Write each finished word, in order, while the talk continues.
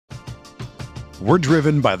We're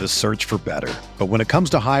driven by the search for better. But when it comes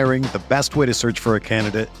to hiring, the best way to search for a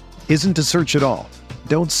candidate isn't to search at all.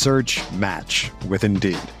 Don't search, match with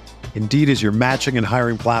Indeed. Indeed is your matching and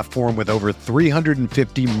hiring platform with over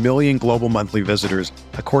 350 million global monthly visitors,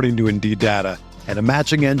 according to Indeed data, and a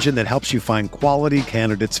matching engine that helps you find quality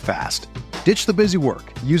candidates fast. Ditch the busy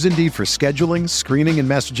work. Use Indeed for scheduling, screening, and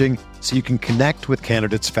messaging so you can connect with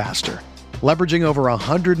candidates faster. Leveraging over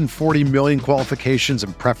 140 million qualifications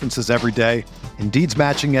and preferences every day, Indeed's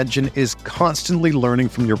matching engine is constantly learning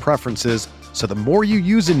from your preferences, so the more you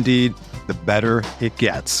use Indeed, the better it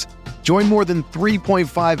gets. Join more than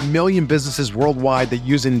 3.5 million businesses worldwide that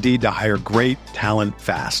use Indeed to hire great talent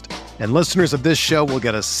fast. And listeners of this show will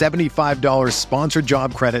get a $75 sponsored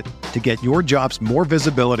job credit to get your jobs more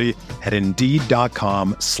visibility at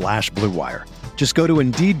Indeed.com/Blue Wire. Just go to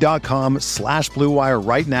Indeed.com/Blue Wire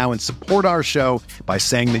right now and support our show by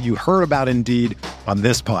saying that you heard about Indeed on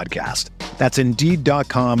this podcast. That's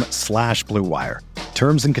Indeed.com/Blue Wire.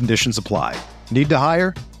 Terms and conditions apply. Need to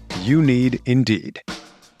hire? You need Indeed.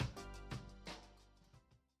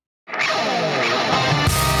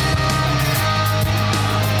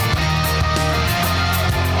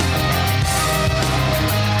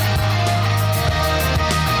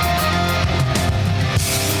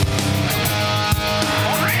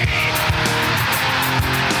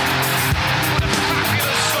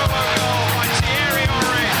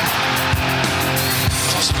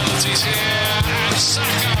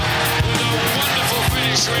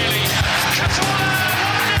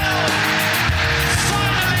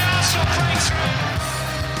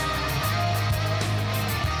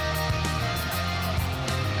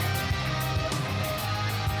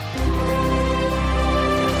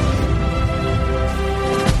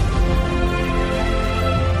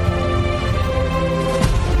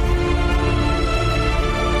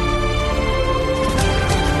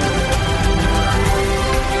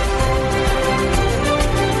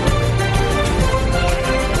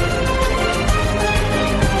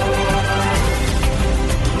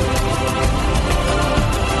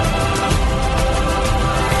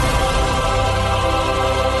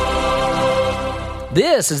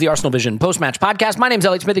 This is the Arsenal Vision post-match podcast. My name's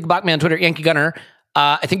Elliot Smith. You can block me on Twitter, Yankee Gunner.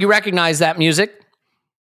 I think you recognize that music.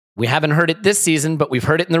 We haven't heard it this season, but we've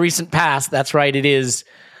heard it in the recent past. That's right. It is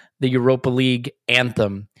the Europa League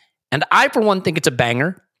anthem. And I, for one, think it's a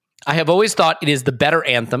banger. I have always thought it is the better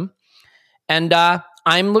anthem. And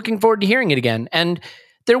I'm looking forward to hearing it again. And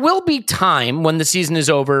there will be time when the season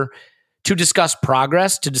is over to discuss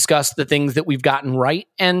progress, to discuss the things that we've gotten right.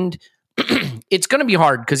 And it's going to be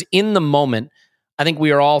hard because in the moment, I think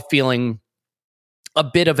we are all feeling a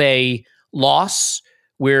bit of a loss.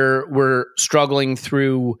 We're struggling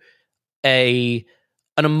through an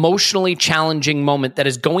emotionally challenging moment that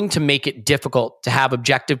is going to make it difficult to have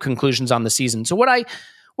objective conclusions on the season. So what I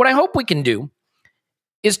hope we can do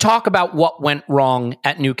is talk about what went wrong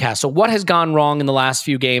at Newcastle, what has gone wrong in the last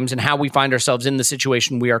few games, and how we find ourselves in the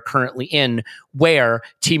situation we are currently in, where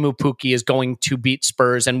Teemu Pukki is going to beat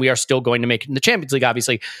Spurs and we are still going to make it in the Champions League,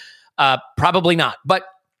 obviously. Probably not. But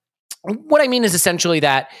what I mean is essentially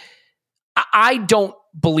that I don't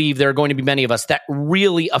believe there are going to be many of us that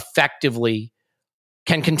really effectively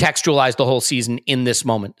can contextualize the whole season in this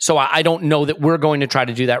moment. So I don't know that we're going to try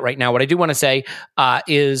to do that right now. What I do want to say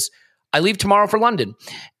is I leave tomorrow for London.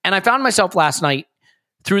 And I found myself last night,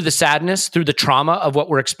 through the sadness, through the trauma of what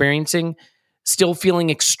we're experiencing, still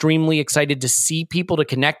feeling extremely excited to see people, to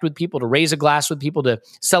connect with people, to raise a glass with people, to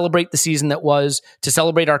celebrate the season that was, to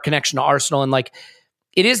celebrate our connection to Arsenal. And like,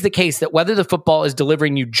 it is the case that whether the football is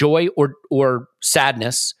delivering you joy or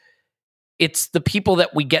sadness, it's the people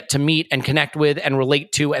that we get to meet and connect with and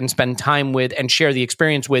relate to and spend time with and share the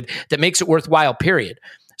experience with that makes it worthwhile, period.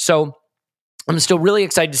 So I'm still really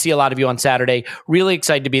excited to see a lot of you on Saturday, really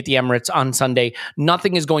excited to be at the Emirates on Sunday.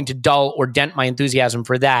 Nothing is going to dull or dent my enthusiasm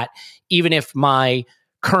for that, even if my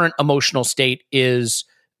current emotional state is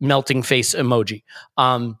melting face emoji.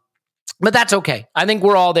 But that's okay. I think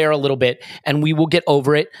we're all there a little bit and we will get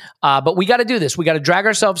over it. But we got to do this. We got to drag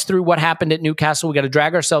ourselves through what happened at Newcastle. We got to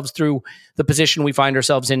drag ourselves through the position we find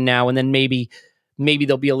ourselves in now. And then maybe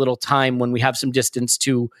there'll be a little time when we have some distance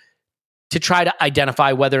to try to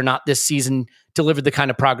identify whether or not this season delivered the kind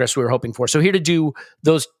of progress we were hoping for. So here to do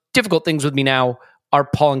those difficult things with me now are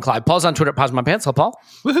Paul and Clive. Paul's on Twitter at Pause My Pants. Hello, Paul.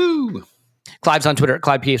 Woohoo! Clive's on Twitter at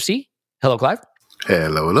ClivePFC. Hello, Clive.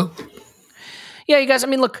 Hello. Yeah, you guys, I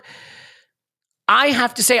mean, look, I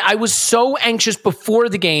have to say I was so anxious before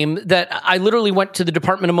the game that I literally went to the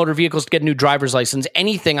Department of Motor Vehicles to get a new driver's license.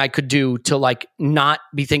 Anything I could do to like not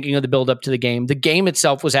be thinking of the build up to the game. The game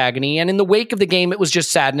itself was agony. And in the wake of the game, it was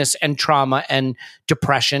just sadness and trauma and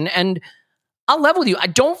depression. And I'll level with you. I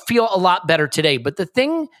don't feel a lot better today, but the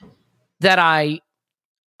thing that I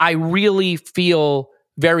really feel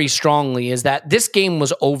very strongly is that this game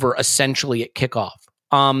was over essentially at kickoff.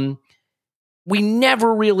 We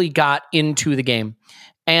never really got into the game.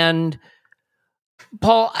 And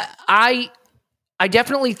Paul, I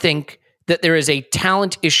definitely think that there is a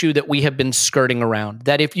talent issue that we have been skirting around.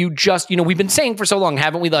 That if you just, we've been saying for so long,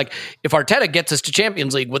 haven't we? Like, if Arteta gets us to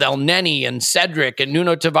Champions League with El Neni and Cedric and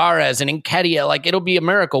Nuno Tavares and Nketiah, like, it'll be a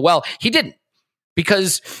miracle. Well, he didn't,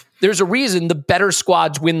 because there's a reason the better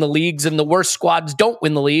squads win the leagues and the worst squads don't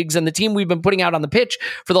win the leagues. And the team we've been putting out on the pitch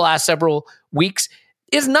for the last several weeks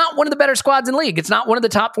is not one of the better squads in the league. It's not one of the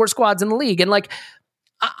top 4 squads in the league. And like,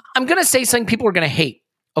 I'm going to say something people are going to hate,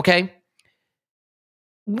 okay?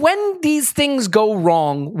 When these things go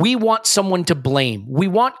wrong, we want someone to blame. We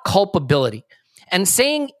want culpability. And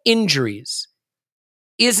saying injuries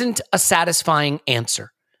isn't a satisfying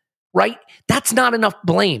answer, right? That's not enough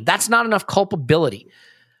blame. That's not enough culpability.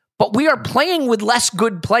 But we are playing with less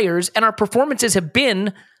good players, and our performances have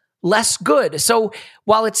been less good. So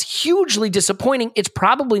while it's hugely disappointing, it's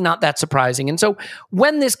probably not that surprising. And so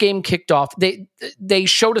when this game kicked off, they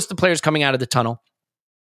showed us the players coming out of the tunnel.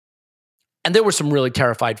 And there were some really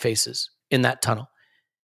terrified faces in that tunnel.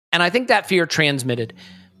 And I think that fear transmitted.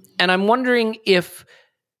 And I'm wondering if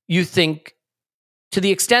you think, to the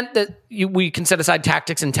extent that we can set aside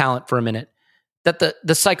tactics and talent for a minute, that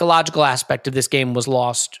the psychological aspect of this game was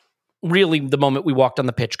lost really the moment we walked on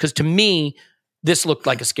the pitch. Because to me, this looked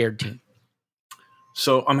like a scared team.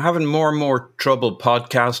 So I'm having more and more trouble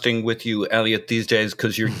podcasting with you, Elliot, these days,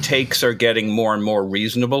 because your takes are getting more and more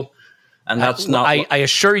reasonable. And that's I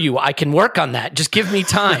assure you, I can work on that. Just give me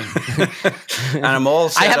time. And I'm all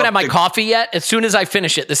set I haven't up had my coffee yet. As soon as I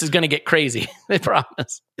finish it, this is going to get crazy. I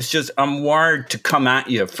promise. It's just, I'm wired to come at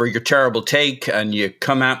you for your terrible take, and you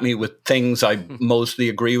come at me with things I mostly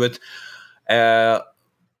agree with.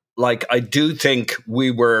 Like, I do think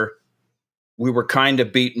we were kind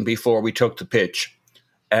of beaten before we took the pitch.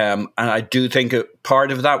 And I do think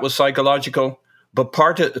part of that was psychological, but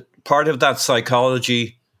part of that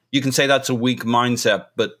psychology, you can say that's a weak mindset,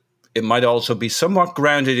 but it might also be somewhat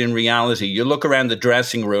grounded in reality. You look around the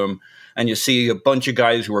dressing room and you see a bunch of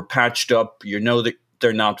guys who are patched up. You know that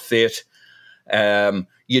they're not fit.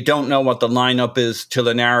 You don't know what the lineup is till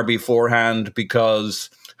an hour beforehand, because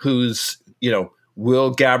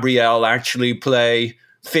will Gabriel actually play?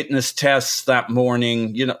 Fitness tests that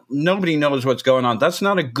morning. Nobody knows what's going on. That's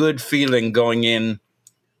not a good feeling going in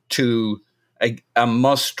to a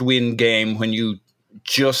must-win game when you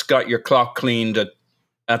just got your clock cleaned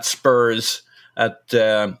at Spurs at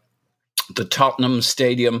the Tottenham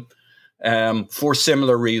Stadium for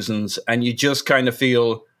similar reasons, and you just kind of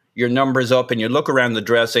feel your numbers up, and you look around the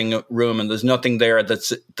dressing room and there's nothing there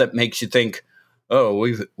that makes you think, oh,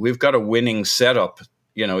 we've got a winning setup.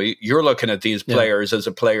 You're looking at these players as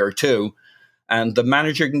a player too, and the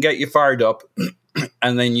manager can get you fired up,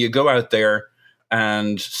 and then you go out there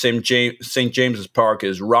and St. James's Park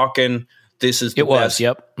is rocking. This is the best.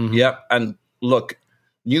 Yep. Mm-hmm. Yep. And look,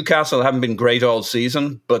 Newcastle haven't been great all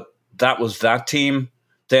season, but that was that team.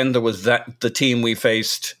 Then there was the team we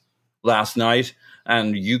faced last night,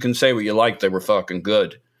 and you can say what you like, they were fucking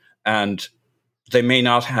good. And they may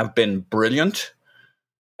not have been brilliant,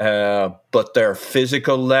 but their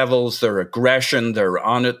physical levels, their aggression, their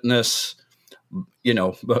on-itness,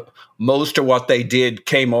 most of what they did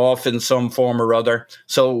came off in some form or other.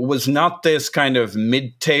 So it was not this kind of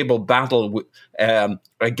mid-table battle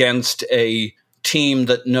against a team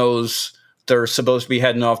that knows they're supposed to be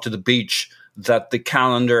heading off to the beach that the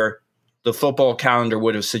football calendar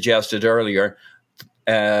would have suggested earlier.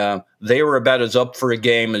 They were about as up for a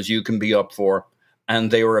game as you can be up for.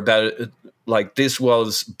 And they were about, like, this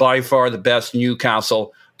was by far the best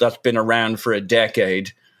Newcastle that's been around for a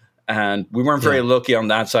decade. And we weren't very lucky on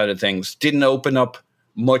that side of things. Didn't open up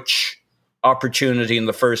much opportunity in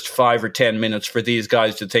the first 5 or 10 minutes for these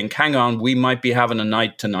guys to think, hang on, we might be having a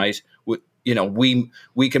night tonight.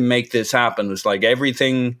 We can make this happen. It's like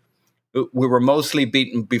everything, we were mostly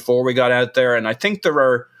beaten before we got out there. And I think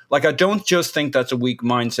I don't just think that's a weak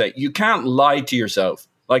mindset. You can't lie to yourself.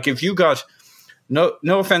 Like, if you got, no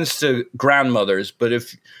offense to grandmothers, but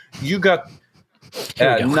if you got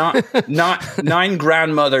nine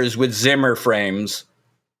grandmothers with Zimmer frames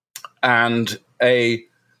and a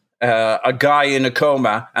guy in a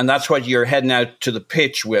coma, and that's what you're heading out to the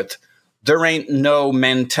pitch with, there ain't no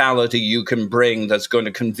mentality you can bring that's going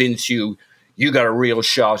to convince you got a real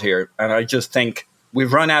shot here. And I just think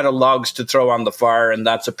we've run out of logs to throw on the fire, and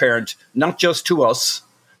that's apparent not just to us,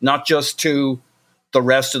 not just to the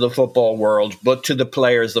rest of the football world, but to the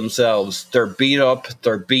players themselves. They're beat up,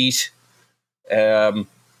 they're beat.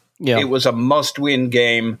 It was a must-win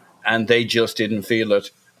game, and they just didn't feel it.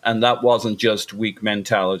 And that wasn't just weak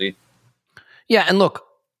mentality. Yeah, and look,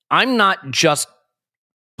 I'm not just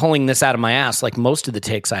pulling this out of my ass like most of the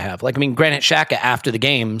takes I have. Like, I mean, Granit Xhaka after the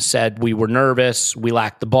game said we were nervous, we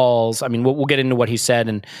lacked the balls. I mean, we'll get into what he said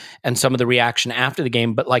and some of the reaction after the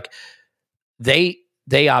game, but like they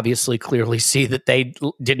obviously clearly see that they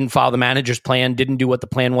didn't follow the manager's plan, didn't do what the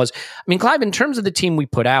plan was. I mean, Clive, in terms of the team we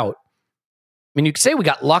put out, I mean, you could say we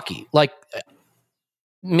got lucky. Like,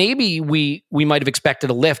 maybe we might have expected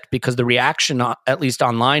a lift because the reaction, at least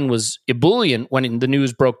online, was ebullient when the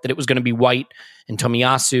news broke that it was going to be White and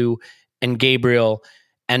Tomiyasu and Gabriel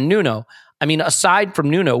and Nuno. I mean, aside from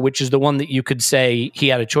Nuno, which is the one that you could say he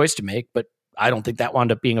had a choice to make, but I don't think that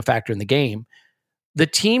wound up being a factor in the game. The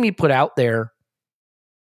team he put out there,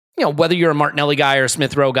 you know, whether you're a Martinelli guy or a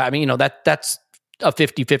Smith Rowe guy, I mean, you know, that's a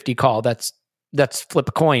 50-50 call. That's flip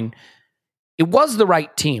a coin. It was the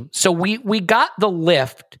right team. So we got the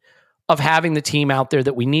lift of having the team out there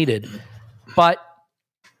that we needed. But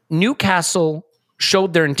Newcastle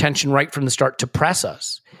showed their intention right from the start to press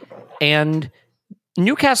us. And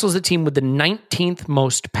Newcastle is the team with the 19th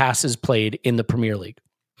most passes played in the Premier League.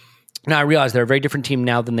 Now, I realize they're a very different team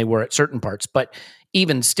now than they were at certain parts, but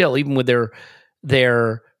even still, even with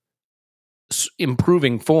their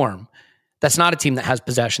improving form, that's not a team that has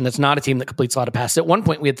possession. That's not a team that completes a lot of passes. At one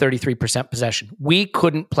point, we had 33% possession. We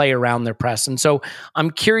couldn't play around their press. And so I'm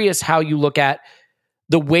curious how you look at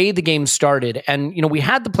the way the game started. And, you know, we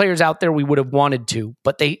had the players out there we would have wanted to,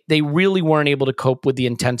 but they really weren't able to cope with the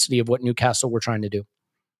intensity of what Newcastle were trying to do.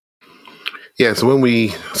 Yeah, so when we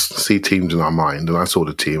see teams in our mind, and I saw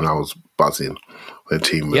the team and I was buzzing when the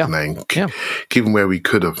team was named, given where we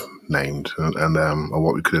could have named and or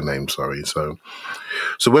what we could have named, sorry. So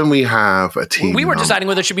when we have a team... We were deciding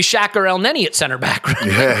whether it should be Shaq or El Neni at center back. Right?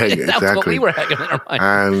 Yeah, exactly. That's what we were having in our mind.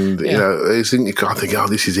 And, you know, I think, oh,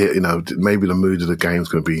 this is it. You know, maybe the mood of the game is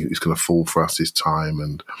going to fall for us this time.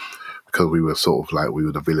 And because we were sort of like, we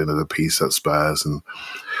were the villain of the piece at Spurs and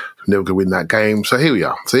never going to win that game. So here we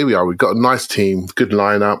are. We've got a nice team, good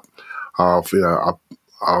lineup of, you know,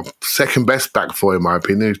 our second best back four, in my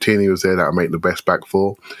opinion. If Tierney was there, that would make the best back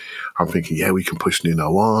four. I'm thinking, yeah, we can push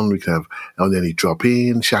Nuno on. We can have El Neni drop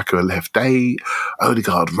in, Xhaka left 8,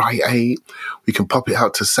 Odegaard right 8. We can pop it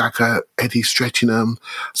out to Saka, Eddie stretching them,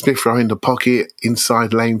 Smith Rowe in the pocket,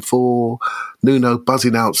 inside lane 4, Nuno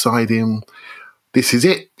buzzing outside him. This is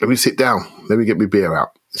it. Let me sit down. Let me get my beer out.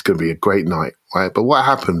 It's going to be a great night, right? But what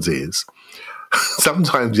happens is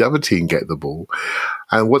sometimes the other team get the ball,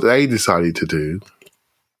 and what they decided to do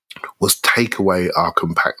was take away our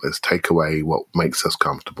compactness, take away what makes us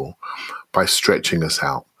comfortable by stretching us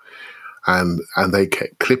out. And they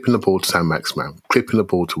kept clipping the ball to Saint-Maximin, clipping the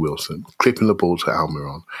ball to Wilson, clipping the ball to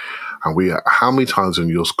Almiron. And how many times on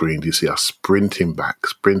your screen do you see us sprinting back?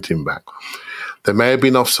 They may have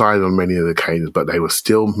been offside on many of the occasions, but they were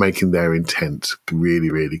still making their intent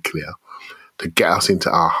really, really clear to get us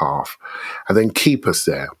into our half and then keep us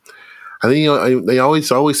there. And then, you know, they always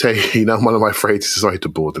say, you know, one of my phrases, sorry to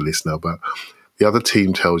bore the listener, but the other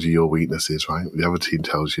team tells you your weaknesses, right? The other team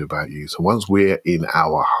tells you about you. So once we're in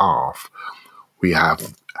our half, we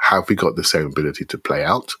have we got the same ability to play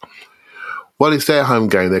out? Well, it's their home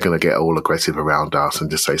game. They're going to get all aggressive around us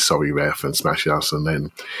and just say, sorry, ref, and smash us. And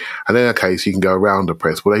then, okay, so you can go around the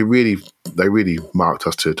press. Well, they really marked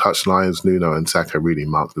us to touchlines. Nuno and Saka really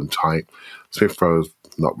marked them tight. Smith Rowe's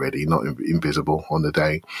not ready, not invisible on the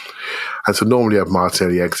day. And so normally I have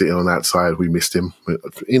Martinelli exiting on that side. We missed him.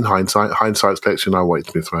 In hindsight selection, I wanted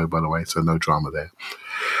Smith Rowe, by the way, so no drama there.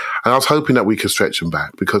 And I was hoping that we could stretch them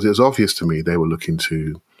back because it was obvious to me they were looking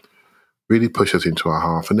to really push us into our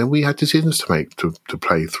half. And then we had decisions to make, to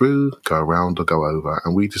play through, go around or go over.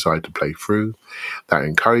 And we decided to play through. That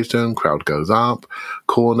encouraged them. Crowd goes up.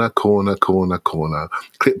 Corner.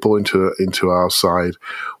 Clip ball into our side.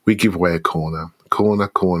 We give away a corner. Corner.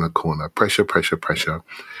 Pressure.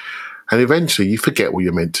 And eventually you forget what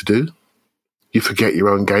you're meant to do. You forget your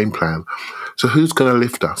own game plan. So who's going to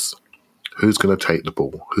lift us? Who's going to take the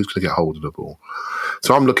ball? Who's going to get hold of the ball?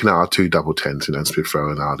 So I'm looking at our 2 double tens in Smith Rowe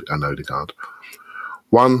and Odegaard.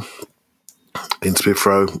 One, in Smith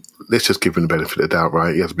Rowe, let's just give him the benefit of the doubt,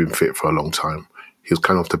 right? He hasn't been fit for a long time. He was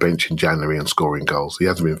coming off the bench in January and scoring goals. He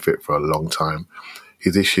hasn't been fit for a long time.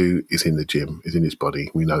 His issue is in the gym, is in his body.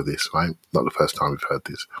 We know this, right? Not the first time we've heard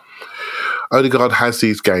this. Odegaard has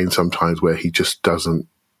these games sometimes where he just doesn't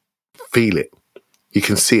feel it. You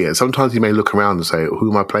can see it. Sometimes he may look around and say, who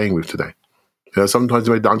am I playing with today? You know, sometimes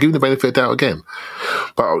I'm giving the benefit of doubt again.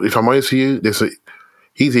 But if I'm honest with you,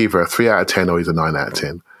 he's either a 3 out of 10 or he's a 9 out of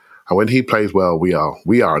 10. And when he plays well, we are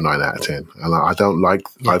a 9 out of 10. And I don't like,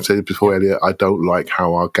 I've said it before, Elliot, I don't like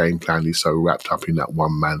how our game plan is so wrapped up in that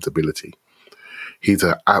one man's ability. He's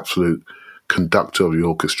an absolute conductor of the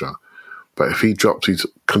orchestra. But if he drops his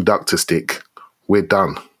conductor stick, we're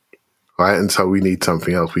done. Right? And so we need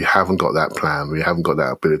something else. We haven't got that plan. We haven't got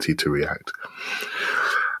that ability to react.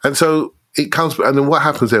 And so it comes, and then what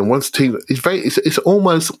happens then? Once team, it's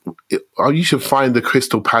almost, you should find the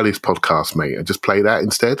Crystal Palace podcast, mate, and just play that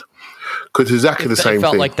instead. Because it's exactly the same thing. It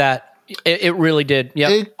felt like that. It really did. Yeah.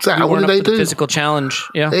 Exactly. What do they do? The physical challenge.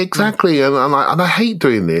 Yeah. Exactly. And I hate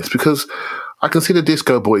doing this because I can see the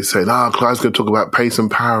disco boys saying, Clive's going to talk about pace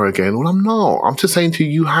and power again. Well, I'm not. I'm just saying to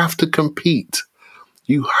you, you have to compete.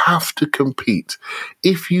 You have to compete.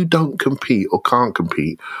 If you don't compete or can't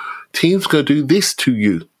compete, teams are going to do this to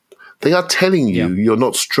you. They are telling you you're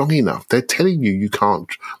not strong enough. They're telling you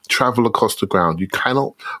can't travel across the ground. You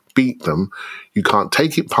cannot beat them. You can't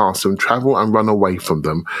take it past them, travel and run away from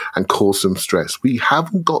them and cause them stress. We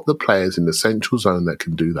haven't got the players in the central zone that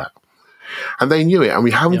can do that. And they knew it. And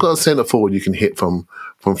we haven't got a centre forward you can hit from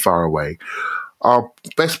far away. Our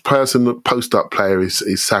best person, post-up player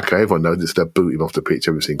is Saka. Everyone knows it's, they boot him off the pitch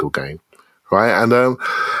every single game. Right?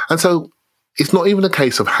 And so it's not even a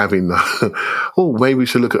case of having, maybe we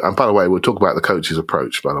should look at, and by the way, we'll talk about the coach's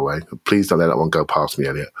approach, by the way. Please don't let that one go past me,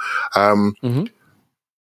 Elliot.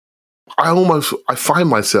 I find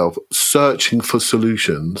myself searching for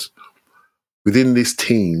solutions within this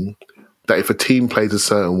team that if a team plays a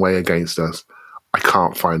certain way against us, I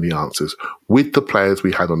can't find the answers. With the players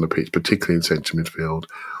we had on the pitch, particularly in central midfield,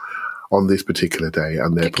 on this particular day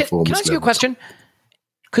and their performance. Can I ask you a question?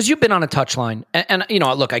 Because you've been on a touchline, and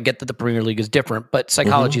look, I get that the Premier League is different, but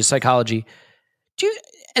psychology is psychology.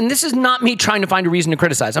 And this is not me trying to find a reason to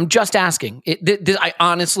criticize. I'm just asking. I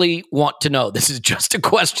honestly want to know. This is just a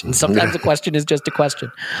question. Sometimes a question is just a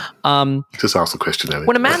question. Just ask the question, Ellie.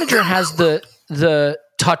 When a manager has the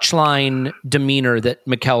touchline demeanor that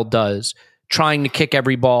Mikel does, trying to kick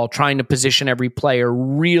every ball, trying to position every player,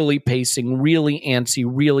 really pacing, really antsy,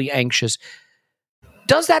 really anxious,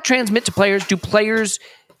 does that transmit to players?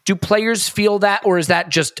 Do players feel that, or is that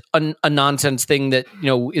just a nonsense thing that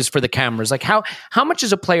is for the cameras? Like how much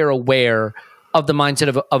is a player aware of the mindset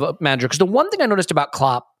of a manager? Because the one thing I noticed about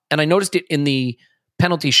Klopp, and I noticed it in the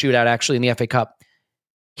penalty shootout actually in the FA Cup,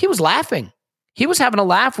 he was laughing. He was having a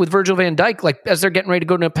laugh with Virgil van Dijk, like as they're getting ready to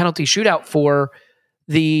go to a penalty shootout for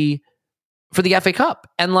the FA Cup.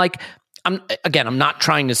 And I'm not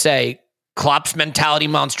trying to say Klopp's mentality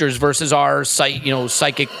monsters versus our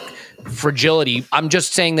psychic fragility. I'm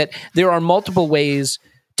just saying that there are multiple ways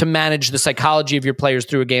to manage the psychology of your players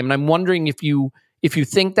through a game. And I'm wondering if you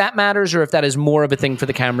think that matters or if that is more of a thing for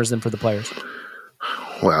the cameras than for the players.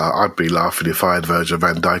 Well, I'd be laughing if I had Virgil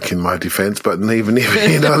van Dijk in my defence, but even if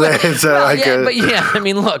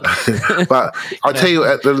look. But I'll tell you,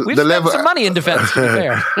 at the level, some money in defence. To be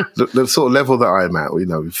fair, the sort of level that I'm at,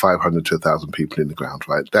 with 500 to 1,000 people in the ground,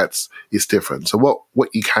 right? It's different. So what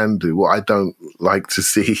you can do, what I don't like to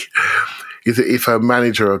see, is that if a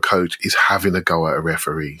manager or a coach is having a go at a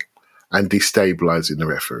referee and destabilising the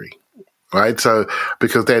referee. Right, so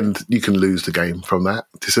because then you can lose the game from that.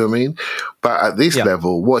 Do you see what I mean? But at this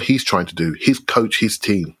level, what he's trying to do, he's coach his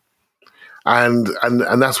team, and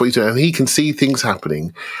that's what he's doing. And he can see things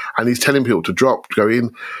happening, and he's telling people to drop, go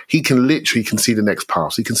in. He can see the next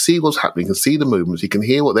pass. He can see what's happening. He can see the movements. He can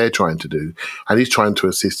hear what they're trying to do, and he's trying to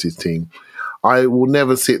assist his team. I will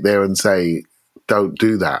never sit there and say, "Don't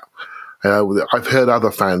do that." I've heard other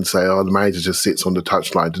fans say, "Oh, the manager just sits on the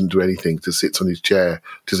touchline, doesn't do anything, just sits on his chair,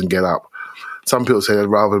 doesn't get up." Some people say they'd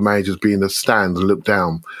rather managers be in the stand and look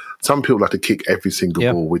down. Some people like to kick every single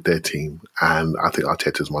ball with their team. And I think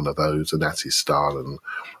Arteta's one of those, and that's his style, and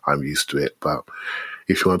I'm used to it. But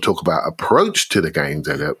if you want to talk about approach to the games,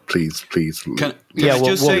 Elliot, please. Can I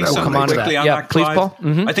just say something quickly on that, please, Clive? Paul?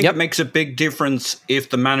 Mm-hmm. I think it makes a big difference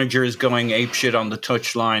if the manager is going apeshit on the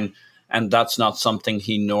touchline, and that's not something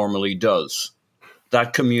he normally does.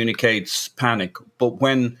 That communicates panic. But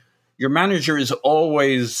when your manager is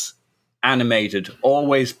always animated,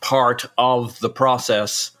 always part of the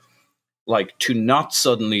process, to not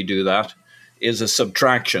suddenly do that is a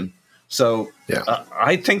subtraction. So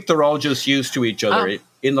I think they're all just used to each other.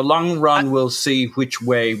 In the long run, we'll see which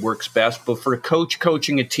way works best. But for a coach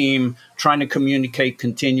coaching a team, trying to communicate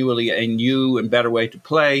continually a new and better way to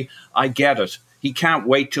play, I get it. He can't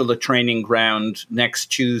wait till the training ground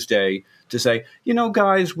next Tuesday to say,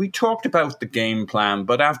 guys, we talked about the game plan,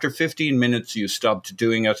 but after 15 minutes, you stopped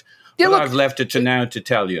doing it. I've left it to now to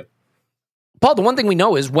tell you. Paul, the one thing we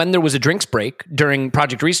know is when there was a drinks break during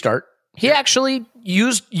Project Restart, He actually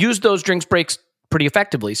used those drinks breaks pretty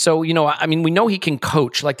effectively. So, you know, I mean, we know he can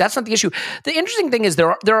coach. Like, that's not the issue. The interesting thing is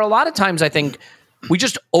there are a lot of times I think we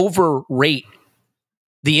just overrate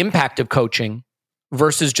the impact of coaching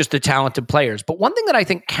versus just the talented players. But one thing that I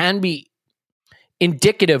think can be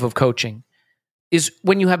indicative of coaching is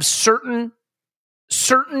when you have certain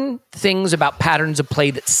things about patterns of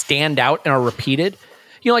play that stand out and are repeated.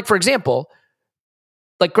 You know, like, for example,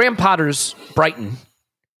 like Graham Potter's Brighton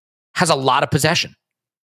has a lot of possession.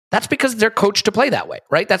 That's because they're coached to play that way,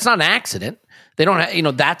 right? That's not an accident. They don't have, you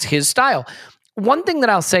know, that's his style. One thing that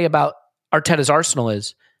I'll say about Arteta's Arsenal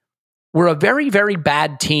is we're a very, very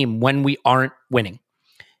bad team when we aren't winning.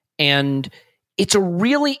 And it's a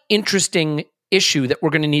really interesting issue that we're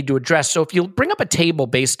going to need to address. So if you'll bring up a table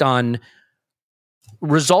based on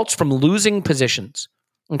results from losing positions,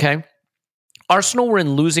 okay? Arsenal were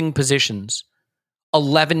in losing positions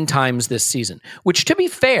 11 times this season, which, to be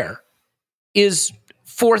fair, is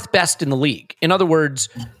fourth best in the league. In other words,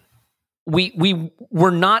 we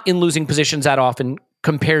were not in losing positions that often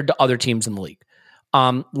compared to other teams in the league.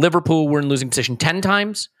 Liverpool were in losing position 10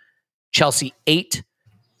 times, Chelsea 8,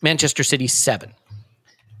 Manchester City 7.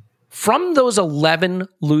 From those 11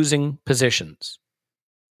 losing positions,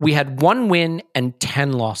 we had 1 win and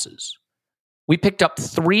 10 losses. We picked up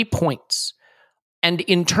 3 points. And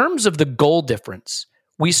in terms of the goal difference,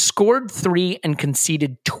 we scored 3 and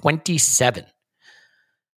conceded 27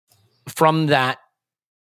 from that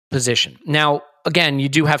position. Now, again, you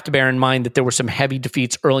do have to bear in mind that there were some heavy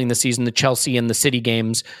defeats early in the season. The Chelsea and the City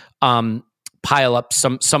games pile up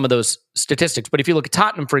some of those statistics. But if you look at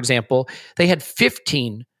Tottenham, for example, they had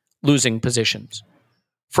 15 losing positions,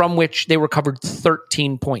 from which they recovered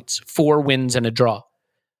 13 points, 4 wins and a draw.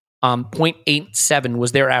 0.87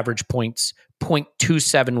 was their average points.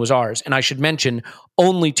 0.27 was ours. And I should mention,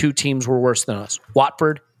 only 2 teams were worse than us,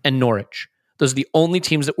 Watford and Norwich. Those are the only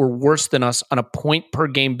teams that were worse than us on a point per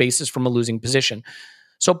game basis from a losing position.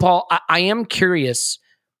 So, Paul, I am curious,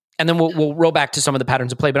 and then we'll roll back to some of the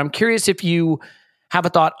patterns of play, but I'm curious if you have a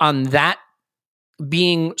thought on that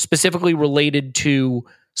being specifically related to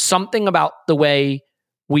something about the way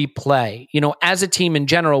we play. You know, as a team in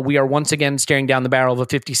general, we are once again staring down the barrel of a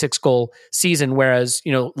 56-goal season, whereas,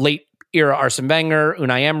 you know, late era Arsene Wenger,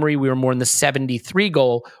 Unai Emery, we were more in the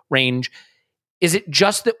 73-goal range. Is it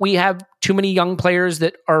just that we have too many young players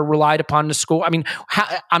that are relied upon to score? I mean,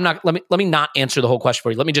 let me not answer the whole question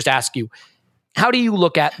for you. Let me just ask you, how do you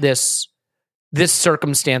look at this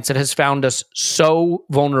circumstance that has found us so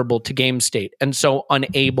vulnerable to game state and so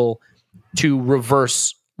unable to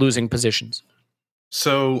reverse losing positions?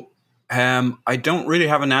 So I don't really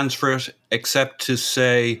have an answer for it, except to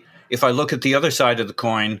say, if I look at the other side of the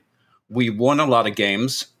coin, we won a lot of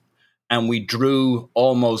games and we drew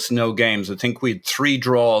almost no games. I think we had 3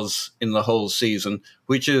 draws in the whole season,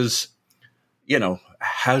 which is, you know,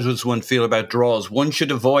 how does one feel about draws? One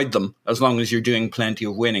should avoid them as long as you're doing plenty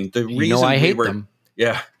of winning. The reason I hate them.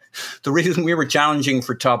 Yeah. The reason we were challenging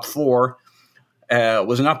for top 4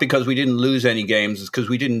 was not because we didn't lose any games, it's because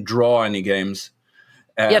we didn't draw any games.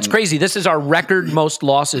 Yeah, it's crazy. This is our record most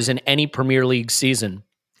losses in any Premier League season.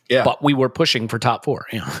 Yeah. But we were pushing for top 4.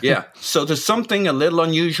 Yeah. Yeah. So there's something a little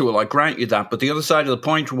unusual, I grant you that. But the other side of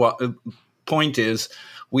the point is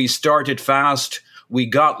we started fast, we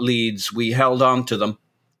got leads, we held on to them.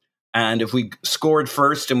 And if we scored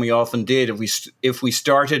first, and we often did, if we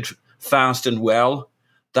started fast and well,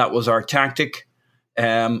 that was our tactic.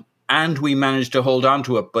 And we managed to hold on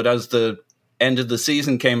to it. But as the end of the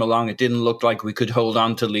season came along, it didn't look like we could hold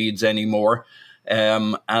on to leads anymore.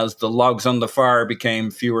 As the logs on the fire became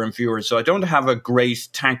fewer and fewer. So I don't have a great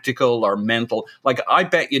tactical or mental, like, I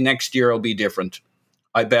bet you next year will be different.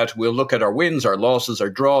 I bet we'll look at our wins, our losses, our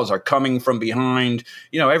draws, our coming from behind.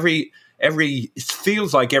 You know, it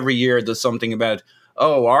feels like every year there's something about,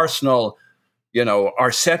 oh, Arsenal, you know,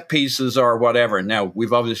 our set pieces or whatever. Now,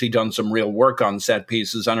 we've obviously done some real work on set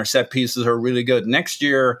pieces, and our set pieces are really good. Next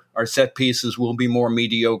year, our set pieces will be more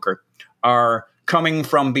mediocre. Our coming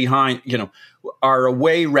from behind, you know, our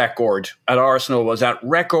away record at Arsenal was at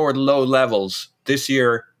record low levels this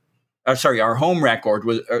year. Our home record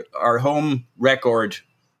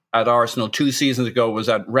at Arsenal 2 seasons ago was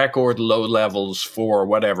at record low levels for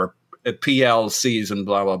whatever, a PL season,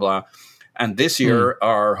 blah, blah, blah. And this year,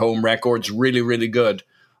 our home record's really, really good.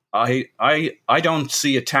 I don't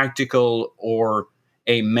see a tactical or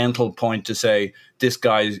a mental point to say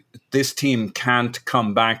this team can't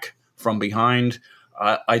come back from behind.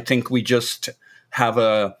 I think we just have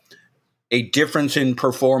a a difference in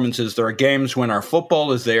performances. There are games when our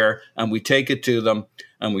football is there and we take it to them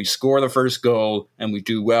and we score the first goal and we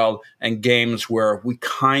do well, and games where we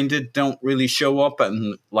kind of don't really show up.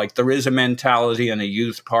 And like, there is a mentality and a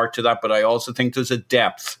youth part to that, but I also think there's a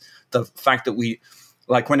depth. The fact that we,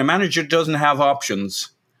 like, when a manager doesn't have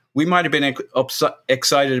options, we might have been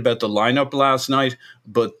excited about the lineup last night,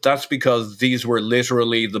 but that's because these were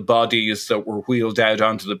literally the bodies that were wheeled out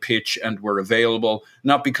onto the pitch and were available,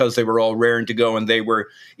 not because they were all raring to go and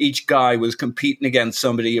each guy was competing against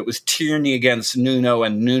somebody. It was Tierney against Nuno,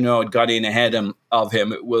 and Nuno had got in ahead of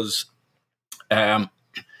him. It was Tomiyasu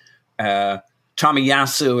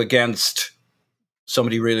against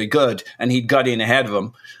somebody really good, and he'd got in ahead of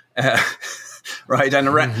him. Right, and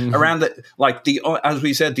around as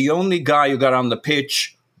we said, the only guy who got on the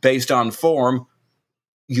pitch based on form,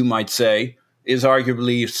 you might say, is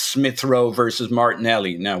arguably Smith Rowe versus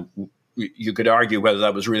Martinelli. Now, you could argue whether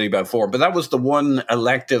that was really about form, but that was the one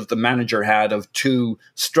elective the manager had of two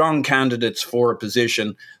strong candidates for a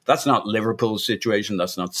position. That's not Liverpool's situation.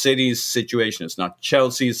 That's not City's situation. It's not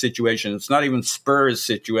Chelsea's situation. It's not even Spurs'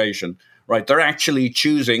 situation. Right, they're actually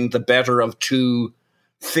choosing the better of two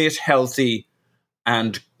fit, healthy,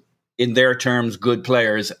 and in their terms, good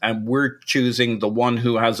players, and we're choosing the one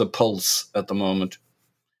who has a pulse at the moment.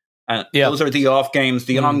 And those are the off games.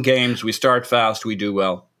 The on games, we start fast, we do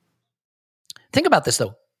well. Think about this,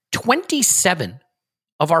 though. 27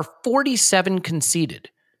 of our 47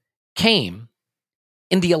 conceded came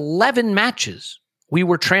in the 11 matches we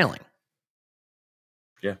were trailing.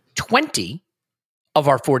 Yeah. 20 of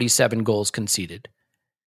our 47 goals conceded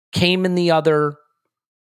came in the other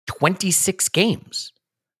 26 games.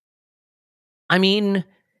 I mean,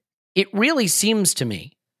 it really seems to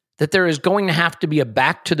me that there is going to have to be a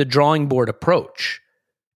back to the drawing board approach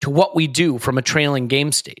to what we do from a trailing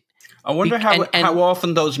game state. I wonder how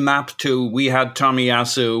often those map to, we had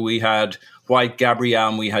Tomiyasu, we had White, Gabriel,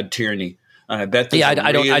 and we had Tierney. And I bet there's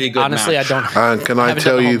a really good honestly, match. I don't. Can I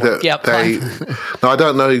tell you that no, I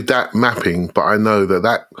don't know that mapping, but I know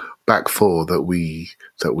that back four that we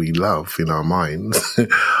love in our minds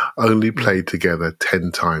only played together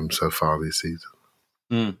 10 times so far this season.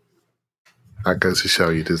 Mm. That goes to show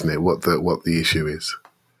you, doesn't it, what the issue is?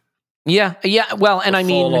 Yeah. Well, and the I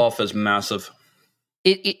mean, fall off is massive.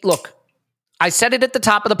 Look, I said it at the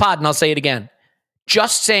top of the pod, and I'll say it again.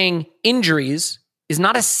 Just saying injuries is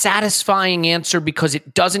not a satisfying answer because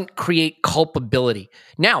it doesn't create culpability.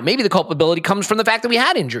 Now, maybe the culpability comes from the fact that we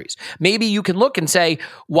had injuries. Maybe you can look and say,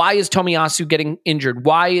 why is Tomiyasu getting injured?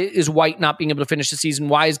 Why is White not being able to finish the season?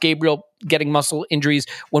 Why is Gabriel getting muscle injuries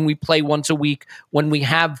when we play once a week, when we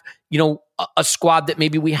have, a squad that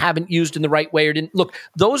maybe we haven't used in the right way or didn't? Look,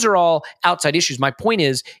 those are all outside issues. My point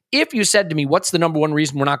is, if you said to me, what's the number one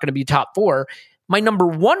reason we're not going to be top four? My number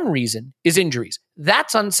one reason is injuries.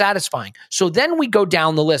 That's unsatisfying. So then we go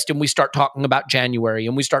down the list and we start talking about January,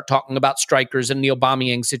 and we start talking about strikers and the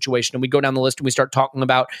Aubameyang situation, and we go down the list and we start talking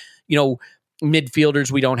about,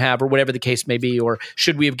 midfielders we don't have, or whatever the case may be, or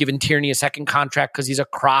should we have given Tierney a second contract because he's a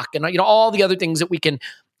crock, and all the other things that we can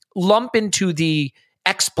lump into the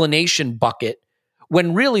explanation bucket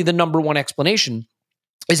when really the number one explanation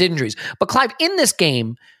is injuries. But Clive, in this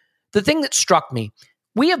game, the thing that struck me,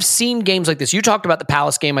 we have seen games like this. You talked about the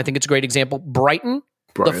Palace game. I think it's a great example. Brighton,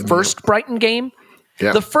 the first Brighton game,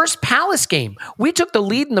 the first Palace game. We took the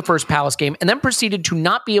lead in the first Palace game and then proceeded to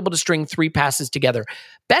not be able to string 3 passes together.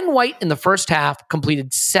 Ben White in the first half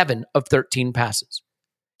completed 7 of 13 passes.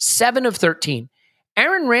 7 of 13.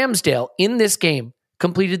 Aaron Ramsdale in this game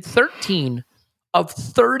completed 13 of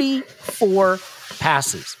 34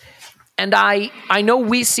 passes. And I know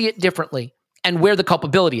we see it differently and where the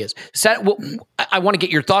culpability is. I want to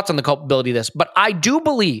get your thoughts on the culpability of this, but I do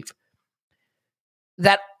believe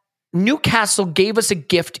that Newcastle gave us a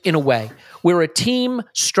gift in a way. We're a team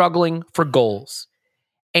struggling for goals.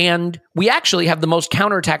 And we actually have the most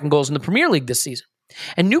counterattacking goals in the Premier League this season.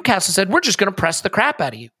 And Newcastle said, we're just going to press the crap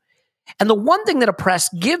out of you. And the one thing that a press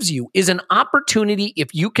gives you is an opportunity,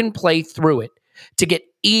 if you can play through it, to get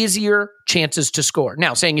easier chances to score.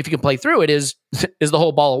 Now, saying if you can play through it is the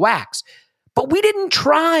whole ball of wax. But we didn't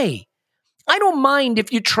try. I don't mind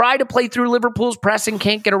if you try to play through Liverpool's press and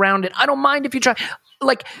can't get around it. I don't mind if you try.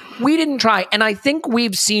 We didn't try. And I think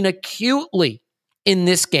we've seen acutely in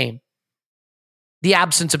this game the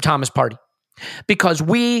absence of Thomas Partey, because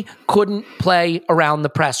we couldn't play around the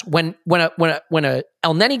press. When a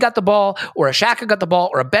El Neni got the ball, or a Xhaka got the ball,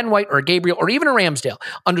 or a Ben White, or a Gabriel, or even a Ramsdale,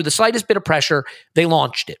 under the slightest bit of pressure, they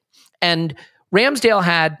launched it. And Ramsdale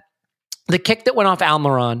had the kick that went off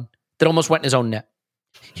Almiron that almost went in his own net.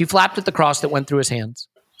 He flapped at the cross that went through his hands.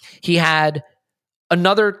 He had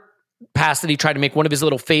another pass that he tried to make, one of his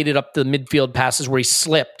little faded up the midfield passes where he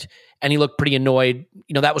slipped and he looked pretty annoyed.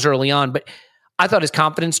 That was early on, but I thought his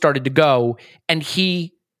confidence started to go. And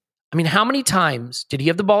how many times did he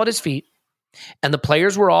have the ball at his feet and the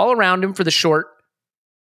players were all around him for the short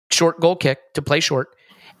goal kick to play short?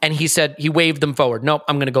 And he waved them forward. Nope,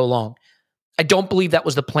 I'm going to go long. I don't believe that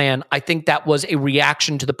was the plan. I think that was a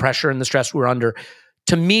reaction to the pressure and the stress we were under.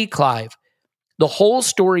 To me, Clive, the whole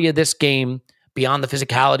story of this game, beyond the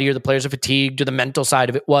physicality or the players are fatigued or the mental side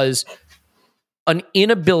of it, was an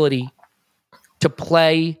inability to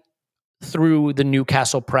play through the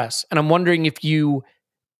Newcastle press. And I'm wondering if you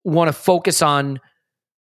want to focus on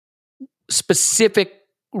specific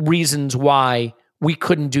reasons why we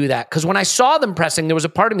couldn't do that. Because when I saw them pressing, there was a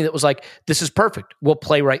part of me that was like, this is perfect. We'll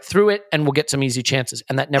play right through it and we'll get some easy chances.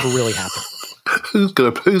 And that never really happened. Who's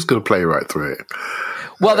gonna play right through it?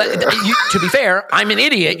 Well, to be fair, I'm an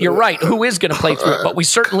idiot. You're right. Who is going to play through it? But we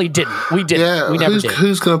certainly didn't. We didn't. Yeah, we never did.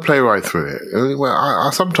 Who's going to play right through it? Well,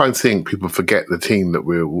 I sometimes think people forget the team that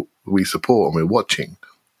we support and we're watching.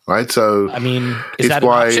 Right, so is that an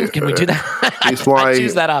option? Can we do that? It's why I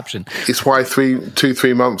choose that option. It's why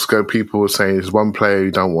 3 months ago people were saying there's one player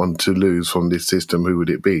you don't want to lose from this system. Who would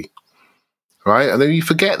it be? Right, and then you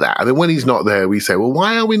forget that, and then when he's not there, we say, "Well,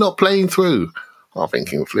 why are we not playing through?" I'm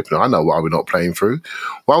thinking, flipping. I know why we're not playing through.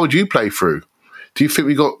 Why would you play through? Do you think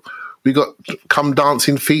we got come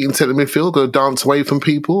dancing feet in centre midfield? Go dance away from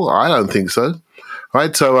people? I don't think so.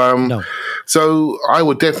 Right, so no. So I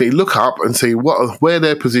would definitely look up and see where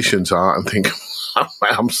their positions are and think,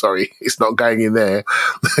 I'm sorry, it's not going in there.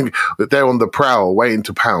 They're on the prowl, waiting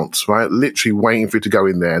to pounce, right? Literally waiting for it to go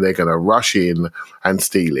in there. They're going to rush in and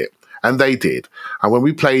steal it. And they did. And when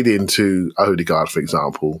we played into Odegaard, for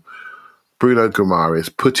example, Bruno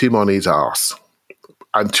Guimaraes put him on his arse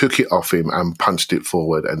and took it off him and punched it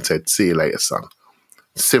forward and said, "See you later, son."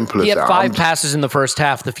 Simple as that. He had 5 passes in the first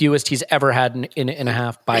half, the fewest he's ever had in a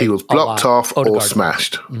half. He was blocked off or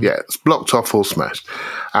smashed. Mm-hmm. Yeah, it's blocked off or smashed,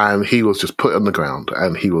 and he was just put on the ground,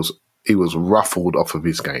 and he was ruffled off of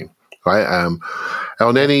his game. Right,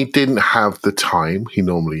 Elneny didn't have the time he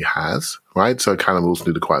normally has. Right, so Callum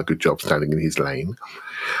Wilson did quite a good job standing in his lane,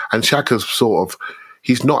 and Xhaka's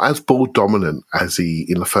he's not as ball dominant as he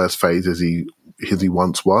in the first phase as he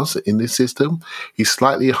once was in this system. He's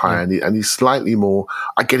slightly higher and he's slightly more,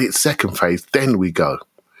 I get it, second phase, then we go.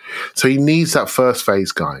 So he needs that first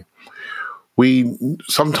phase guy.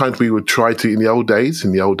 Sometimes we would try to, in the old days,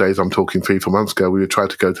 I'm talking 3-4 months ago, we would try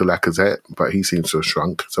to go to Lacazette, but he seems to have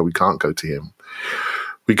shrunk, so we can't go to him.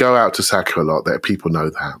 We go out to Saka a lot, that people know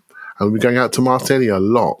that. And we're going out to Martinelli a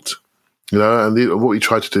lot. And what we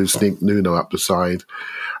try to do is sneak Nuno up the side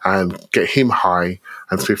and get him high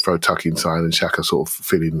and Smith Rowe tuck inside and Xhaka sort of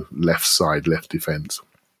filling left side, left defence.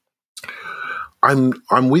 I'm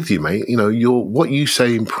with you, mate. What you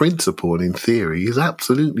say in principle and in theory is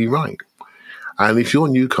absolutely right. And if you're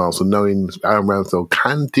Newcastle, knowing Aaron Ramsdale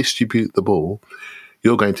can distribute the ball,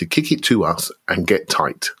 you're going to kick it to us and get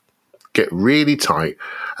tight. Get really tight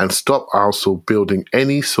and stop Arsenal building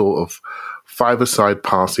any sort of five-a-side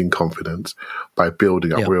passing confidence by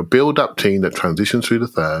building up. Yeah. We're a build-up team that transitions through the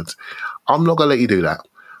thirds. I'm not going to let you do that.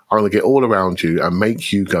 I'm going to get all around you and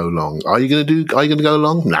make you go long. Are you going to go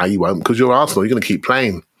long? No, you won't, because you're Arsenal. You're going to keep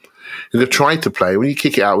playing. You're going to try to play. When you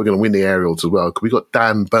kick it out, we're going to win the aerials as well, because we've got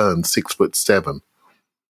Dan Burns, 6'7",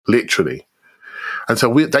 literally. And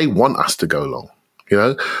so they want us to go long.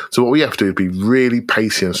 So what we have to do is be really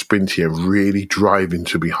pacey and sprinty and really drive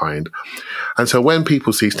into behind. And so when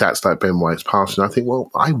people see stats like Ben White's passing, I think, well,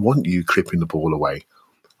 I want you clipping the ball away.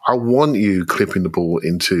 I want you clipping the ball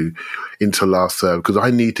into last third, because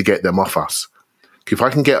I need to get them off us. If I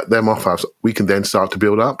can get them off us, we can then start to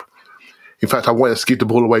build up. In fact, I want us to give the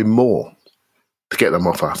ball away more to get them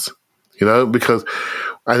off us. Because,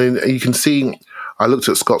 and then you can see, I looked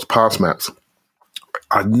at Scott's pass maps.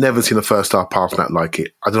 I'd never seen a first half pass map like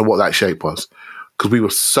it. I don't know what that shape was, because we were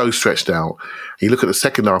so stretched out. And you look at the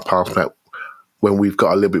second half pass map when we've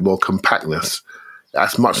got a little bit more compactness.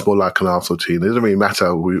 That's much more like an Arsenal team. It doesn't really matter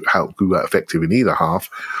how we were effective in either half,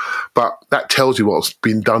 but that tells you what's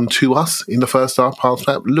been done to us in the first half pass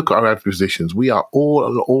map. Look at our average positions. We are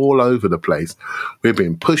all over the place. We're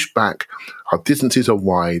being pushed back. Our distances are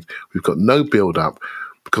wide. We've got no build-up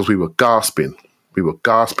because we were gasping. We were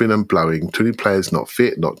gasping and blowing. Too many players not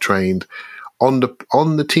fit, not trained. On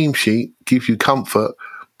the team sheet, give you comfort,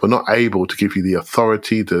 but not able to give you the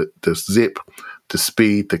authority, the zip, the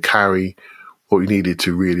speed, the carry, what we needed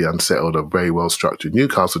to really unsettle a very well-structured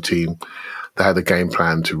Newcastle team that had a game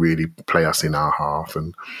plan to really play us in our half.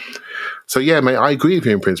 And so, yeah, mate, I agree with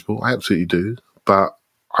you in principle. I absolutely do. But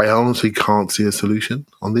I honestly can't see a solution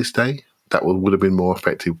on this day that would have been more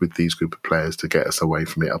effective with these group of players to get us away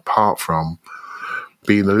from it, apart from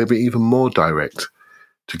being a little bit even more direct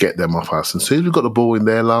to get them off us. And as soon as we got the ball in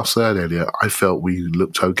their last third earlier, I felt we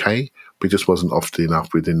looked okay, but it just wasn't often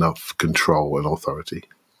enough with enough control and authority.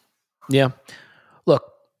 Yeah. Look,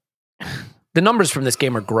 the numbers from this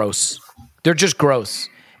game are gross. They're just gross.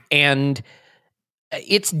 And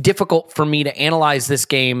it's difficult for me to analyze this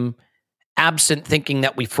game absent thinking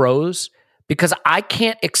that we froze, because I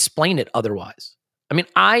can't explain it otherwise. I mean,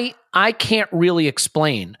 I can't really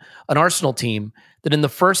explain an Arsenal team that in the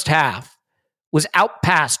first half was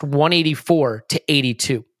outpassed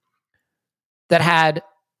 184-82, that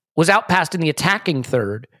was outpassed in the attacking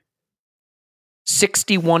third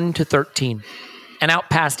 61-13, and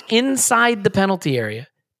outpassed inside the penalty area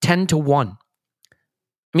 10-1.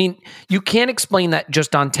 I mean, you can't explain that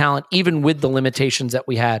just on talent, even with the limitations that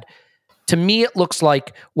we had. To me, it looks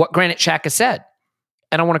like what Granit Xhaka said,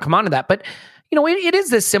 and I want to come on to that. But, it is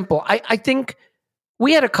this simple. I think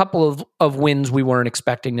we had a couple of wins we weren't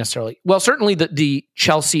expecting necessarily. Well, certainly the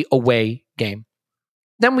Chelsea away game.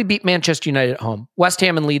 Then we beat Manchester United at home. West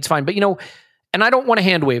Ham and Leeds, fine. But, and I don't want to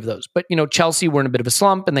hand wave those, but, Chelsea were in a bit of a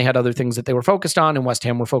slump, and they had other things that they were focused on, and West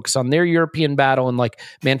Ham were focused on their European battle, and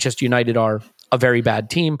Manchester United are a very bad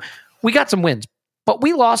team. We got some wins, but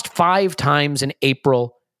we lost 5 times in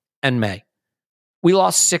April and May. We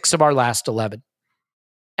lost 6 of our last 11.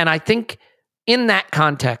 And I think in that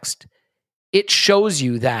context, it shows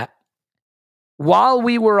you that while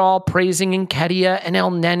we were all praising Nketiah and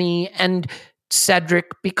El Neni and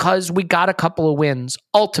Cedric because we got a couple of wins,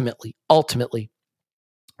 ultimately,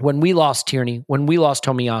 when we lost Tierney, when we lost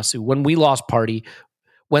Tomiyasu, when we lost Partey,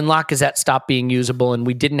 when Lacazette stopped being usable and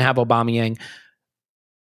we didn't have Aubameyang,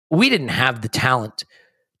 we didn't have the talent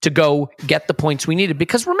to go get the points we needed.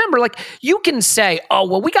 Because remember, you can say, oh,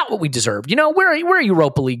 well, we got what we deserved. We're a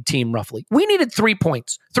Europa League team, roughly. We needed 3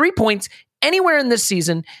 points. 3 points anywhere in this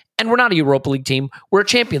season, and we're not a Europa League team. We're a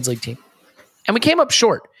Champions League team. And we came up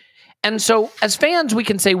short. And so as fans, we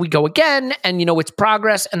can say we go again, and, it's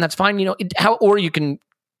progress, and that's fine. Or you can,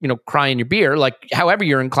 cry in your beer. However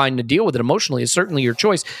you're inclined to deal with it emotionally is certainly your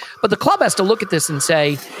choice. But the club has to look at this and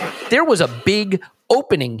say, there was a big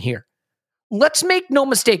opening here. Let's make no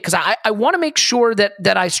mistake, because I want to make sure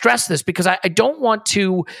that I stress this, because I don't want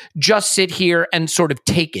to just sit here and sort of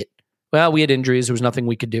take it. Well, we had injuries. There was nothing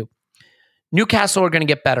we could do. Newcastle are going to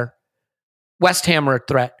get better. West Ham are a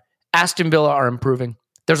threat. Aston Villa are improving.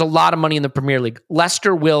 There's a lot of money in the Premier League.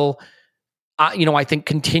 Leicester will, I think,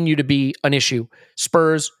 continue to be an issue.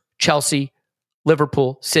 Spurs, Chelsea,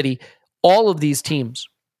 Liverpool, City, all of these teams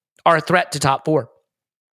are a threat to top 4.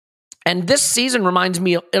 And this season reminds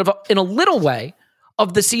me in a little way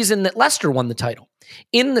of the season that Leicester won the title,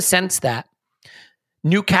 in the sense that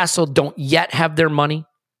Newcastle don't yet have their money.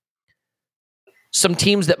 Some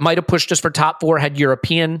teams that might have pushed us for top 4 had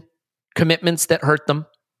European commitments that hurt them.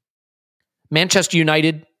 Manchester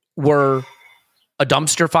United were a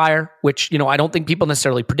dumpster fire, which, I don't think people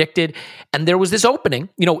necessarily predicted. And there was this opening.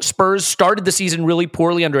 Spurs started the season really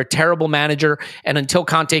poorly under a terrible manager. And until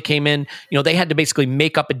Conte came in, they had to basically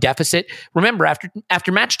make up a deficit. Remember,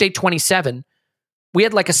 after match day 27, we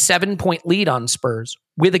had a 7-point lead on Spurs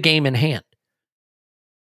with a game in hand.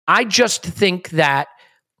 I just think that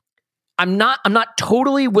I'm not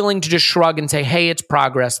totally willing to just shrug and say, hey, it's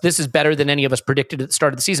progress. This is better than any of us predicted at the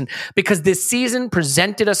start of the season, because this season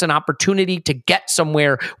presented us an opportunity to get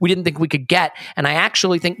somewhere we didn't think we could get. And I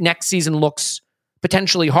actually think next season looks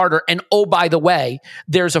potentially harder. And oh, by the way,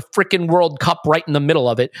 there's a freaking World Cup right in the middle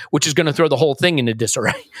of it, which is going to throw the whole thing into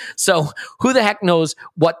disarray. So who the heck knows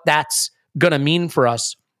what that's going to mean for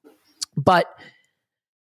us. But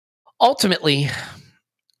ultimately,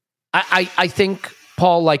 I think,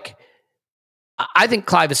 Paul, I think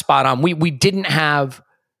Clive is spot on. We didn't have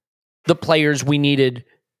the players we needed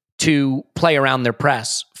to play around their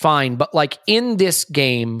press. Fine. But in this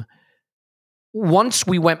game, once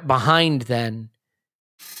we went behind, then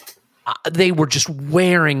they were just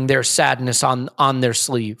wearing their sadness on their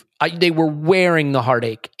sleeve. They were wearing the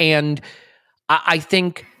heartache. And I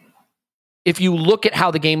think if you look at how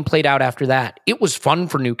the game played out after that, it was fun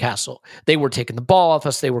for Newcastle. They were taking the ball off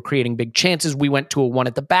us. They were creating big chances. We went to a 1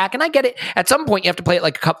 at the back. And I get it. At some point, you have to play it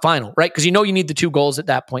like a cup final, right? Because you need the 2 goals at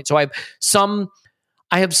that point. So I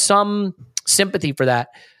have some sympathy for that.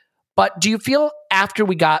 But do you feel after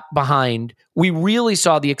we got behind, we really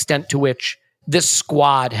saw the extent to which this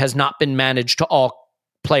squad has not been managed to all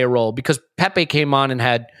play a role? Because Pepe came on and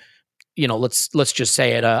had, let's just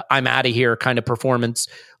say it, I'm out of here kind of performance.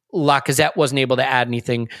 Lacazette wasn't able to add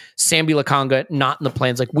anything. Sambi Lokonga not in the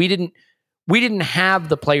plans. We we didn't have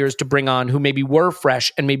the players to bring on who maybe were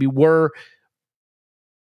fresh and maybe were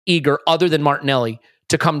eager, other than Martinelli,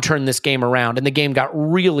 to come turn this game around. And the game got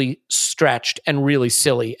really stretched and really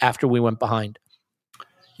silly after we went behind.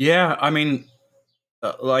 Yeah, I mean,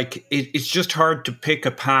 it's just hard to pick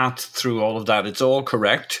a path through all of that. It's all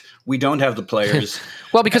correct. We don't have the players.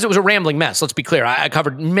 Well, because it was a rambling mess. Let's be clear. I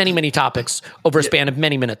covered many, many topics over a span of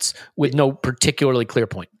many minutes with no particularly clear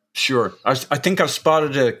point. Sure. I think I've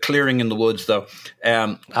spotted a clearing in the woods, though.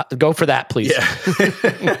 Go for that, please. Yeah.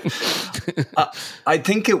 I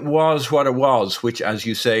think it was what it was, which, as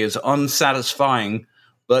you say, is unsatisfying,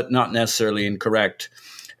 but not necessarily incorrect.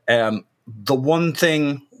 The one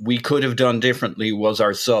thing we could have done differently was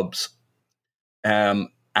our subs. And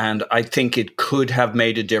I think it could have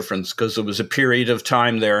made a difference, because there was a period of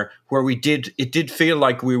time there where it did feel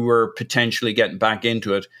like we were potentially getting back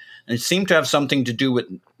into it. And it seemed to have something to do with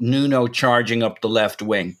Nuno charging up the left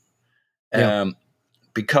wing,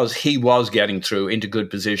 because he was getting through into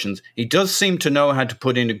good positions. He does seem to know how to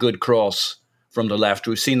put in a good cross from the left.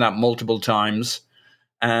 We've seen that multiple times.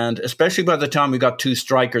 And especially by the time we got two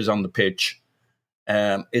strikers on the pitch,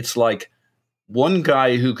 it's like one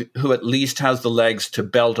guy who at least has the legs to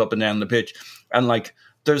belt up and down the pitch. And like,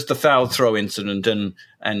 there's the foul throw incident, and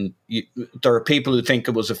there are people who think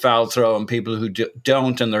it was a foul throw and people who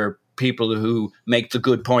don't, and there are people who make the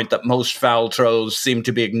good point that most foul throws seem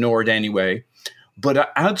to be ignored anyway.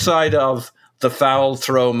 But outside of the foul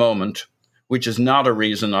throw moment, which is not a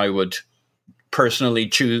reason I would personally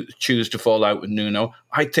choose to fall out with Nuno,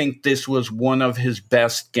 I think this was one of his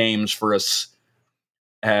best games for us.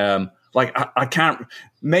 I can't,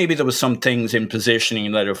 maybe there was some things in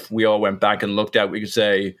positioning that if we all went back and looked at, we could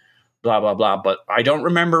say blah, blah, blah, but I don't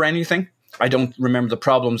remember anything. I don't remember the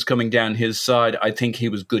problems coming down his side. I think he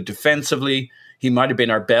was good defensively. He might have been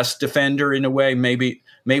our best defender in a way. Maybe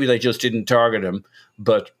they just didn't target him,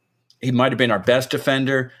 but he might have been our best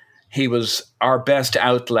defender. He was our best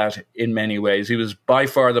outlet in many ways. He was by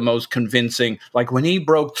far the most convincing. Like, when he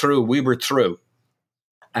broke through, we were through.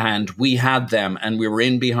 And we had them, and we were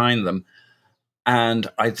in behind them. And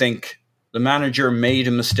I think the manager made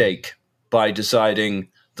a mistake by deciding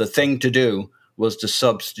the thing to do was to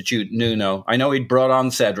substitute Nuno. I know he'd brought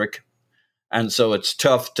on Cedric, and so it's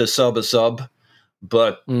tough to sub a sub,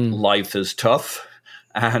 but life is tough,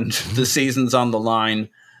 and the season's on the line,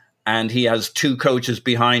 and he has two coaches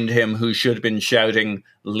behind him who should have been shouting,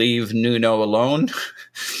 "Leave Nuno alone."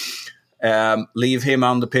 Leave him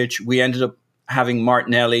on the pitch. We ended up having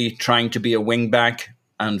Martinelli trying to be a wing-back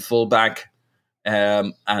and full-back,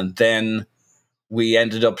 and then we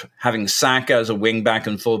ended up having Saka as a wing-back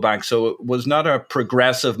and full-back. So it was not a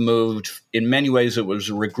progressive move. In many ways, it was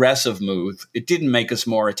a regressive move. It didn't make us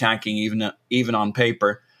more attacking, even on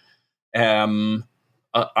paper.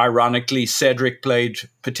 Ironically, Cedric played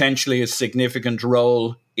potentially a significant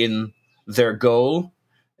role in their goal.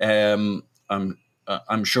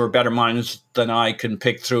 I'm sure better minds than I can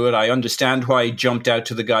pick through it. I understand why he jumped out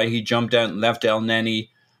to the guy. He jumped out and left El Neni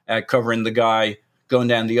covering the guy going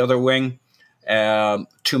down the other wing.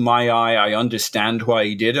 To my eye, I understand why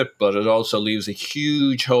he did it, but it also leaves a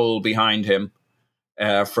huge hole behind him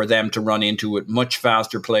for them to run into with much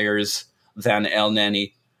faster players than El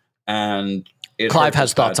Neni. And Clive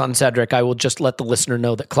has thoughts on Cedric. I will just let the listener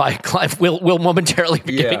know that Clive will momentarily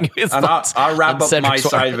be giving his thoughts. I'll wrap up Cedric my Suarez.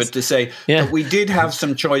 side of it to say that we did have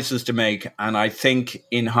some choices to make, and I think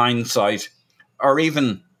in hindsight, or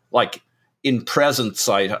even like in present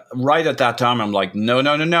sight, right at that time, I'm like, no,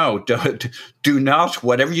 do not,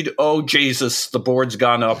 whatever you do. Oh, Jesus, the board's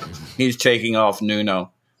gone up. He's taking off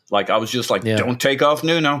Nuno. Like, I was just like, don't take off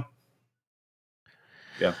Nuno.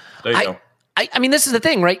 Yeah, there you go. I mean, this is the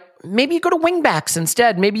thing, right? Maybe you go to wingbacks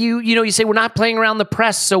instead. Maybe you say we're not playing around the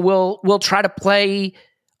press, so we'll try to play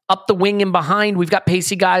up the wing and behind. We've got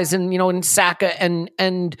pacey guys, and in Saka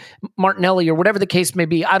and Martinelli or whatever the case may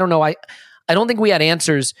be. I don't know. I don't think we had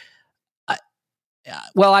answers.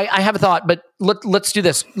 I have a thought, but let's do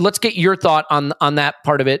this. Let's get your thought on that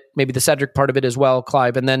part of it, maybe the Cedric part of it as well,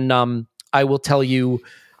 Clive, and then I will tell you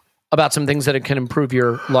about some things that can improve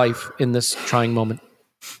your life in this trying moment.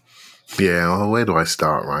 Yeah, well, where do I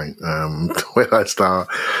start, right? Where do I start?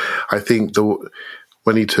 I think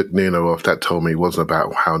when he took Nuno off, that told me it wasn't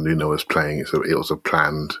about how Nuno was playing. It was a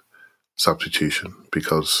planned substitution,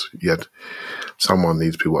 because someone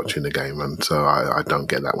needs to be watching the game, and so I don't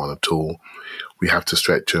get that one at all. We have to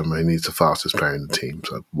stretch him, and he's the fastest player in the team,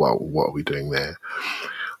 so what are we doing there?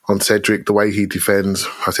 On Cedric, the way he defends,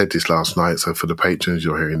 I said this last night, so for the patrons,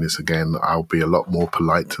 you're hearing this again, I'll be a lot more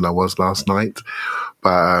polite than I was last night.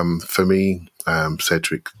 But for me,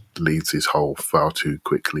 Cedric leaves his hole far too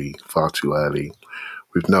quickly, far too early,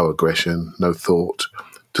 with no aggression, no thought,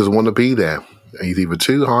 doesn't want to be there. He's either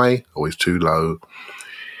too high or he's too low.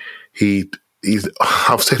 He's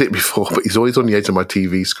I've said it before, but he's always on the edge of my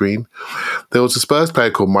TV screen. There was a Spurs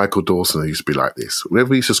player called Michael Dawson who used to be like this.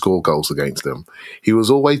 Whenever he used to score goals against them, he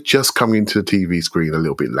was always just coming into the TV screen a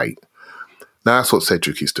little bit late. Now that's what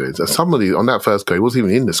Cedric is doing. So somebody on that first goal, he wasn't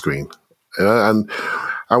even in the screen. And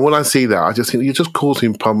when I see that, I just think you're just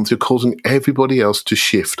causing problems. You're causing everybody else to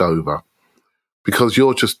shift over because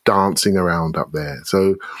you're just dancing around up there.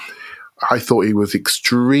 So I thought he was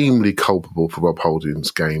extremely culpable for Rob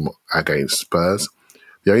Holding's game against Spurs.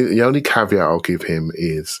 The only caveat I'll give him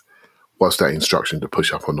is, what's that instruction to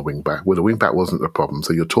push up on the wing back? Well, the wing back wasn't the problem.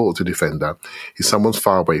 So you're taught to defender. If someone's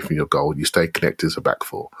far away from your goal, you stay connected as a back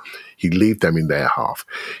four. You leave them in their half.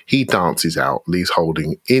 He dances out, leaves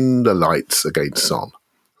Holding in the lights against Son,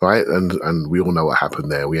 right? And we all know what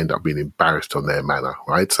happened there. We end up being embarrassed on their manner,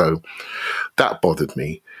 right? So that bothered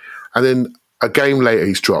me. And then a game later,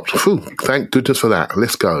 he's dropped. Whew, thank goodness for that.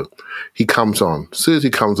 Let's go. He comes on. As soon as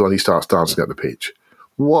he comes on, he starts dancing up the pitch.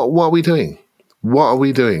 What are we doing? What are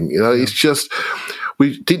we doing? It's just,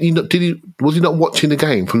 was he not watching the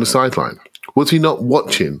game from the sideline? Was he not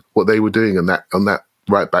watching what they were doing on that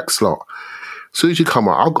right back slot? As soon as you come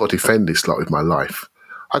on, I've got to defend this slot with my life.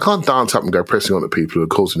 I can't dance up and go pressing on the people who are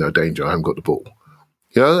causing no danger. I haven't got the ball.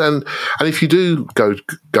 And if you do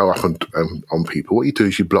go up on people, what you do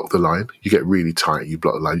is you block the line. You get really tight. You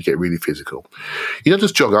block the line. You get really physical. You don't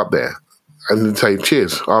just jog up there and then say,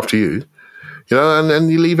 cheers, after you. And then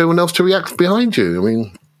you leave everyone else to react behind you. I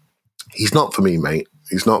mean, he's not for me, mate.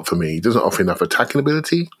 He's not for me. He doesn't offer enough attacking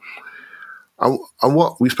ability. And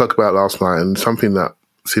what we spoke about last night, and something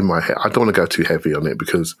that's in my head, I don't want to go too heavy on it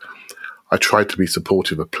because I tried to be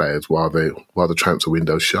supportive of players while the transfer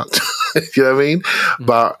window's shut. You know what I mean? Mm-hmm.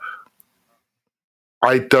 But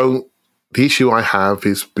the issue I have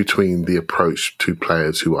is between the approach to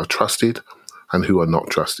players who are trusted and who are not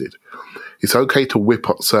trusted. It's okay to whip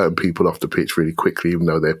up certain people off the pitch really quickly, even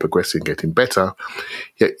though they're progressing, getting better.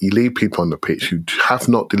 Yet you leave people on the pitch who have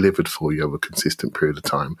not delivered for you over a consistent period of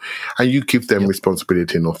time, and you give them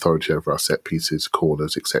responsibility and authority over our set pieces,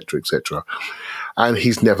 corners, etc., etc. And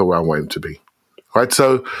he's never where I want him to be. Right,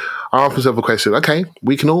 so I ask myself a question. Okay,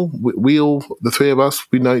 we all, the three of us,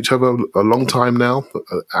 we know each other a long time now,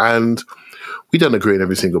 and we don't agree on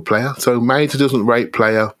every single player. So manager doesn't rate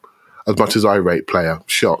player as much as I rate player.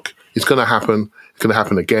 Shock. It's going to happen. It's going to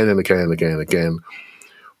happen again and again and again and again.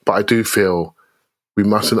 But I do feel we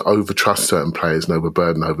mustn't overtrust certain players and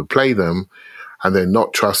overplay them, and then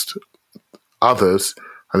not trust others.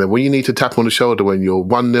 And then when you need to tap on the shoulder when you're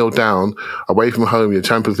 1-0 down, away from home, your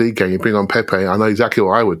Champions League game, you bring on Pepe, I know exactly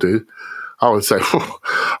what I would do. I would say,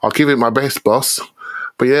 I'll give it my best, boss.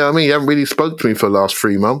 But yeah, I mean, you haven't really spoke to me for the last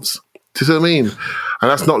 3 months. Do you see what I mean? And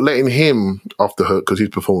that's not letting him off the hook because his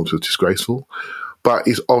performance was disgraceful. But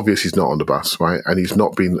it's obvious he's not on the bus, right? And he's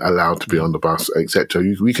not been allowed to be on the bus, etc.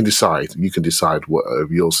 We can decide. You can decide what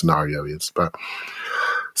your scenario is. But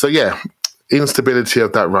so, yeah, instability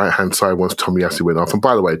of that right-hand side once Tomiyasu went off. And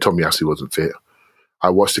by the way, Tomiyasu wasn't fit.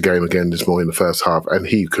 I watched the game again this morning in the first half, and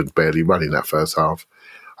he could barely run in that first half.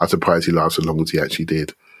 I'm surprised he lasted as long as he actually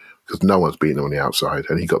did, because no one's beaten him on the outside,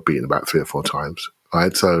 and he got beaten about 3 or 4 times,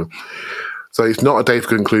 right? So it's not a day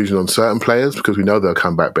for conclusion on certain players, because we know they'll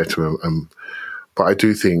come back better. But I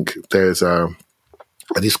do think there's a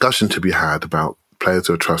discussion to be had about players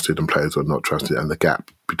who are trusted and players who are not trusted, and the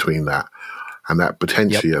gap between that. And that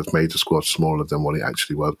potentially has made the squad smaller than what it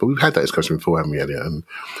actually was. But we've had that discussion before, haven't we, Elliot? And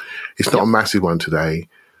it's not a massive one today,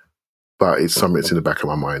 but it's something that's in the back of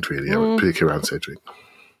my mind, really, particularly around Cedric.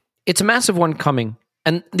 It's a massive one coming.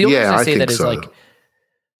 And the only reason I say that is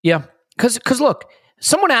because look,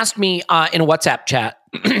 someone asked me in a WhatsApp chat,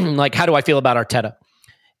 like, how do I feel about Arteta?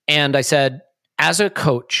 And I said, as a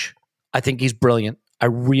coach, I think he's brilliant. I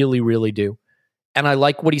really, really do. And I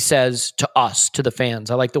like what he says to us, to the fans.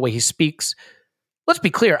 I like the way he speaks. Let's be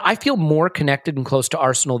clear. I feel more connected and close to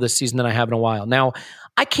Arsenal this season than I have in a while. Now,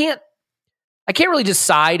 I can't really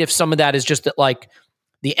decide if some of that is just that, like,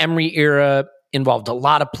 the Emery era involved a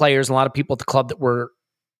lot of players, a lot of people at the club that were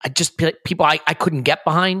people I couldn't get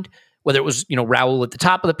behind, whether it was, Raul at the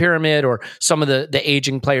top of the pyramid or some of the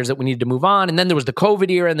aging players that we needed to move on. And then there was the COVID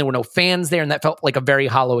era and there were no fans there, and that felt like a very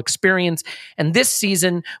hollow experience. And this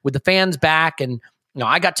season with the fans back, and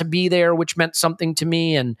I got to be there, which meant something to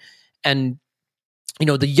me, and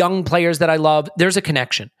the young players that I love, there's a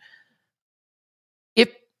connection.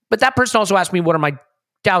 But that person also asked me what are my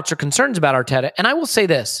doubts or concerns about Arteta, and I will say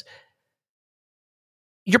this.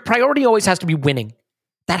 Your priority always has to be winning.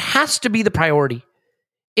 That has to be the priority.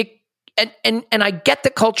 It and I get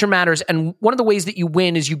that culture matters. And one of the ways that you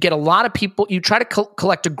win is you get a lot of people, you try to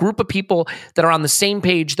collect a group of people that are on the same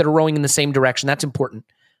page, that are rowing in the same direction. That's important.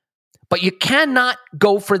 But you cannot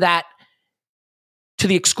go for that to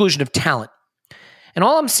the exclusion of talent. And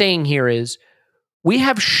all I'm saying here is we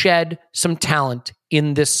have shed some talent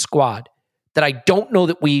in this squad that I don't know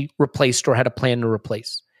that we replaced or had a plan to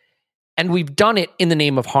replace. And we've done it in the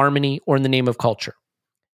name of harmony or in the name of culture.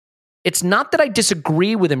 It's not that I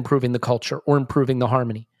disagree with improving the culture or improving the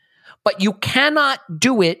harmony, but you cannot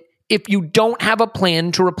do it if you don't have a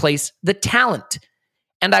plan to replace the talent.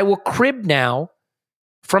 And I will crib now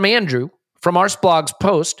from Andrew, from Arseblog's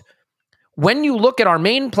post. When you look at our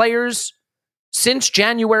main players since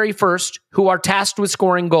January 1st who are tasked with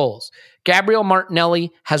scoring goals, Gabriel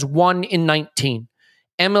Martinelli has 1 in 19.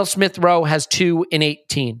 Emil Smith-Rowe has 2 in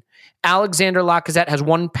 18. Alexander Lacazette has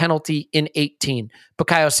 1 penalty in 18.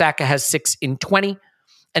 Bukayo Saka has 6 in 20.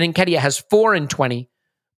 And Nketiah has 4 in 20.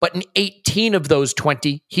 But in 18 of those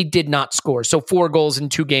 20, he did not score. So 4 goals in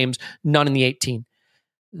 2 games, none in the 18.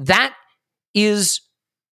 That is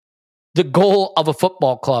the goal of a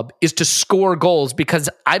football club, is to score goals, because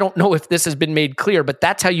I don't know if this has been made clear, but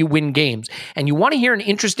that's how you win games. And you want to hear an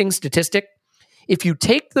interesting statistic? If you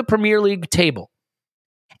take the Premier League table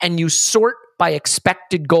and you sort by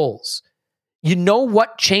expected goals, you know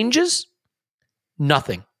what changes?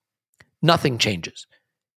 Nothing. Nothing changes.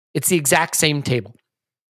 It's the exact same table.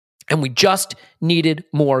 And we just needed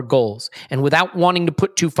more goals. And without wanting to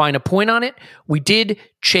put too fine a point on it, we did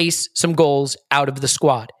chase some goals out of the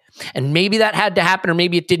squad. And maybe that had to happen, or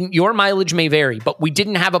maybe it didn't. Your mileage may vary, but we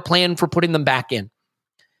didn't have a plan for putting them back in.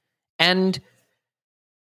 And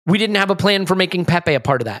we didn't have a plan for making Pepe a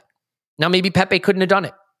part of that. Now, maybe Pepe couldn't have done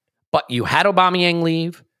it, but you had Aubameyang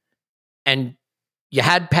leave, and you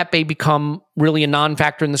had Pepe become really a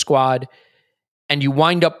non-factor in the squad, and you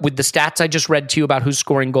wind up with the stats I just read to you about who's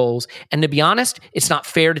scoring goals. And to be honest, it's not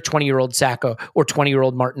fair to 20-year-old Saka or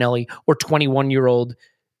 20-year-old Martinelli or 21-year-old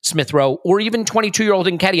Smith-Rowe, or even 22-year-old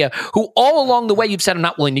Nketiah, who all along the way you've said, I'm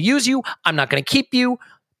not willing to use you, I'm not going to keep you,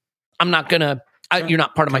 I'm not going to, you're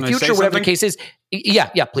not part of my future, whatever the case is.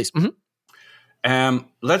 Yeah, please. Mm-hmm.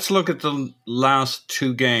 Let's look at the last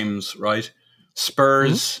 2 games, right?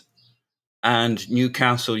 Spurs and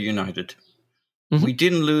Newcastle United. Mm-hmm. We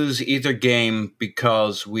didn't lose either game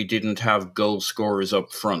because we didn't have goal scorers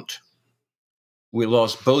up front. We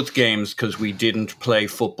lost both games because we didn't play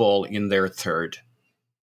football in their third.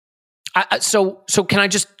 So can I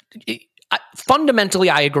just... fundamentally,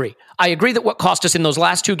 I agree. I agree that what cost us in those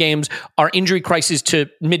last 2 games are injury crises to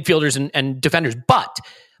midfielders and defenders.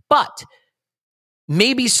 But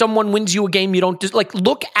maybe someone wins you a game you don't... Like,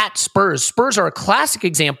 look at Spurs. Spurs are a classic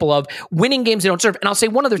example of winning games they don't deserve. And I'll say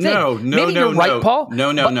one other thing. No, Paul.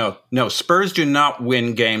 No. Spurs do not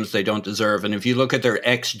win games they don't deserve. And if you look at their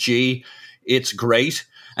XG, it's great.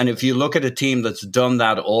 And if you look at a team that's done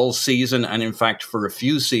that all season, and in fact for a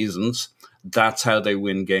few seasons, that's how they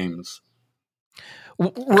win games.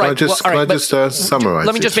 Right. Can I just summarize?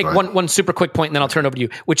 Let me just make one super quick point, and then I'll turn it over to you,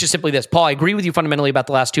 which is simply this. Paul, I agree with you fundamentally about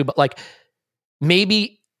the last 2, but like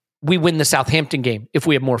maybe we win the Southampton game if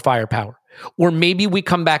we have more firepower. Or maybe we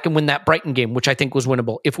come back and win that Brighton game, which I think was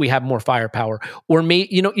winnable if we have more firepower. Or maybe,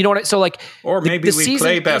 you know what? So like, or maybe we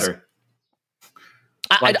play better.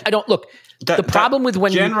 I don't look. The problem with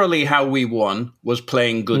when generally how we won was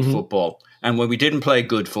playing good football, and when we didn't play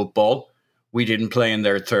good football, we didn't play in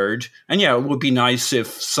their third. And yeah, it would be nice if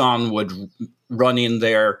Son would run in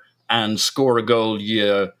there and score a goal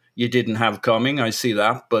you didn't have coming. I see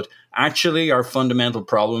that, but actually, our fundamental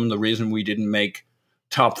problem, the reason we didn't make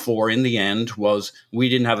top 4 in the end, was we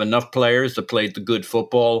didn't have enough players that played the good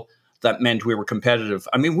football. That meant we were competitive.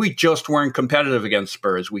 I mean, we just weren't competitive against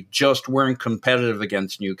Spurs. We just weren't competitive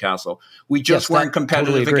against Newcastle. We just weren't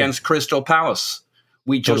competitive against Crystal Palace.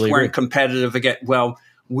 We just weren't competitive against,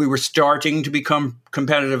 we were starting to become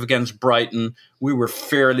competitive against Brighton. We were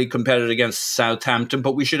fairly competitive against Southampton,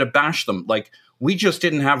 but we should have bashed them. Like, we just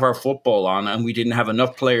didn't have our football on, and we didn't have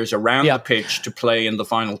enough players around the pitch to play in the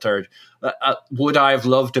final third. Would I have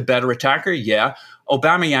loved a better attacker? Yeah.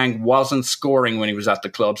 Aubameyang wasn't scoring when he was at the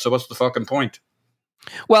club, so what's the fucking point?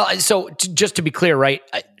 Well, so just to be clear, right?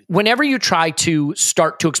 Whenever you try to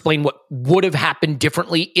start to explain what would have happened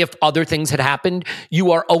differently if other things had happened,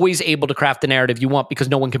 you are always able to craft the narrative you want because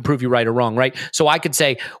no one can prove you right or wrong, right? So I could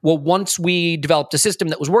say, well, once we developed a system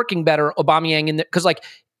that was working better, Aubameyang in there, because like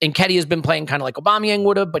Nketiah has been playing kind of like Aubameyang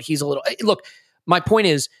would have, but he's a little... Look, my point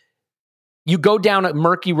is, you go down a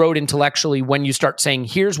murky road intellectually when you start saying,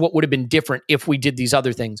 here's what would have been different if we did these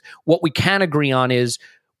other things. What we can agree on is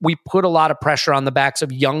we put a lot of pressure on the backs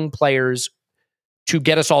of young players to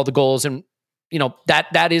get us all the goals. And,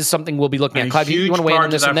 that is something we'll be looking at. Clive, you want to weigh in on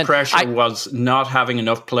this? Part of that pressure was not having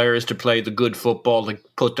enough players to play the good football, to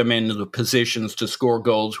put them into the positions to score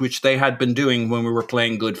goals, which they had been doing when we were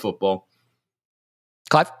playing good football.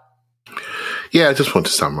 Clive? Yeah, I just want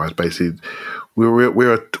to summarise. Basically,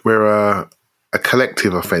 we're a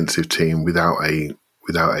collective offensive team without a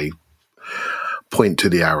point to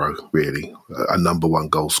the arrow, really, a number one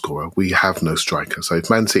goal scorer. We have no striker. So if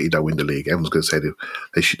Man City don't win the league, everyone's going to say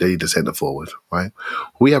they need a centre forward, right?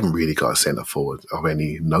 We haven't really got a centre forward of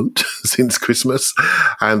any note since Christmas.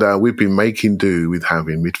 And we've been making do with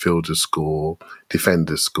having midfielders score,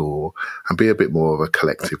 defenders score, and be a bit more of a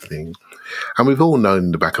collective thing. And we've all known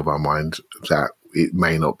in the back of our mind that it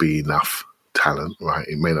may not be enough talent, right?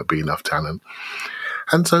 It may not be enough talent.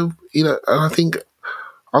 And so, and I think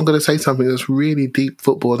I'm going to say something that's really deep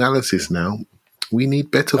football analysis now. We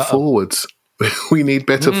need better forwards. We need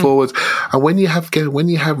better forwards. And when you have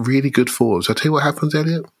really good forwards, I'll tell you what happens,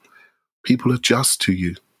 Elliot. People adjust to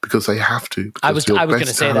you because they have to. I was going to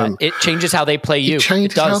say that. It changes how they play you. It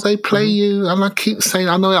changes how they play you. And I keep saying,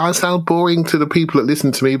 I know I sound boring to the people that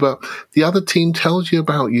listen to me, but the other team tells you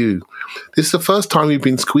about you. This is the first time we've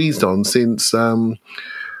been squeezed on since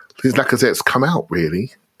Lacazette's come out,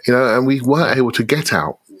 really. And we weren't able to get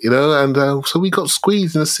out, and so we got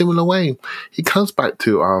squeezed in a similar way. It comes back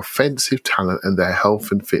to our offensive talent and their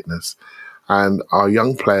health and fitness. And our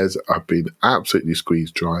young players have been absolutely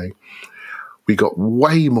squeezed dry. We got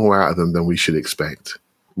way more out of them than we should expect.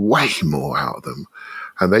 Way more out of them.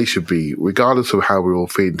 And they should be, regardless of how we're all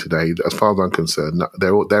feeling today, as far as I'm concerned,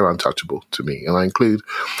 they're untouchable to me. And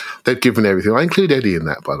they've given everything. I include Eddie in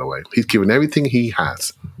that, by the way. He's given everything he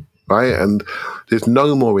has. Right? And there's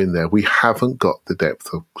no more in there. We haven't got the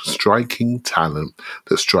depth of striking talent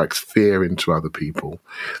that strikes fear into other people.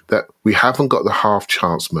 That we haven't got the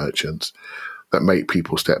half-chance merchants that make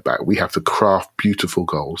people step back. We have to craft beautiful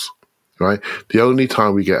goals, right? The only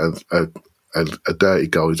time we get a dirty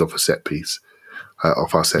goal is off a set piece,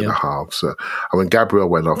 off our centre half. So, and when Gabriel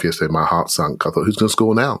went off yesterday, my heart sunk. I thought, who's going to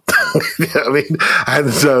score now? You know what I mean?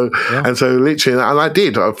 And so literally, and I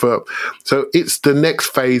did. So it's the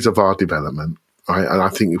next phase of our development, right? And I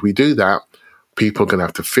think if we do that, people are going to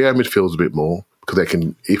have to fear midfields a bit more because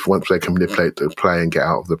once they can manipulate the play and get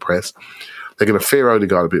out of the press, they're going to fear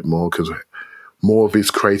Odegaard a bit more because more of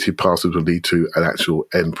his creative passes will lead to an actual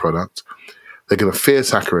end product. They're going to fear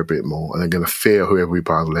Saka a bit more, and they're going to fear whoever we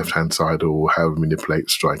buy on the left-hand side or how we manipulate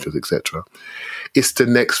strikers, etc. It's the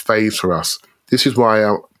next phase for us. This is why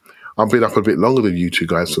I've been up a bit longer than you two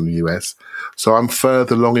guys from the US. So I'm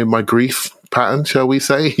further along in my grief pattern, shall we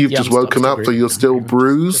say. You've just woken up, so you're still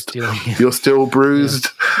bruised. You're still bruised.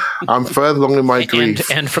 Yeah. I'm further along in my grief.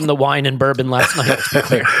 And from the wine and bourbon last night, to be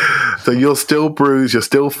clear. So you're still bruised, you're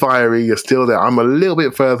still fiery, you're still there. I'm a little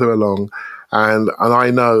bit further along. And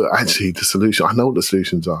I know, actually, I know what the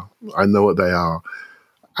solutions are. I know what they are.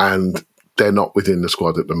 And they're not within the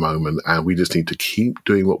squad at the moment. And we just need to keep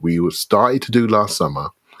doing what we started to do last summer,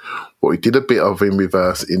 what we did a bit of in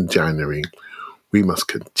reverse in January. We must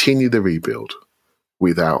continue the rebuild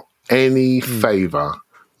without any favour,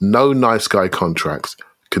 no nice guy contracts,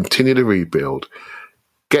 continue the rebuild,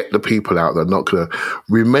 get the people out that are not going to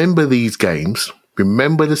remember these games,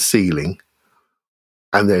 remember the ceiling,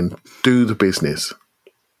 and then do the business.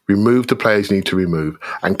 Remove the players you need to remove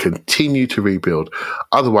and continue to rebuild.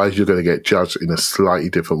 Otherwise, you're going to get judged in a slightly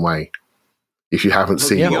different way if you haven't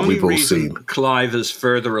seen what we've all seen. Clive is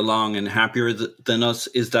further along and happier than us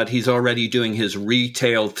is that he's already doing his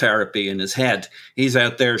retail therapy in his head. He's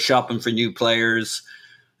out there shopping for new players.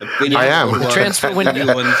 I am. The transfer window.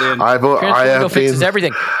 Fixes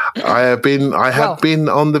everything. I have been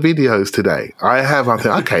on the videos today. I think,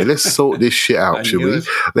 okay, let's sort this shit out, shall we?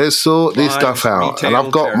 Let's sort this stuff out. And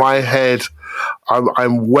I've got my head,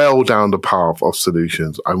 I'm well down the path of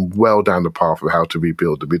solutions. I'm well down the path of how to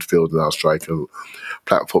rebuild the midfield and our striker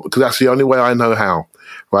platform, because that's the only way I know how,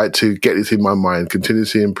 right? To get this in my mind,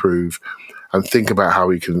 continuously improve and think about how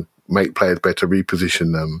we can make players better,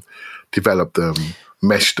 reposition them, develop them,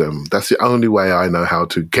 mesh them. That's the only way I know how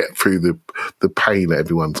to get through the pain that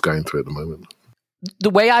everyone's going through at the moment. The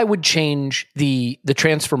way I would change the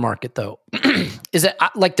transfer market, though, is that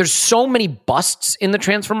there's so many busts in the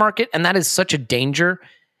transfer market, and that is such a danger.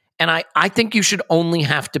 And I think you should only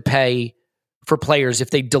have to pay for players if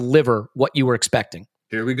they deliver what you were expecting.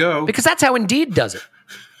 Here we go. Because that's how Indeed does it.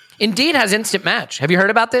 Indeed has instant match. Have you heard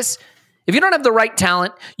about this? If you don't have the right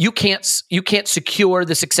talent, you can't secure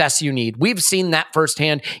the success you need. We've seen that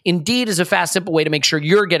firsthand. Indeed is a fast, simple way to make sure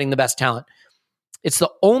you're getting the best talent. It's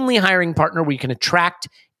the only hiring partner where you can attract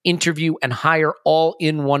interview, and hire all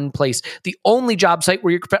in one place. The only job site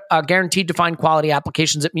where you're guaranteed to find quality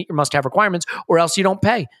applications that meet your must-have requirements, or else you don't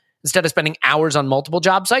pay. Instead of spending hours on multiple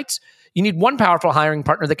job sites, you need one powerful hiring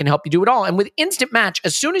partner that can help you do it all. And with Instant Match,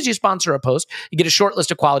 as soon as you sponsor a post, you get a short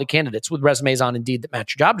list of quality candidates with resumes on Indeed that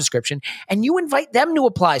match your job description, and you invite them to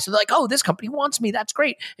apply. So they're like, oh, this company wants me. That's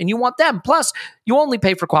great. And you want them. Plus, you only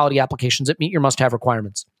pay for quality applications that meet your must-have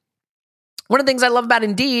requirements. One of the things I love about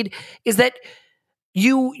Indeed is that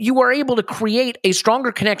you are able to create a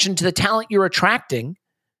stronger connection to the talent you're attracting,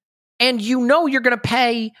 and you know you're going to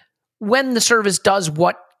pay when the service does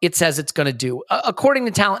what it says it's going to do. According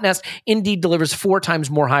to Talent Nest, Indeed delivers 4 times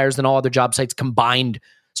more hires than all other job sites combined.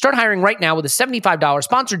 Start hiring right now with a $75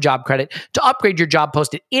 sponsored job credit to upgrade your job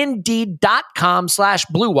post at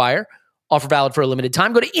Indeed.com/BlueWire. Offer valid for a limited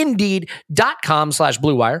time. Go to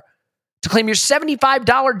Indeed.com/BlueWire to claim your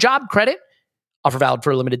 $75 job credit. Offer valid for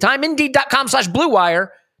a limited time. Indeed.com/BlueWire.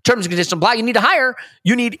 Terms and conditions apply. You need to hire.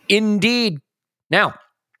 You need Indeed. Now,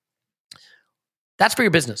 that's for your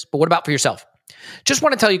business, but what about for yourself? Just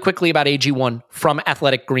want to tell you quickly about AG1 from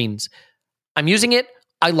Athletic Greens. I'm using it.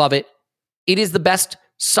 I love it. It is the best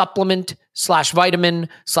supplement /vitamin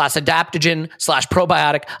 /adaptogen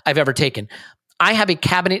 /probiotic I've ever taken. I have a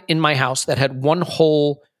cabinet in my house that had one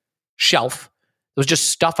whole shelf. It was just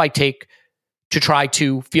stuff I take to try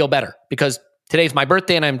to feel better, because today's my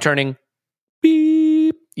birthday and I'm turning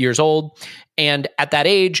years old. And at that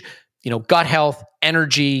age, gut health,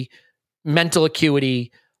 energy, mental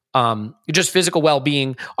acuity, just physical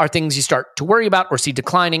well-being are things you start to worry about or see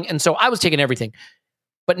declining. And so I was taking everything,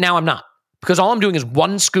 but now I'm not, because all I'm doing is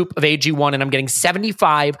one scoop of AG1 and I'm getting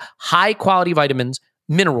 75 high-quality vitamins,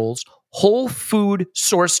 minerals, whole food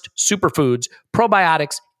sourced superfoods,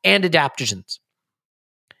 probiotics, and adaptogens.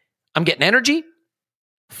 I'm getting energy,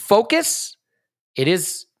 focus. It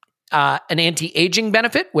is an anti-aging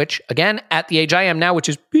benefit, which again, at the age I am now, which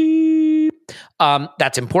is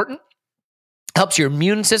that's important. Helps your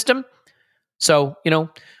immune system. So,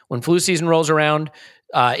 when flu season rolls around,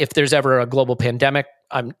 if there's ever a global pandemic,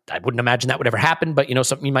 I wouldn't imagine that would ever happen, but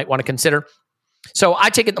something you might want to consider. So I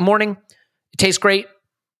take it in the morning. It tastes great.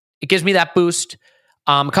 It gives me that boost.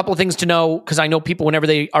 A couple of things to know, because I know people, whenever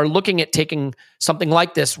they are looking at taking something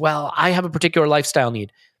like this, well, I have a particular lifestyle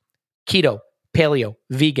need. Keto, paleo,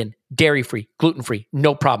 vegan, dairy-free, gluten-free,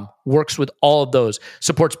 no problem. Works with all of those.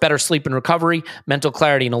 Supports better sleep and recovery, mental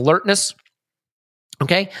clarity and alertness.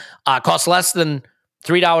 Okay? Costs less than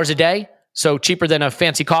 $3 a day, so cheaper than a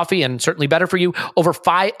fancy coffee and certainly better for you. Over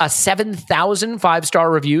 7,000 5-star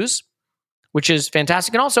reviews, which is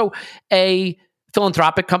fantastic. And also a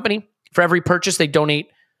philanthropic company. For every purchase, they donate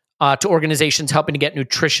to organizations helping to get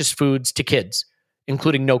nutritious foods to kids,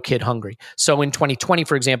 including No Kid Hungry. So in 2020,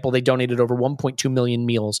 for example, they donated over 1.2 million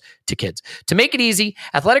meals to kids. To make it easy,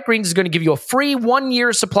 Athletic Greens is going to give you a free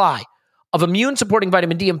 1-year supply of immune-supporting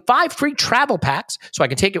vitamin D and 5 free travel packs, so I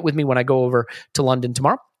can take it with me when I go over to London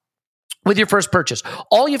tomorrow, with your first purchase.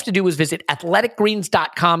 All you have to do is visit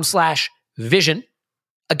athleticgreens.com/vision.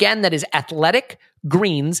 Again, that is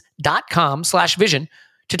athleticgreens.com/vision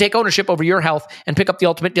to take ownership over your health and pick up the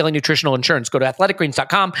ultimate daily nutritional insurance. Go to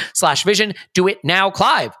athleticgreens.com/vision. Do it now.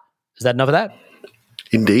 Clive, is that enough of that?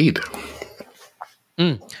 Indeed.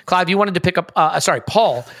 Clive, you wanted to pick up,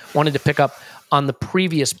 Paul wanted to pick up on the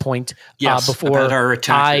previous point before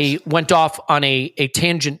I went off on a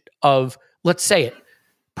tangent of, let's say it,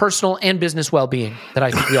 personal and business well-being that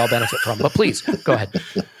I think we all benefit from. But please, go ahead.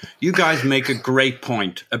 You guys make a great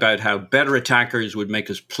point about how better attackers would make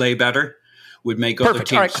us play better, would make other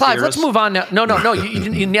teams. All right, Clive, let's move on now. No,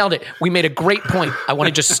 you nailed it. We made a great point. I want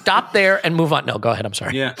to just stop there and move on. No, go ahead. I'm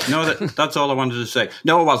sorry. Yeah, no, that's all I wanted to say.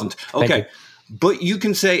 No, it wasn't. Okay. But you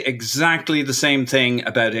can say exactly the same thing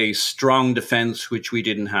about a strong defense, which we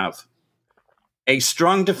didn't have. A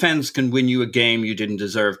strong defense can win you a game you didn't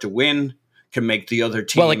deserve to win, can make the other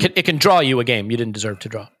team... Well, it can draw you a game you didn't deserve to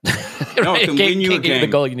draw. No, it can win you a game. The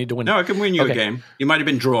goal you need to win. No, it can win you a game. You might have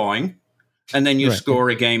been drawing, and then you score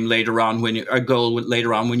a game later on, a goal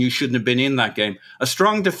later on when you shouldn't have been in that game. A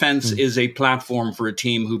strong defense is a platform for a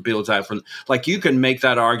team who builds out from... Like, you can make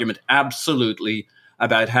that argument absolutely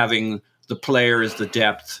about having... the players, the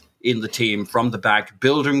depth in the team from the back,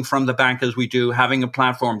 building from the back as we do, having a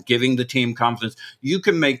platform, giving the team confidence. You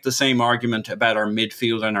can make the same argument about our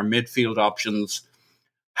midfield, and our midfield options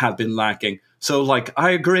have been lacking. So,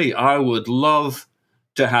 I agree. I would love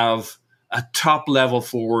to have a top-level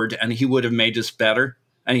forward, and he would have made us better,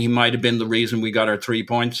 and he might have been the reason we got our 3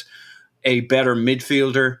 points. A better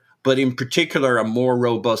midfielder, but in particular, a more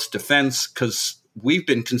robust defense, because we've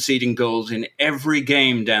been conceding goals in every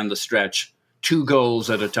game down the stretch, 2 goals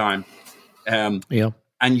at a time.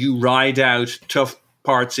 and you ride out tough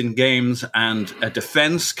parts in games, and a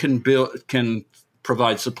defense can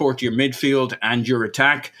provide support to your midfield and your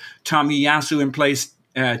attack. Tomiyasu in place,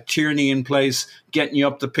 Tierney in place, getting you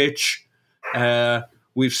up the pitch.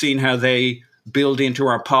 We've seen how they build into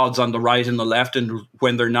our pods on the right and the left, and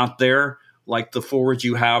when they're not there, like the forwards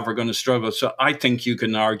you have are going to struggle. So I think you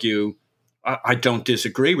can argue, I don't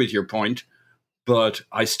disagree with your point, but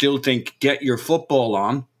I still think get your football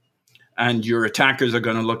on and your attackers are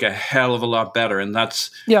going to look a hell of a lot better. And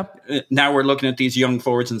that's, now we're looking at these young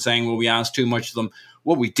forwards and saying, well, we asked too much of them.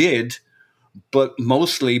 Well, we did, but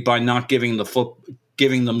mostly by not giving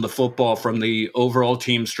them the football from the overall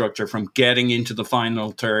team structure, from getting into the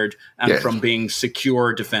final third, and from being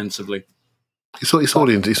secure defensively. It's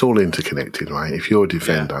all interconnected, right? If you're a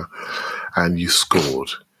defender and you scored,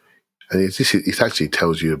 and it actually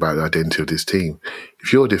tells you about the identity of this team.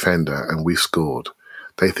 If you're a defender and we scored,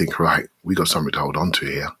 they think, right, we got something to hold on to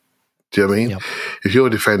here. Do you know what I mean? Yep. If you're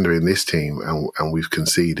a defender in this team and we've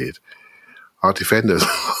conceded, our defenders,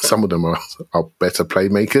 some of them are better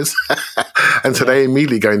playmakers, and so they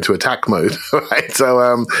immediately go into attack mode, right?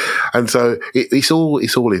 So, it's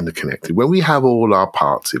all interconnected. When we have all our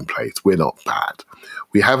parts in place, we're not bad.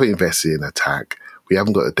 We haven't invested in attack. We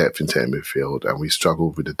haven't got the depth in centre midfield, and we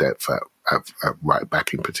struggle with the depth at right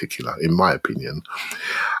back in particular, in my opinion.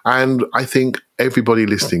 And I think everybody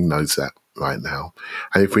listening knows that right now.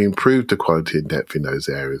 And if we improve the quality and depth in those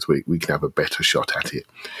areas, we can have a better shot at it.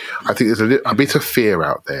 I think there's a bit of fear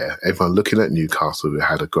out there. Everyone looking at Newcastle, who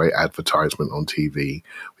had a great advertisement on TV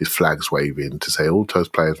with flags waving to say all those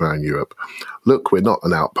players around Europe, look, we're not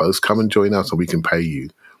an outpost. Come and join us and we can pay you,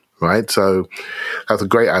 right? So that's a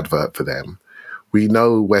great advert for them. We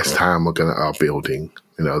know West Ham are building.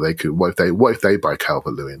 You know, they could. What if they buy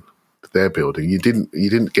Calvert-Lewin? They're building. You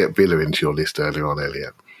didn't get Villa into your list earlier on,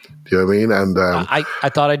 Elliot. Do you know what I mean? And I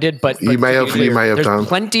thought I did, but you may have There's done.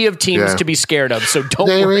 Plenty of teams to be scared of, so don't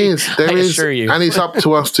worry. There is, assure you. And it's up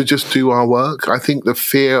to us to just do our work. I think the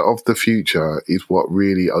fear of the future is what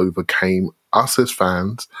really overcame us as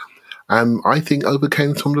fans, and I think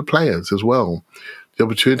overcame some of the players as well. The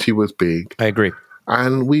opportunity was big. I agree.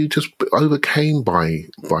 And we just overcame by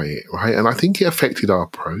it, right? And I think it affected our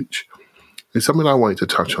approach. It's something I wanted to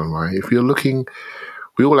touch on, right? If you're looking,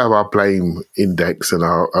 we all have our blame index and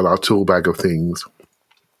our tool bag of things.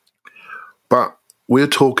 But we're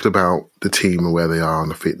talking about the team and where they are on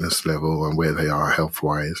the fitness level and where they are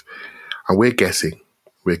health-wise. And we're guessing.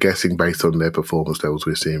 We're guessing based on their performance levels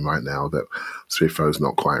we're seeing right now that Smith Rowe's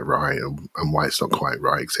not quite right and White's not quite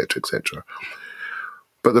right, etc., etc.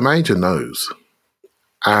 But the manager knows.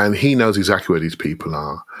 And he knows exactly where these people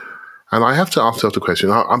are. And I have to ask myself the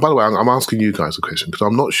question, and by the way, I'm asking you guys a question because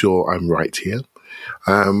I'm not sure I'm right here.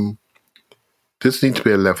 Does need to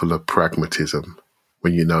be a level of pragmatism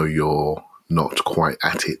when you know you're not quite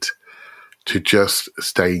at it, to just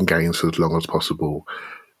stay in games for as long as possible,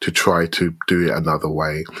 to try to do it another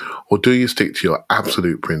way? Or do you stick to your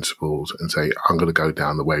absolute principles and say, I'm going to go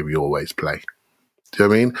down the way we always play? Do you know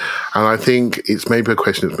what I mean? And I think it's maybe a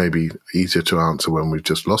question that's maybe easier to answer when we've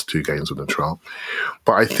just lost 2 games on the trot.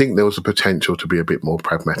 But I think there was a potential to be a bit more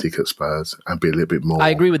pragmatic at Spurs and be a little bit more. I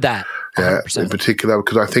agree with that. 100%. Yeah, in particular,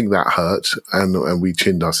 because I think that hurt and we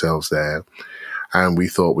chinned ourselves there. And we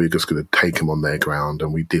thought we were just going to take them on their ground,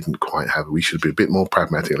 and we didn't quite have it. We should be a bit more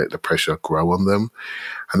pragmatic and let the pressure grow on them.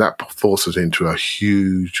 And that forced us into a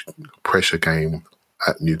huge pressure game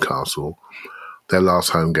at Newcastle. Their last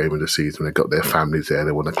home game of the season, they've got their families there,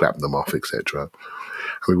 they want to clap them off, etc. And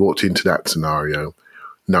we walked into that scenario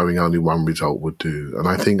knowing only one result would do. And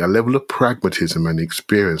I think a level of pragmatism and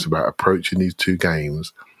experience about approaching these 2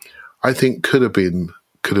 games, I think could have been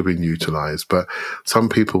utilised. But some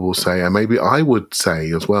people will say, and maybe I would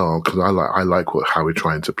say as well, because I like how we're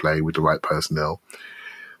trying to play with the right personnel,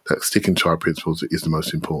 that sticking to our principles is the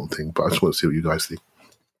most important thing. But I just want to see what you guys think.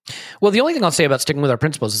 Well, the only thing I'll say about sticking with our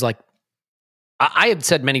principles is, like, I have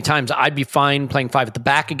said many times, I'd be fine playing 5 at the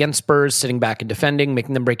back against Spurs, sitting back and defending,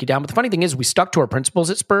 making them break you down. But the funny thing is, we stuck to our principles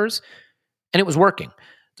at Spurs, and it was working.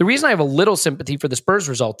 The reason I have a little sympathy for the Spurs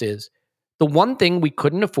result is the one thing we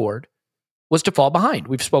couldn't afford was to fall behind.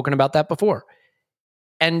 We've spoken about that before.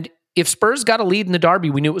 And if Spurs got a lead in the derby,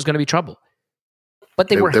 we knew it was going to be trouble. But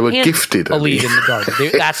they were gifted a lead in the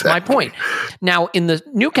derby. That's my point. Now, in the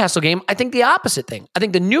Newcastle game, I think the opposite thing. I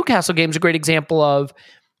think the Newcastle game is a great example of,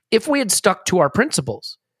 if we had stuck to our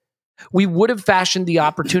principles, we would have fashioned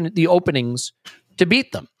the openings to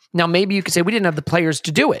beat them. Now, maybe you could say we didn't have the players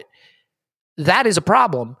to do it. That is a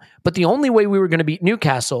problem. But the only way we were going to beat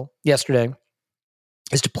Newcastle yesterday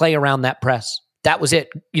is to play around that press, that was it.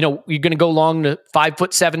 You know, you're going to go long to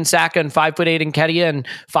 5'7" Saka and 5'8" Nketiah and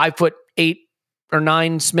 5'8" or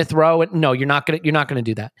 9 Smith Rowe. No, you're not going to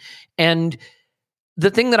do that. And the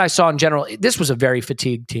thing that I saw in general, this was a very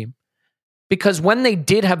fatigued team, because when they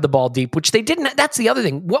did have the ball deep, which they didn't, that's the other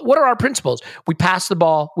thing. What are our principles? We pass the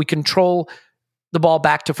ball, we control the ball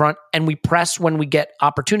back to front, and we press when we get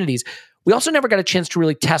opportunities. We also never got a chance to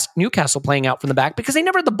really test Newcastle playing out from the back because they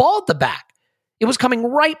never had the ball at the back. It was coming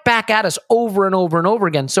right back at us over and over and over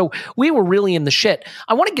again. So we were really in the shit.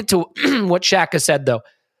 I want to get to what Xhaka said, though.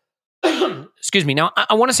 Excuse me. Now,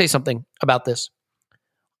 I want to say something about this.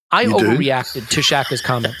 I overreacted to Xhaka's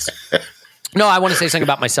comments. No, I want to say something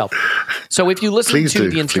about myself. So if you listen to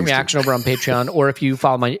the instant reaction over on Patreon, or if you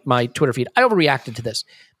follow my Twitter feed, I overreacted to this.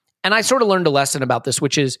 And I sort of learned a lesson about this,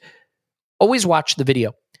 which is always watch the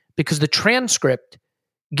video, because the transcript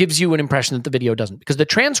gives you an impression that the video doesn't. Because the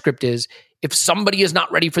transcript is, if somebody is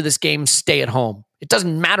not ready for this game, stay at home. It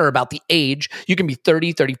doesn't matter about the age. You can be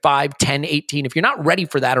 30, 35, 10, 18. If you're not ready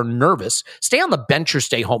for that or nervous, stay on the bench or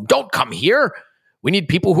stay home. Don't come here. We need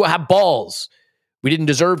people who have balls. We didn't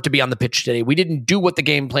deserve to be on the pitch today. We didn't do what the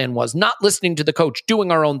game plan was. Not listening to the coach,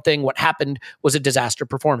 doing our own thing. What happened was a disaster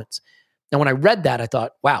performance. Now, when I read that, I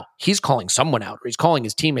thought, wow, he's calling someone out, or he's calling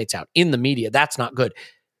his teammates out in the media. That's not good.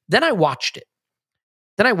 Then I watched it.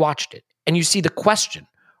 And you see the question,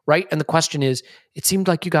 right? And the question is, it seemed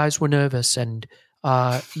like you guys were nervous and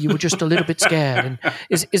you were just a little bit scared. And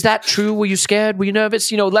is that true? Were you scared? Were you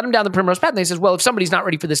nervous? You know, let him down the primrose path. And he says, well, if somebody's not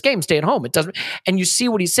ready for this game, stay at home. It doesn't. And you see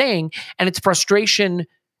what he's saying, and it's frustration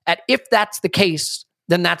at, if that's the case,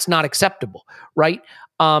 then that's not acceptable, right?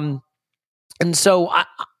 And so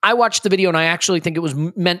I watched the video, and I actually think it was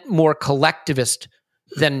meant more collectivist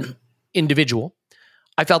than individual.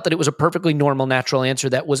 I felt that it was a perfectly normal, natural answer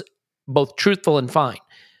that was both truthful and fine.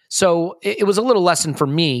 So it was a little lesson for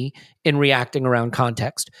me in reacting around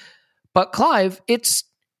context. But Clive, it's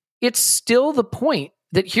still the point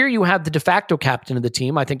that here you have the de facto captain of the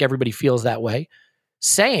team, I think everybody feels that way,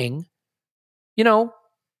 saying, you know,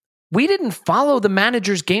 we didn't follow the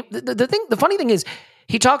manager's game. The funny thing is,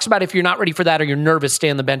 he talks about, if you're not ready for that or you're nervous, stay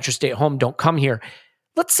on the bench or stay at home, don't come here.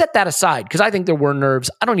 Let's set that aside, because I think there were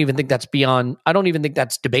nerves. I don't even think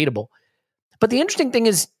that's debatable. But the interesting thing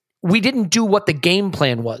is, we didn't do what the game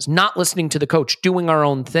plan was, not listening to the coach, doing our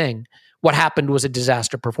own thing. What happened was a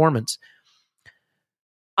disaster performance.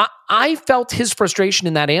 I felt his frustration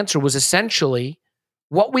in that answer was essentially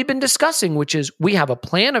what we've been discussing, which is, we have a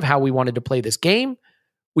plan of how we wanted to play this game.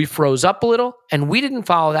 We froze up a little, and we didn't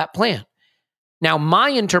follow that plan. Now, my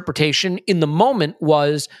interpretation in the moment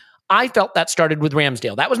was, I felt that started with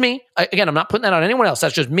Ramsdale. That was me. Again, I'm not putting that on anyone else.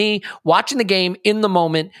 That's just me watching the game in the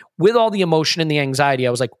moment with all the emotion and the anxiety. I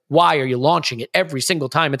was like, why are you launching it every single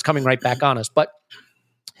time? It's coming right back on us. But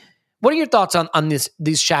what are your thoughts on these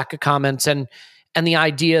Xhaka comments and the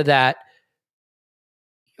idea that,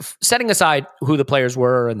 setting aside who the players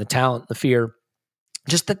were and the talent, the fear,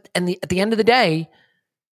 just that, at the end of the day,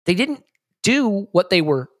 they didn't do what they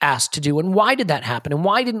were asked to do. And why did that happen? And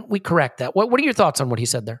why didn't we correct that? What are your thoughts on what he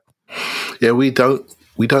said there? Yeah, we don't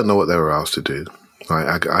know what they were asked to do.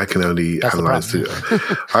 I can only analyze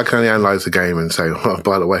the game and say, oh,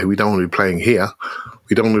 by the way, we don't want to be playing here.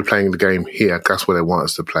 We don't want to be playing the game here. That's where they want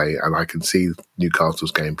us to play. And I can see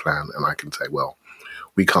Newcastle's game plan, and I can say, well,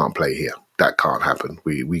 we can't play here. That can't happen.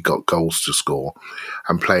 We got goals to score,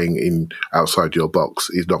 and playing in outside your box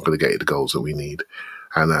is not going to get you the goals that we need.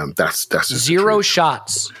 And that's just zero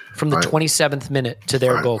shots from the 27th minute to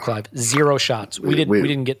their goal, Clive. Zero shots. We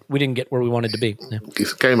didn't get where we wanted to be. Yeah.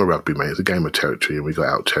 It's a game of rugby, mate. It's a game of territory, and we got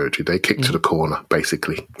out territory. They kicked to the corner,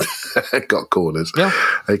 basically. Got corners. Yeah.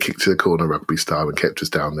 They kicked to the corner rugby style and kept us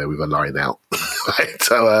down there with a line out. Right?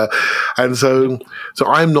 So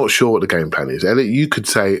I'm not sure what the game plan is. Elliot, you could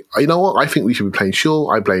say, you know what? I think we should be playing.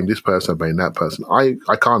 Sure, I blame this person. I blame that person. I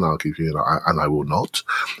can't argue with you, and I will not.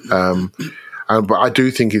 But I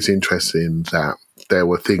do think it's interesting that there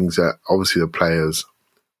were things that obviously the players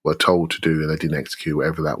were told to do and they didn't execute,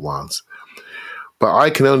 whatever that was. But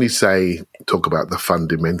I can only talk about the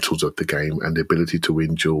fundamentals of the game and the ability to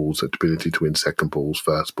win duels, the ability to win second balls,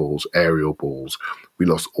 first balls, aerial balls. We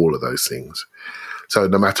lost all of those things. So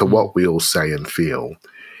no matter what we all say and feel,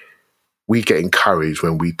 we get encouraged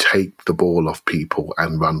when we take the ball off people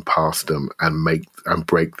and run past them and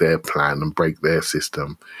break their plan and break their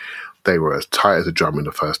system. They were as tight as a drum in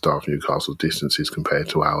the first half, Newcastle's distances compared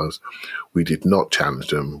to ours. We did not challenge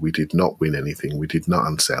them. We did not win anything. We did not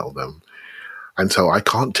unsell them. And so I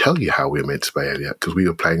can't tell you how we were meant to play Elliot, because we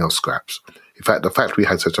were playing our scraps. In fact, the fact we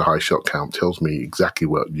had such a high shot count tells me exactly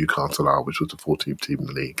what Newcastle are, which was the 14th team in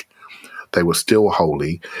the league. They were still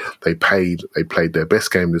holy. They played their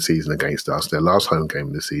best game of the season against us, their last home game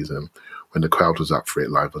of the season, when the crowd was up for it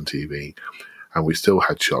live on TV. And we still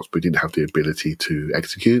had shots, but we didn't have the ability to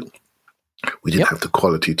execute. We didn't have the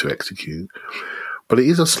quality to execute. But it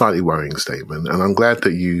is a slightly worrying statement. And I'm glad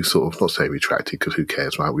that you sort of, not say retracted, because who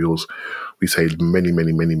cares, right? We say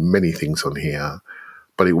many things on here.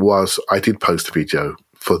 But I did post a video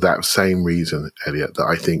for that same reason, Elliot, that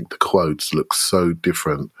I think the quotes look so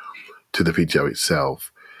different to the video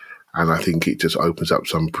itself. And I think it just opens up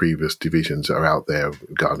some previous divisions that are out there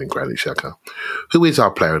regarding Granit Xhaka, who is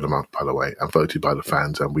our player of the month, by the way, and voted by the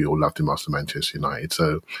fans, and we all loved him after Manchester United.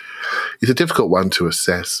 So it's a difficult one to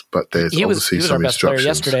assess, but there's obviously some instructions. He was our best player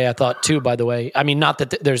yesterday, I thought, too, by the way. I mean, not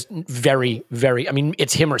that there's very, very, I mean,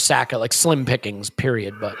 it's him or Saka, like slim pickings,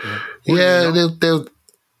 period. But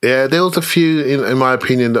there was a few, in my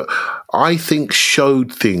opinion, that I think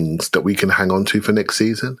showed things that we can hang on to for next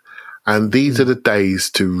season. And these are the days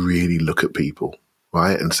to really look at people,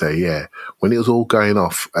 right? And say, yeah, when it was all going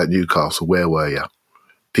off at Newcastle, where were you?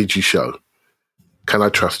 Did you show? Can I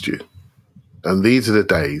trust you? And these are the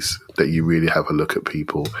days that you really have a look at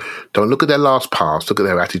people. Don't look at their last pass, look at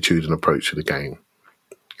their attitude and approach to the game.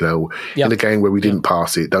 You know, in a game where we didn't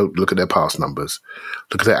pass it, don't look at their pass numbers.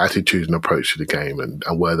 Look at their attitude and approach to the game and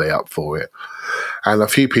were they up for it? And a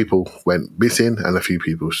few people went missing and a few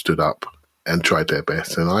people stood up and tried their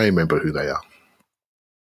best, and I remember who they are.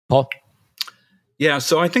 Paul? Yeah,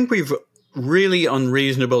 so I think we've really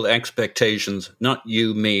unreasonable expectations, not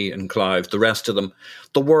you, me, and Clive, the rest of them,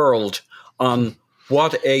 the world, on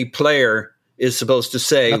what a player is supposed to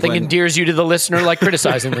say. Nothing endears you to the listener like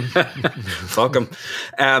criticizing them. Fuck them.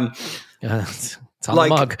 It's on the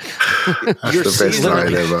mug. That's the best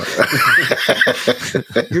line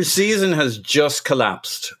ever. Your season has just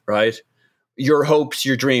collapsed, right? Your hopes,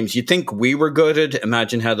 your dreams. You think we were gutted?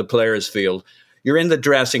 Imagine how the players feel. You're in the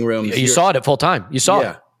dressing room. You saw it at full time. You saw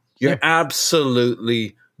it. You're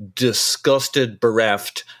absolutely disgusted,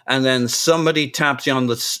 bereft. And then somebody taps you on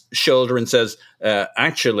the shoulder and says,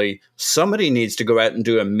 actually, somebody needs to go out and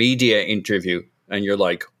do a media interview. And you're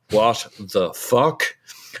like, what the fuck?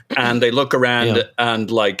 And they look around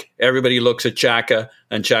and like everybody looks at Xhaka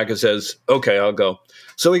and Xhaka says, okay, I'll go.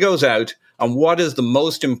 So he goes out. And what is the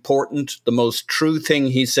most important, the most true thing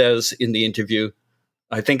he says in the interview?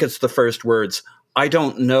 I think it's the first words. I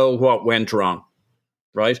don't know what went wrong,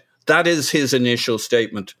 right? That is his initial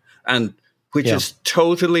statement, and which is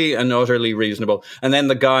totally and utterly reasonable. And then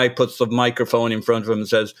the guy puts the microphone in front of him and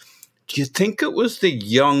says, do you think it was the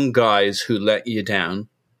young guys who let you down?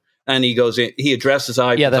 And he goes in, he addresses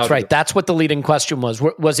Yeah, that's right. That's what the leading question was.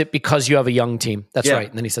 Was it because you have a young team? That's right.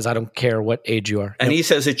 And then he says, I don't care what age you are. And he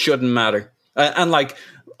says it shouldn't matter. And like,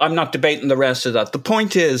 I'm not debating the rest of that. The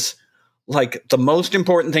point is, like, the most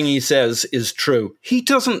important thing he says is true. He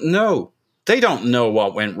doesn't know. They don't know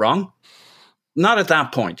what went wrong. Not at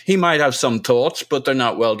that point. He might have some thoughts, but they're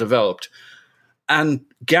not well developed. And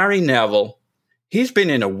Gary Neville, he's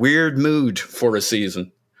been in a weird mood for a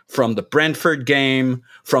season. From the Brentford game,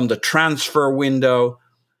 from the transfer window.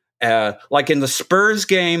 Like in the Spurs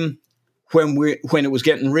game, when it was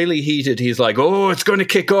getting really heated, he's like, oh, it's going to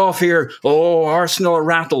kick off here. Oh, Arsenal are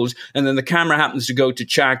rattled. And then the camera happens to go to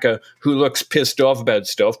Xhaka, who looks pissed off about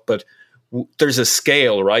stuff. But there's a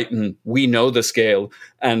scale, right? And we know the scale.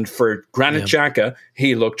 And for Granit Xhaka,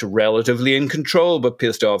 he looked relatively in control, but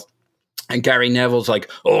pissed off. And Gary Neville's like,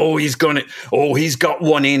 he's got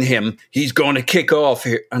one in him. He's going to kick off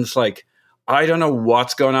here. And it's like, I don't know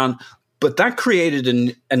what's going on. But that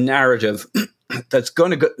created a narrative that's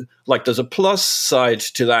going to go, like, there's a plus side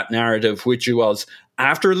to that narrative, which was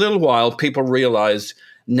after a little while, people realized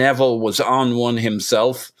Neville was on one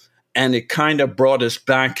himself. And it kind of brought us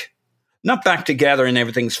back, not back together and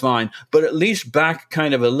everything's fine, but at least back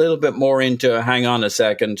kind of a little bit more into, hang on a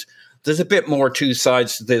second. There's a bit more two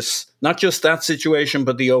sides to this, not just that situation,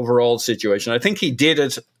 but the overall situation. I think he did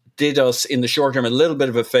us in the short term a little bit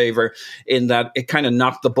of a favor in that it kind of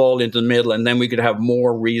knocked the ball into the middle, and then we could have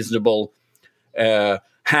more reasonable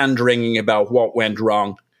hand-wringing about what went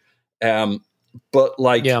wrong. But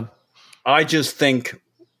I just think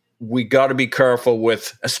we got to be careful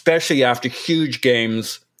with, especially after huge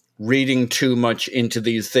games, reading too much into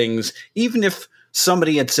these things. Even if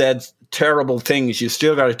somebody had said terrible things, you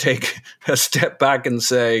still got to take a step back and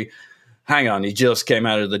say, hang on, he just came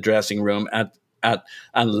out of the dressing room and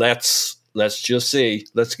let's just see,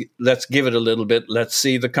 let's give it a little bit. Let's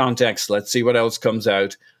see the context. Let's see what else comes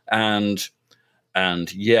out. And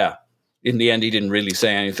yeah, in the end, he didn't really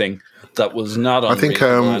say anything that was not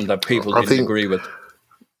unreasonable and that people didn't agree with.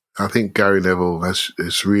 I think Gary Neville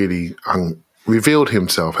has really revealed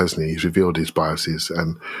himself, hasn't he? He's revealed his biases.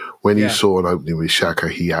 And when you saw an opening with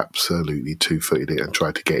Xhaka, he absolutely two-footed it and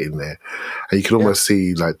tried to get in there. And you can almost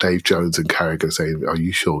see like Dave Jones and Carragher saying, "Are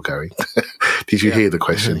you sure, Gary? Did you hear the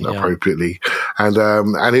question appropriately?" And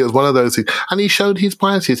it was one of those things. And he showed his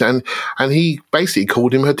biases, and he basically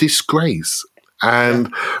called him a disgrace.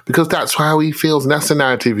 And because that's how he feels, and that's the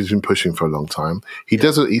narrative he's been pushing for a long time. He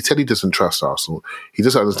said he doesn't trust Arsenal. He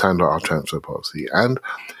doesn't understand our transfer policy. And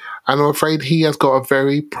I'm afraid he has got a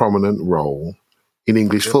very prominent role in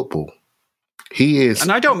English football. He is,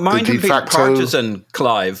 and I don't mind him being partisan,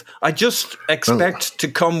 Clive. I just expect to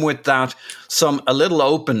come with that a little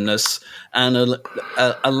openness and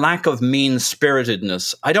a lack of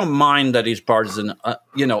mean-spiritedness. I don't mind that he's partisan.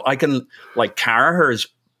 I can, like, Carragher is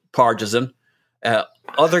partisan.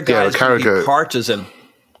 Other guys can be partisan.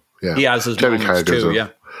 Yeah. He has his moments too.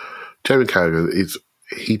 Jeremy Carragher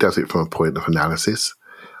he does it from a point of analysis.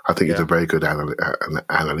 I think he's a very good analyst.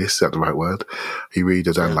 Is that the right word? He really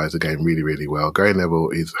does analyse the game really, really well. Gary Neville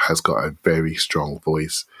has got a very strong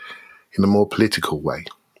voice in a more political way,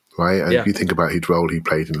 right? And if you think about his role he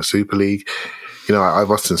played in the Super League, I've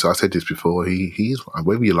often said this before. He's,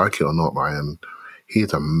 whether you like it or not, Ryan, he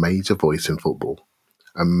is a major voice in football.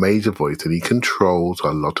 A major voice, and he controls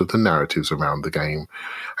a lot of the narratives around the game.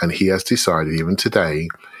 And he has decided, even today,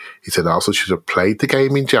 he said Arsenal should have played the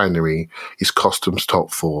game in January. It's cost them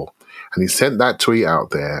top 4. And he sent that tweet out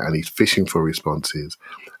there, and he's fishing for responses.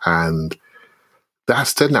 And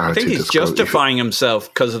that's the narrative. I think he's justifying himself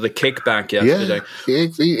because of the kickback yesterday.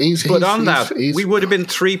 Yeah, we would have been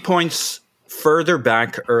 3 points further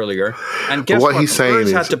back earlier. And guess what?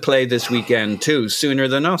 Spurs had to play this weekend too, sooner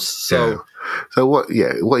than us. So what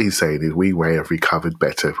he's saying is we may have recovered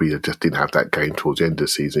better if we just didn't have that game towards the end of the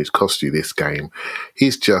season. He's cost you this game.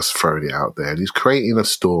 He's just thrown it out there. And he's creating a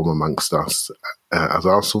storm amongst us as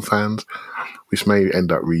Arsenal fans, which may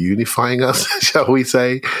end up reunifying us, shall we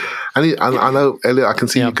say. And I know, Elliot, I can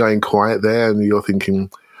see you going quiet there and you're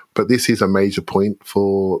thinking, but this is a major point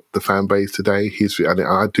for the fan base today. And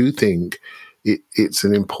I do think it's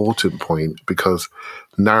an important point because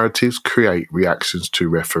narratives create reactions to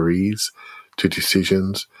referees, to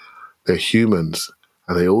decisions. They're humans,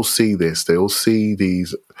 and they all see this. They all see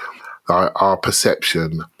these, our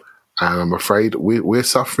perception, and I'm afraid we're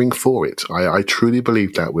suffering for it. I truly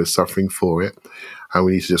believe that we're suffering for it, and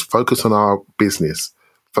we need to just focus on our business,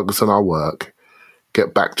 focus on our work,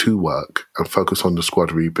 get back to work, and focus on the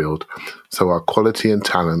squad rebuild. So our quality and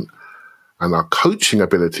talent and our coaching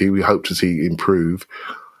ability, we hope to see improve,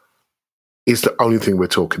 is the only thing we're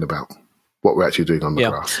talking about, what we're actually doing on the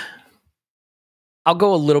grass. I'll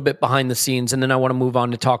go a little bit behind the scenes, and then I want to move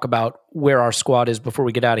on to talk about where our squad is before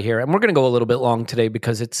we get out of here. And we're going to go a little bit long today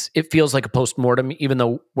because it feels like a post-mortem, even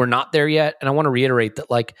though we're not there yet. And I want to reiterate that,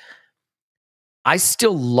 like, I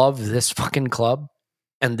still love this fucking club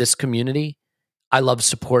and this community. I love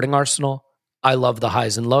supporting Arsenal. I love the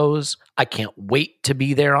highs and lows. I can't wait to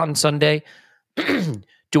be there on Sunday.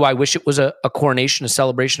 Do I wish it was a coronation, a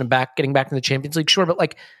celebration of getting back in the Champions League? Sure, but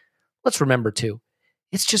like, let's remember too,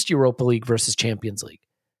 it's just Europa League versus Champions League.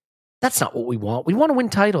 That's not what we want. We want to win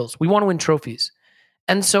titles. We want to win trophies.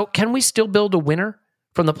 And so can we still build a winner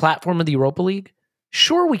from the platform of the Europa League?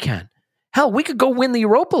 Sure we can. Hell, we could go win the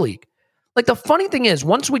Europa League. Like, the funny thing is,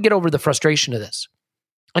 once we get over the frustration of this,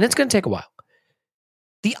 and it's going to take a while,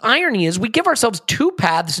 the irony is we give ourselves 2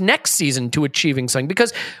 paths next season to achieving something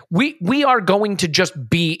because we are going to just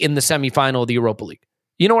be in the semifinal of the Europa League.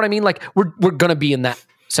 You know what I mean? Like, we're going to be in that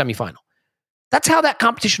semifinal. That's how that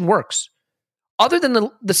competition works. Other than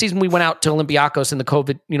the season we went out to Olympiacos in the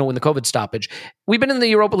COVID, in the COVID stoppage, we've been in the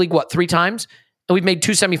Europa League, 3 times? And we've made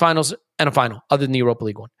 2 semifinals and a final, other than the Europa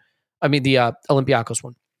League one. I mean, the Olympiacos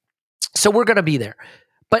one. So we're going to be there.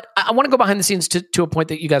 But I want to go behind the scenes to a point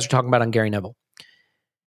that you guys are talking about on Gary Neville.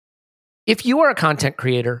 If you are a content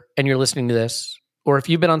creator and you're listening to this, or if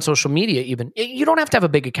you've been on social media even, you don't have to have a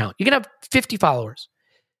big account. You can have 50 followers.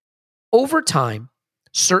 Over time,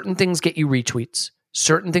 certain things get you retweets,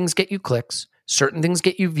 certain things get you clicks, certain things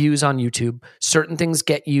get you views on YouTube, certain things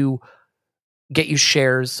get you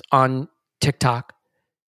shares on TikTok.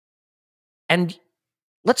 And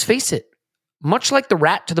let's face it, much like the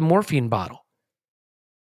rat to the morphine bottle,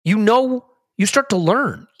 you start to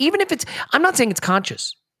learn. Even if I'm not saying it's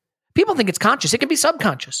conscious. People think it's conscious. It can be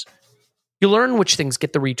subconscious. You learn which things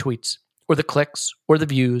get the retweets or the clicks or the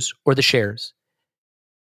views or the shares.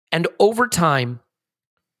 And over time,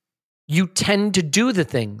 you tend to do the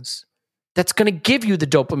things that's going to give you the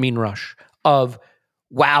dopamine rush of,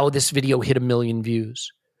 wow, this video hit 1 million views,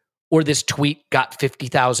 or this tweet got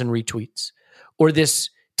 50,000 retweets, or this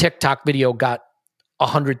TikTok video got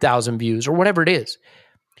 100,000 views or whatever it is.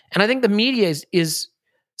 And I think the media is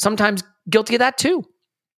sometimes guilty of that too.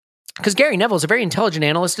 Because Gary Neville is a very intelligent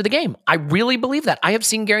analyst of the game. I really believe that. I have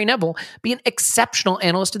seen Gary Neville be an exceptional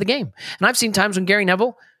analyst of the game. And I've seen times when Gary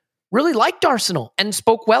Neville really liked Arsenal and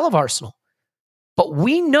spoke well of Arsenal. But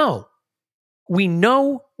we know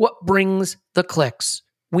what brings the clicks.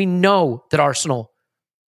 We know that Arsenal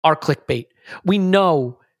are clickbait. We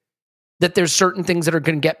know that there's certain things that are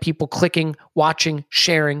going to get people clicking, watching,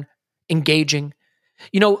 sharing, engaging.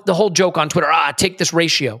 You know, the whole joke on Twitter, take this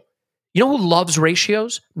ratio. You know who loves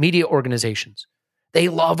ratios? Media organizations. They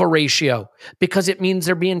love a ratio because it means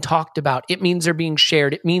they're being talked about. It means they're being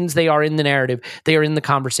shared. It means they are in the narrative. They are in the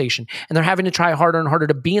conversation. And they're having to try harder and harder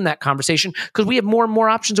to be in that conversation because we have more and more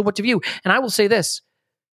options of what to view. And I will say this.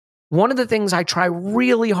 One of the things I try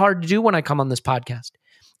really hard to do when I come on this podcast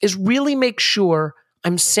is really make sure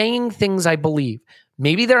I'm saying things I believe.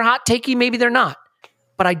 Maybe they're hot takey, maybe they're not.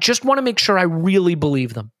 But I just want to make sure I really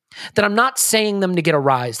believe them. That I'm not saying them to get a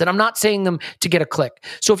rise, that I'm not saying them to get a click.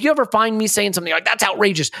 So if you ever find me saying something like, that's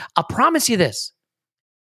outrageous, I'll promise you this.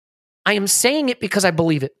 I am saying it because I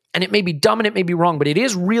believe it. And it may be dumb and it may be wrong, but it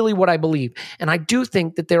is really what I believe. And I do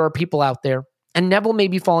think that there are people out there, and Neville may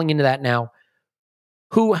be falling into that now,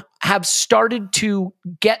 who have started to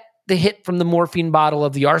get the hit from the morphine bottle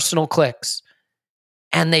of the Arsenal clicks.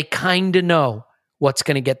 And they kind of know what's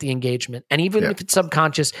going to get the engagement. And even if it's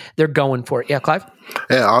subconscious, they're going for it. Yeah, Clive?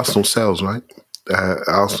 Yeah, Arsenal sells, right?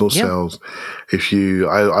 Arsenal sells.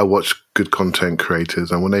 I watch good content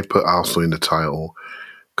creators, and when they put Arsenal in the title,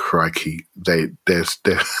 crikey, their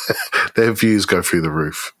views go through the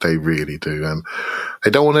roof. They really do. And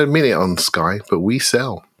they don't want to admit it on Sky, but we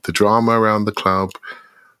sell. The drama around the club,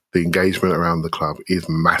 the engagement around the club is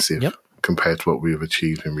massive compared to what we have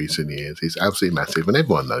achieved in recent years. It's absolutely massive, and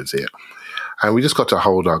everyone knows it. And we just got to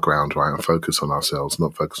hold our ground, right, and focus on ourselves,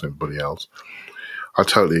 not focus on everybody else. I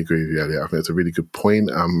totally agree with you, Elliot. I think it's a really good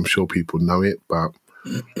point. I'm sure people know it, but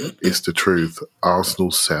it's the truth.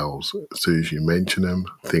 Arsenal sells. As soon as you mention them,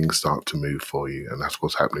 things start to move for you, and that's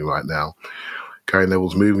what's happening right now. Gary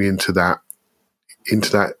Neville's moving into that, and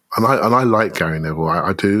I like Gary Neville.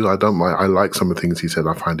 I do. I don't mind. I like some of the things he said.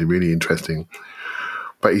 I find it really interesting.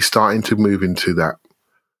 But he's starting to move into that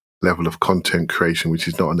level of content creation, which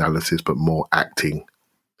is not analysis, but more acting.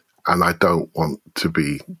 And I don't want to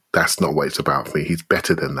be, that's not what it's about for me. He's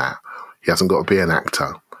better than that. He hasn't got to be an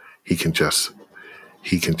actor. He can just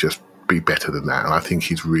be better than that. And I think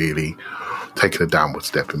he's really taken a downward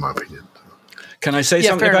step, in my opinion. Can I say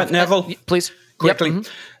something about Neville? Please. Quickly. Yep.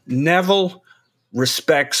 Mm-hmm. Neville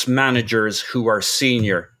respects managers who are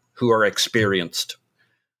senior, who are experienced.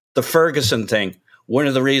 The Ferguson thing, one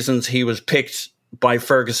of the reasons he was picked by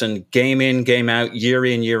Ferguson game in, game out, year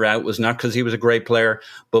in, year out, was not because he was a great player,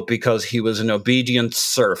 but because he was an obedient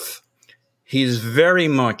serf. He's very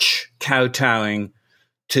much kowtowing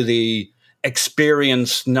to the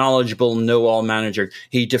experienced, knowledgeable, know-all manager.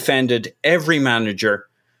 He defended every manager,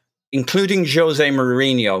 including Jose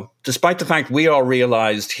Mourinho, despite the fact we all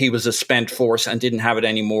realized he was a spent force and didn't have it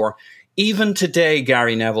anymore. Even today,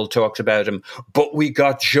 Gary Neville talks about him, but we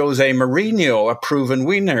got Jose Mourinho, a proven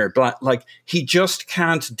winner. But like, he just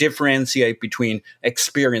can't differentiate between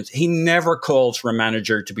experience. He never calls for a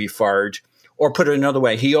manager to be fired. Or put it another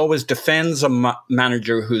way, he always defends a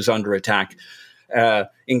manager who's under attack.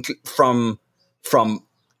 From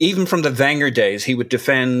even from the Wenger days, he would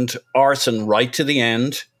defend Arsene right to the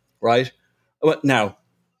end, right? Now,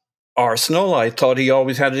 Arsenal, I thought he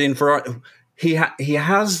always had it in for... He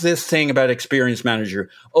has this thing about experienced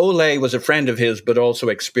manager. Ole was a friend of his, but also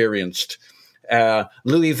experienced.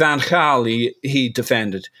 Louis van Gaal, he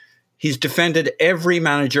defended. He's defended every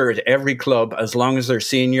manager at every club as long as they're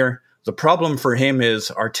senior. The problem for him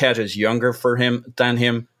is Arteta is younger than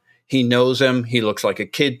him. He knows him. He looks like a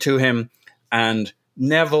kid to him. And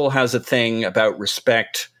Neville has a thing about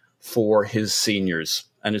respect for his seniors.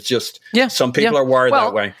 And it's just, some people are wired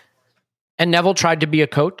that way. And Neville tried to be a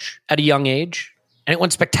coach at a young age, and it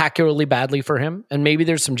went spectacularly badly for him. And maybe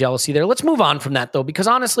there's some jealousy there. Let's move on from that, though, because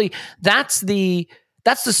honestly, that's the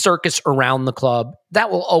circus around the club. That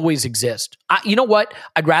will always exist. You know what?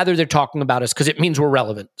 I'd rather they're talking about us because it means we're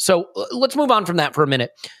relevant. So let's move on from that for a minute.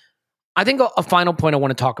 I think a final point I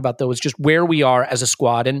want to talk about, though, is just where we are as a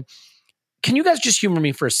squad. And can you guys just humor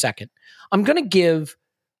me for a second? I'm going to give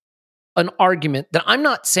an argument that I'm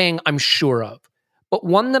not saying I'm sure of, but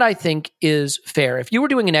one that I think is fair. If you were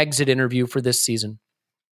doing an exit interview for this season,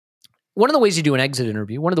 one of the ways you do an exit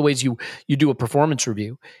interview, one of the ways you do a performance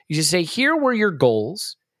review, is you say, here were your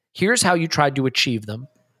goals. Here's how you tried to achieve them.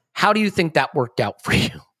 How do you think that worked out for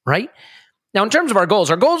you, right? Now, in terms of our goals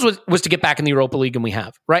was to get back in the Europa League, and we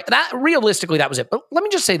have, right? That realistically, that was it. But let me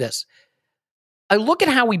just say this. I look at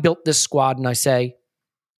how we built this squad and I say,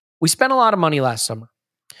 we spent a lot of money last summer.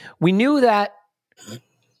 We knew that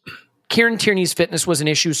Kieran Tierney's fitness was an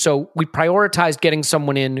issue, so we prioritized getting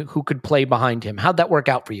someone in who could play behind him. How'd that work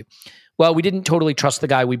out for you? Well, we didn't totally trust the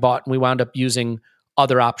guy we bought, and we wound up using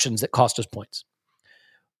other options that cost us points.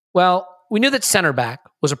 Well, we knew that center back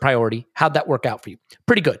was a priority. How'd that work out for you?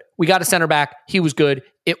 Pretty good. We got a center back. He was good.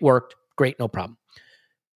 It worked. Great, no problem.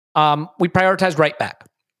 We prioritized right back.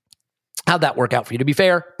 How'd that work out for you? To be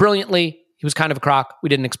fair, brilliantly. He was kind of a crock. We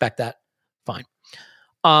didn't expect that. Fine.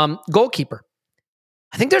 Goalkeeper.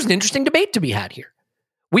 I think there's an interesting debate to be had here.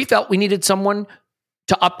 We felt we needed someone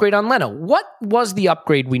to upgrade on Leno. What was the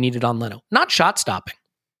upgrade we needed on Leno? Not shot stopping.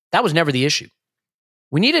 That was never the issue.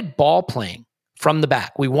 We needed ball playing from the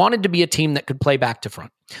back. We wanted to be a team that could play back to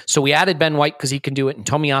front. So we added Ben White because he can do it and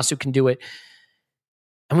Tomiyasu can do it.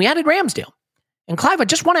 And we added Ramsdale. And Clive, I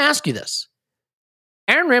just want to ask you this.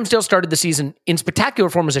 Aaron Ramsdale started the season in spectacular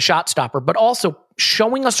form as a shot stopper, but also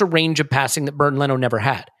showing us a range of passing that Bernd Leno never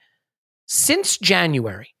had. Since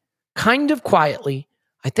January, kind of quietly,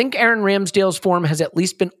 I think Aaron Ramsdale's form has at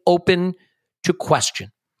least been open to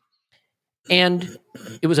question. And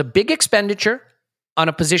it was a big expenditure on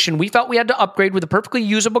a position we felt we had to upgrade with a perfectly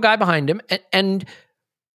usable guy behind him. And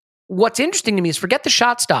what's interesting to me is forget the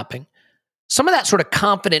shot stopping. Some of that sort of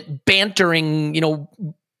confident, bantering,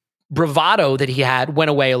 bravado that he had went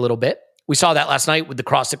away a little bit. We saw that last night with the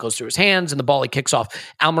cross that goes through his hands and the ball he kicks off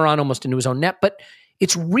Almiron almost into his own net. But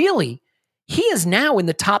it's really, he is now in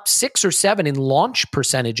the top 6 or 7 in launch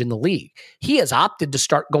percentage in the league. He has opted to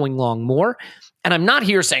start going long more. And I'm not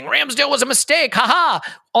here saying Ramsdale was a mistake. Haha.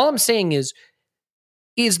 All I'm saying is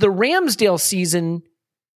the Ramsdale season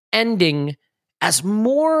ending as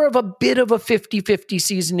more of a bit of a 50-50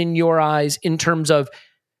 season in your eyes in terms of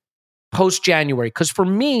post-January? Because for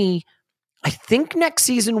me, I think next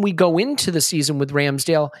season we go into the season with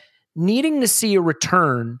Ramsdale needing to see a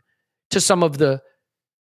return to some of the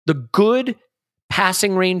good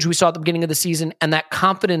passing range we saw at the beginning of the season and that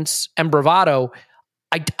confidence and bravado.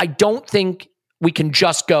 I don't think we can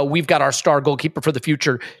just go, we've got our star goalkeeper for the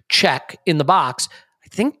future, check in the box.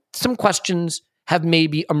 I think some questions have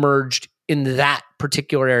maybe emerged in that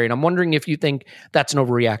particular area. And I'm wondering if you think that's an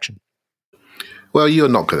overreaction. Well, you're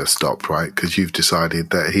not going to stop, right? Because you've decided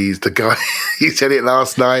that he's the guy. He said it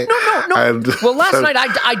last night. No. And well, last night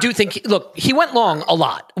I do think. Look, he went long a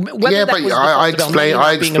lot. Yeah, but I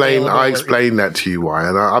explained that to you why,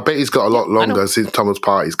 and I bet he's got a lot longer since Thomas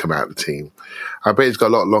Partey's come out of the team. I bet he's got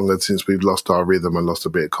a lot longer since we've lost our rhythm and lost a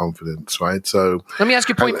bit of confidence, right? So let me ask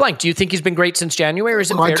you point blank: do you think he's been great since January? Or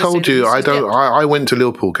is it I told you I don't. I went to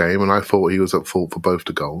Liverpool game and I thought he was at fault for both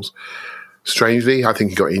the goals. Strangely, I think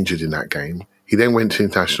he got injured in that game. He then went to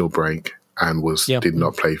international break and did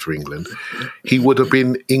not play for England. He would have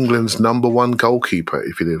been England's number 1 goalkeeper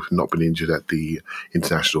if he had not been injured at the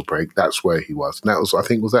international break. That's where he was. And that was, I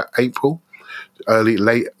think, was that April?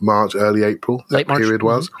 Late March, early April, that period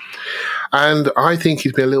was. And I think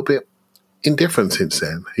he's been a little bit indifferent since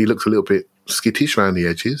then. He looks a little bit skittish around the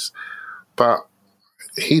edges, but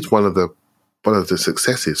he's one of the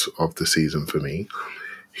successes of the season for me.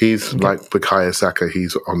 He's like Bukayo Saka.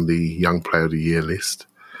 He's on the Young Player of the Year list.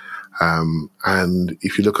 And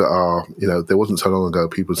if you look at there wasn't so long ago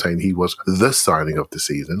people saying he was the signing of the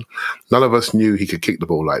season. None of us knew he could kick the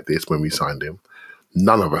ball like this when we signed him.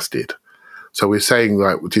 None of us did. So we're saying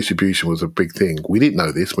like distribution was a big thing. We didn't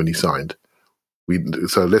know this when he signed.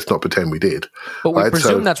 So let's not pretend we did. But we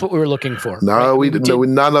presume that's what we were looking for. No, right? we didn't. No,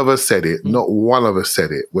 none of us said it. Not one of us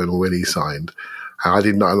said it when he signed. I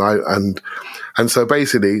did not, and so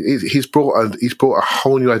basically he's brought a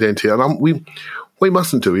whole new identity. And we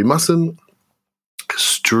mustn't do. We mustn't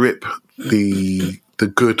strip the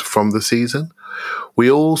good from the season.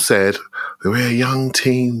 We all said we're a young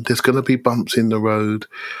team. There's going to be bumps in the road.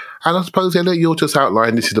 And I suppose, Elliot, you'll just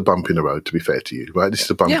outline this is a bump in the road, to be fair to you, right? This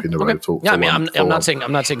is a bump in the road for I'm not saying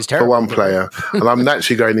it's terrible. For one player. And I'm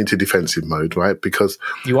naturally going into defensive mode, right? Because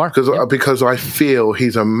you are. Because I feel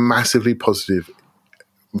he's a massively positive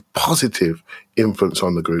influence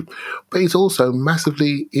on the group. But he's also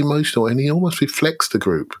massively emotional and he almost reflects the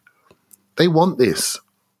group. They want this,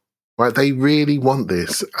 right? They really want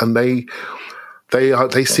this. And they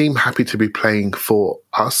seem happy to be playing for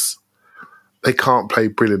us. They can't play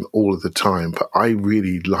brilliant all of the time, but I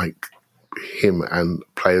really like him and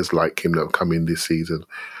players like him that have come in this season.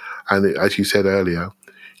 And as you said earlier,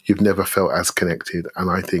 you've never felt as connected.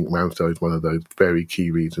 And I think Ramsdale is one of those very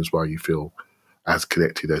key reasons why you feel as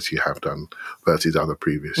connected as you have done versus other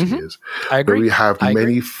previous years. I agree. But we have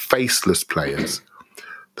many faceless players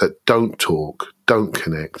that don't talk, don't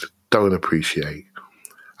connect, don't appreciate.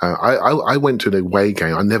 I went to an away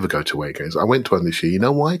game. I never go to away games. I went to one this year. You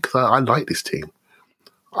know why? Because I like this team.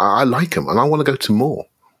 I like them, and I want to go to more.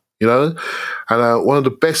 You know, and one of the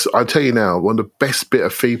best. I tell you now, one of the best bit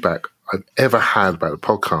of feedback I've ever had about the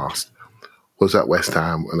podcast was at West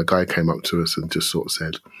Ham, and a guy came up to us and just sort of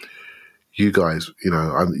said, "You guys, you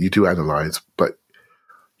know, you do analyse, but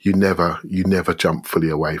you never jump fully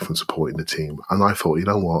away from supporting the team." And I thought, you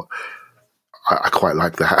know what? I quite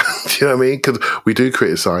like that. Do you know what I mean? Because we do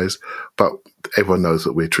criticise, but everyone knows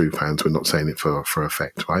that we're true fans. We're not saying it for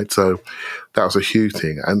effect, right? So that was a huge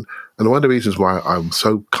thing. And one of the reasons why I'm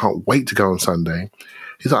so can't wait to go on Sunday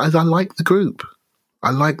is I like the group.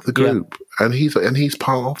 I like the group, and he's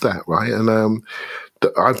part of that, right? And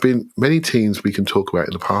I've been many teams we can talk about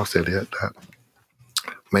in the past, Elliot. That,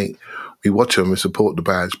 mate, we watch them, we support the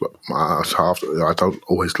badge, but I don't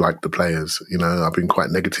always like the players. You know, I've been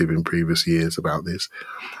quite negative in previous years about this.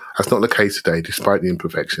 That's not the case today, despite the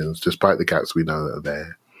imperfections, despite the gaps we know that are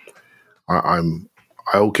there.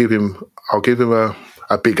 I'll give him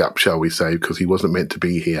a big up, shall we say, because he wasn't meant to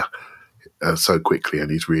be here so quickly,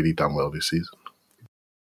 and he's really done well this season.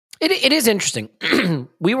 It is interesting.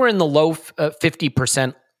 We were in the low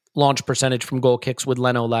 50% launch percentage from goal kicks with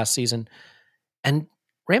Leno last season, and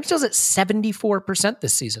Ramsdale's at 74%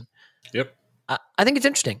 this season. Yep. I think it's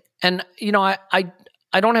interesting. And, you know, I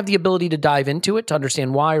don't have the ability to dive into it to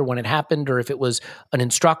understand why or when it happened or if it was an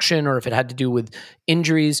instruction or if it had to do with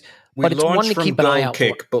injuries. But it's one to keep an eye out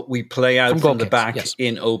for. But we play out from the back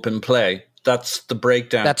in open play. That's the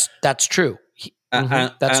breakdown. That's true.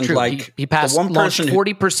 That's true. Like he passed launched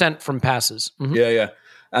 40% from passes. Mm-hmm. Yeah.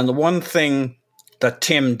 And the one thing that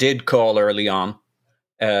Tim did call early on,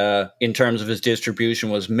 in terms of his distribution,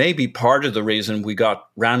 was maybe part of the reason we got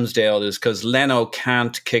Ramsdale is because Leno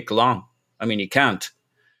can't kick long. I mean, he can't.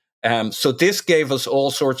 So this gave us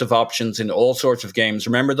all sorts of options in all sorts of games.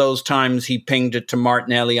 Remember those times he pinged it to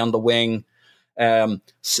Martinelli on the wing?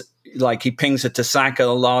 Like he pings it to Saka a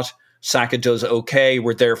lot. Saka does okay.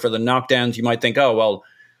 We're there for the knockdowns. You might think, oh, well,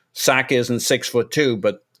 Saka isn't 6'2",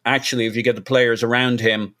 but actually if you get the players around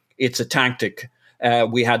him, it's a tactic.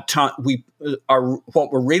 What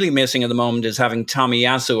we're really missing at the moment is having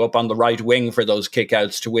Tomiyasu up on the right wing for those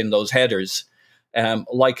kickouts to win those headers.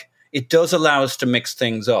 It does allow us to mix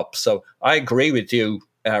things up. So I agree with you.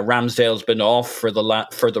 Ramsdale's been off for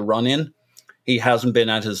the run-in. He hasn't been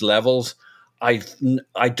at his levels. I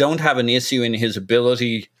don't have an issue in his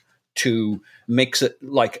ability to mix it.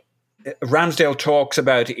 Like Ramsdale talks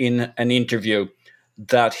about in an interview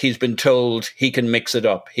that he's been told he can mix it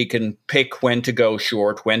up. He can pick when to go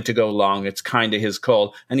short, when to go long. It's kind of his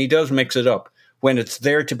call. And he does mix it up. When it's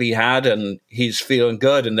there to be had and he's feeling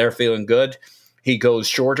good and they're feeling good, he goes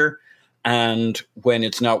shorter. And when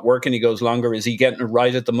it's not working, he goes longer. Is he getting it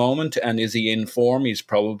right at the moment? And is he in form? He's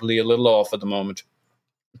probably a little off at the moment.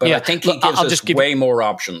 But yeah, I think he gives us way more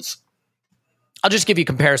options. I'll just give you a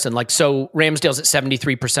comparison. So Ramsdale's at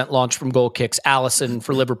 73% launch from goal kicks. Alisson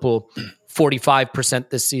for Liverpool, 45%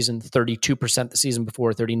 this season, 32% the season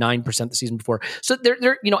before, 39% the season before. So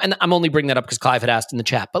they're and I'm only bringing that up because Clive had asked in the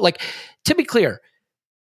chat. But to be clear,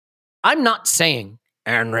 I'm not saying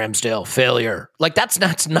Aaron Ramsdale failure.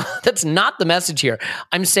 That's not the message here.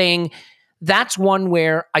 I'm saying that's one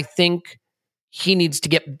where I think he needs to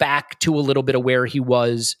get back to a little bit of where he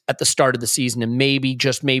was at the start of the season. And maybe,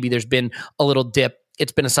 just maybe, there's been a little dip.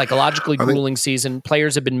 It's been a psychologically grueling season.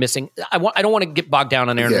 Players have been missing. I don't want to get bogged down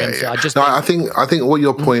on Aaron Ramsdale. Yeah. I think what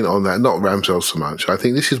your point on that, not Ramsdale so much, I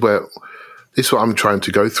think this is what I'm trying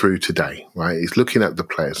to go through today, right? Is looking at the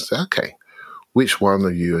players and say, okay, which one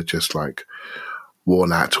of you are just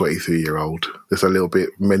worn out 23-year-old, there's a little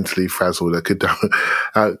bit mentally frazzled that could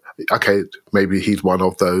okay, maybe he's one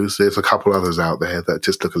of those. There's a couple others out there that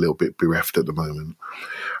just look a little bit bereft at the moment.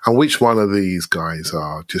 And which one of these guys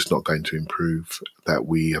are just not going to improve, that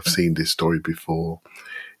we have seen this story before,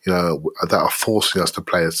 that are forcing us to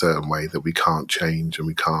play a certain way that we can't change and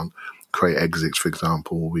we can't create exits, for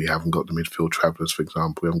example. We haven't got the midfield travellers, for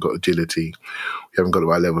example. We haven't got agility. We haven't got the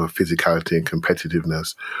right level of physicality and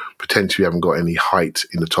competitiveness. Potentially, we haven't got any height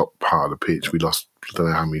in the top part of the pitch. We lost, I don't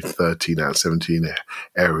know how many, 13 out of 17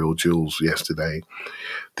 aerial duels yesterday.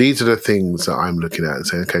 These are the things that I'm looking at and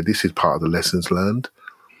saying, okay, this is part of the lessons learned.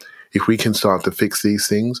 If we can start to fix these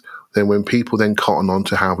things, then when people then cotton on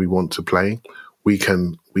to how we want to play, we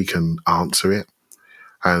can answer it.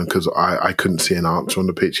 And because I couldn't see an answer on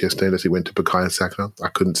the pitch yesterday as it went to Bukayo Saka. I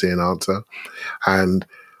couldn't see an answer. And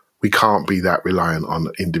we can't be that reliant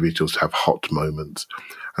on individuals to have hot moments.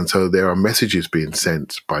 And so there are messages being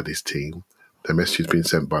sent by this team, there are messages being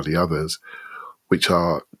sent by the others, which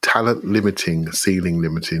are talent limiting, ceiling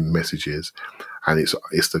limiting messages. And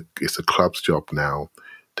it's the club's job now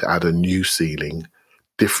to add a new ceiling,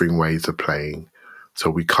 differing ways of playing. So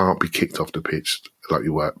we can't be kicked off the pitch like we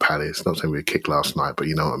were at Palace. Not saying we were kicked last night, but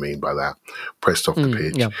you know what I mean by that. Pressed off the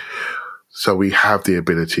pitch. Yeah. So we have the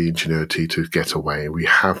ability, ingenuity to get away. We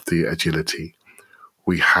have the agility.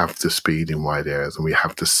 We have the speed in wide areas, and we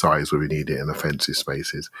have the size where we need it in offensive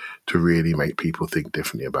spaces to really make people think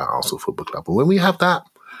differently about Arsenal Football Club. And when we have that,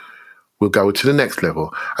 we'll go to the next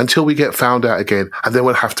level until we get found out again, and then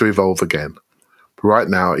we'll have to evolve again. But right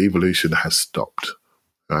now, evolution has stopped,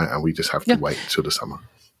 right? And we just have to wait till the summer.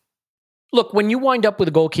 Look, when you wind up with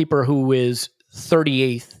a goalkeeper who is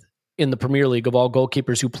 38th in the Premier League of all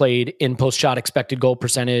goalkeepers who played in post-shot expected goal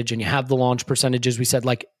percentage, and you have the launch percentages, we said,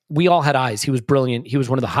 like, we all had eyes. He was brilliant. He was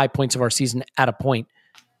one of the high points of our season at a point.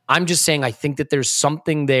 I'm just saying I think that there's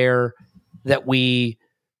something there that we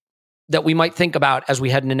might think about as we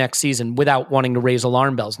head into next season without wanting to raise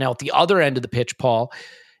alarm bells. Now, at the other end of the pitch, Paul,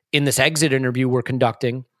 in this exit interview we're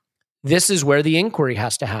conducting, this is where the inquiry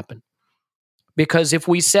has to happen. Because if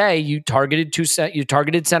we say you targeted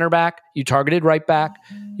center back, you targeted right back,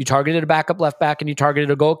 you targeted a backup left back, and you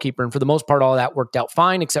targeted a goalkeeper, and for the most part, all of that worked out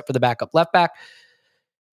fine, except for the backup left back.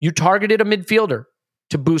 You targeted a midfielder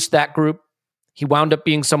to boost that group. He wound up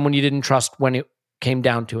being someone you didn't trust when it came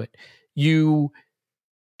down to it. You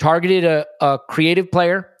targeted a creative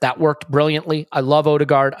player. That worked brilliantly. I love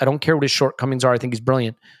Odegaard. I don't care what his shortcomings are. I think he's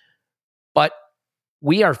brilliant. But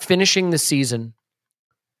we are finishing the season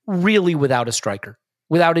really without a striker,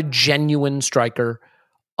 without a genuine striker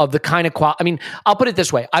of the kind of quality. I mean, I'll put it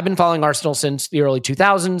this way. I've been following Arsenal since the early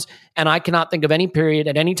 2000s, and I cannot think of any period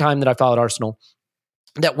at any time that I followed Arsenal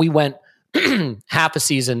that we went half a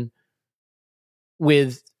season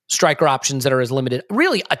with striker options that are as limited,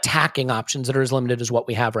 really attacking options that are as limited as what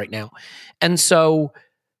we have right now. And so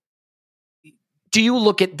do you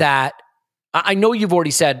look at that? I know you've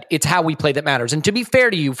already said it's how we play that matters. And to be fair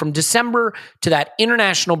to you, from December to that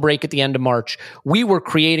international break at the end of March, we were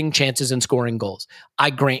creating chances and scoring goals. I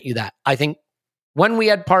grant you that. I think when we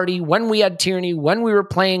had Partey, when we had Tierney, when we were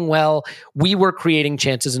playing well, we were creating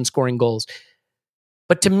chances and scoring goals.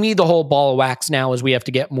 But to me, the whole ball of wax now is we have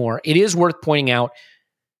to get more. It is worth pointing out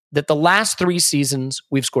that the last 3 seasons,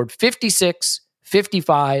 we've scored 56,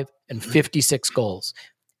 55, and 56 goals.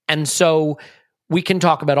 And so we can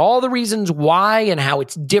talk about all the reasons why and how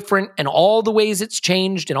it's different and all the ways it's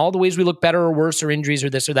changed and all the ways we look better or worse or injuries or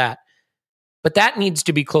this or that. But that needs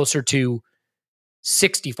to be closer to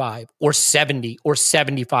 65 or 70 or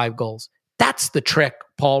 75 goals. That's the trick,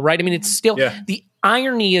 Paul, right? I mean, it's still the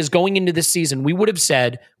irony is going into this season, we would have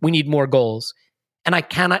said we need more goals. And I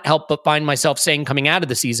cannot help but find myself saying coming out of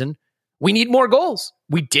the season, we need more goals.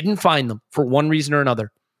 We didn't find them for one reason or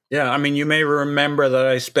another. Yeah, I mean, you may remember that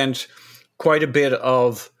I spent quite a bit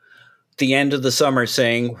of the end of the summer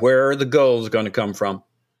saying, where are the goals going to come from?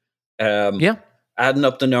 Adding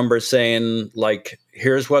up the numbers saying, like,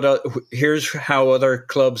 here's how other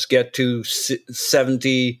clubs get to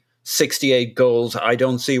 70, 68 goals. I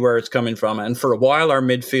don't see where it's coming from. And for a while, our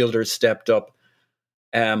midfielders stepped up.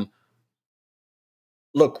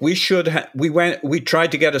 Look, we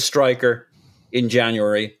tried to get a striker in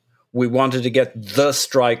January. We wanted to get the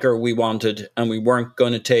striker we wanted, and we weren't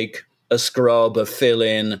going to take a scrub, a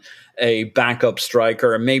fill-in, a backup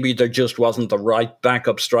striker, and maybe there just wasn't the right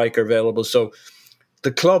backup striker available. So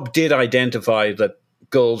the club did identify that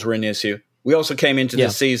goals were an issue. We also came into the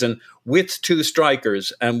season with 2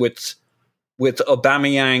 strikers, and with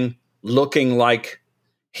Aubameyang looking like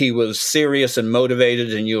he was serious and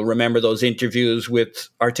motivated, and you'll remember those interviews with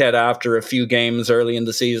Arteta after a few games early in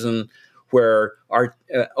the season where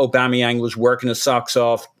Aubameyang was working his socks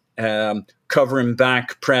off, covering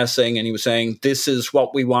back, pressing, and he was saying, this is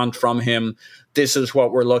what we want from him. This is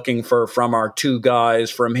what we're looking for from our 2 guys,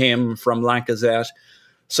 from him, from Lacazette.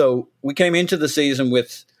 So we came into the season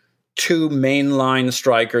with 2 mainline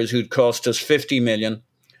strikers who'd cost us 50 million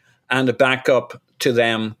and a backup to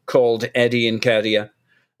them called Eddie Nketiah,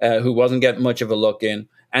 who wasn't getting much of a look in.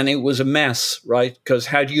 And it was a mess, right? Because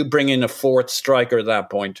how do you bring in a 4th striker at that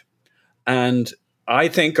point? And I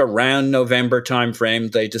think around November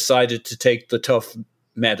timeframe, they decided to take the tough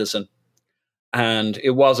medicine. And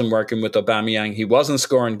it wasn't working with Aubameyang. He wasn't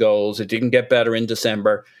scoring goals. It didn't get better in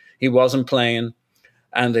December. He wasn't playing.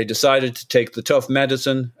 And they decided to take the tough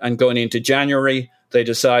medicine. And going into January, they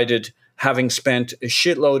decided, having spent a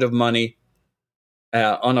shitload of money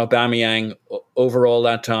on Aubameyang over all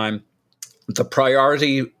that time, the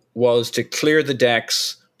priority was to clear the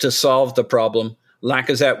decks to solve the problem.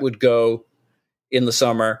 Lacazette would go in the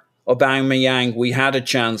summer. Aubameyang, we had a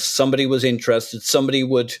chance. Somebody was interested. Somebody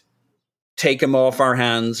would take him off our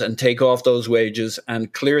hands and take off those wages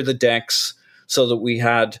and clear the decks so that we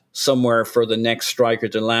had somewhere for the next striker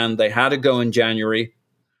to land. They had to go in January.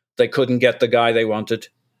 They couldn't get the guy they wanted.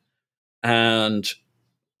 And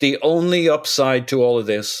the only upside to all of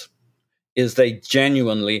this is they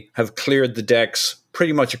genuinely have cleared the decks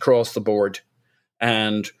pretty much across the board.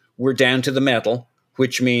 And we're down to the metal,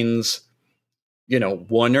 which means,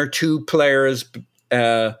 one or two players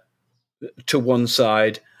to one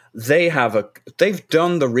side. They've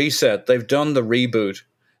done the reset. They've done the reboot.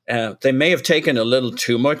 They may have taken a little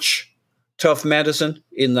too much tough medicine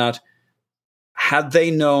in that had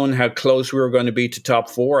they known how close we were going to be to top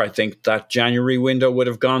 4, I think that January window would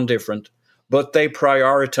have gone different. But they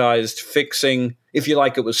prioritized fixing, if you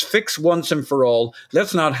like, it was fix once and for all.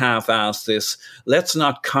 Let's not half-ass this. Let's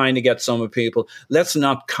not kind of get some of people. Let's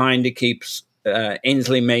not kind of keep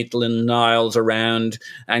Ainsley Maitland-Niles around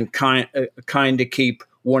and kind of keep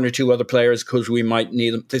one or two other players because we might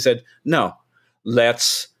need them. They said, no,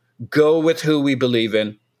 let's go with who we believe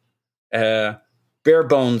in, bare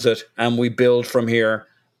bones it, and we build from here,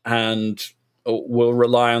 and we'll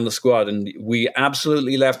rely on the squad. And we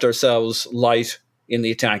absolutely left ourselves light in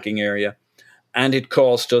the attacking area, and it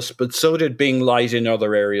cost us, but so did being light in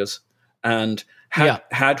other areas. And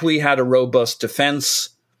had we had a robust defense,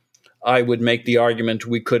 I would make the argument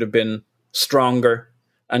we could have been stronger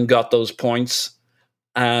and got those points.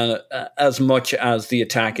 As much as the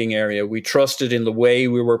attacking area, we trusted in the way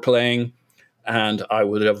we were playing, and I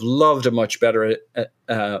would have loved a much better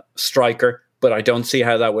striker, but I don't see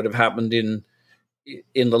how that would have happened in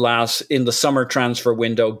the summer transfer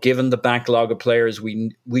window. Given the backlog of players,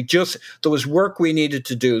 we just, there was work we needed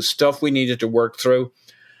to do, stuff we needed to work through.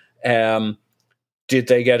 Did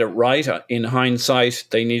they get it right? In hindsight,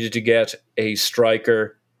 they needed to get a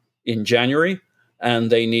striker in January,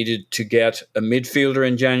 and they needed to get a midfielder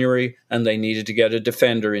in January, and they needed to get a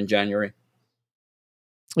defender in January.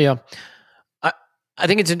 Yeah. I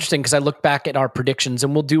think it's interesting because I look back at our predictions,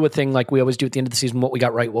 and we'll do a thing like we always do at the end of the season, what we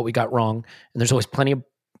got right, what we got wrong. And there's always plenty of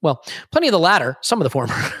the latter, some of the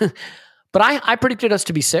former. But I predicted us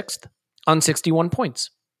to be 6th on 61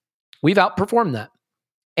 points. We've outperformed that.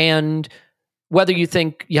 And whether you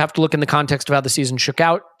think you have to look in the context of how the season shook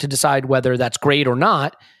out to decide whether that's great or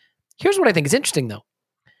not, here's what I think is interesting, though.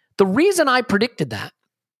 The reason I predicted that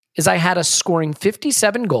is I had us scoring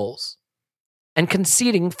 57 goals and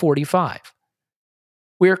conceding 45.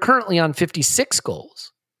 We are currently on 56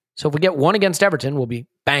 goals. So if we get one against Everton, we'll be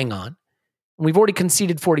bang on. And we've already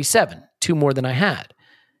conceded 47, 2 more than I had.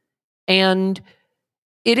 And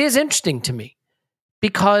it is interesting to me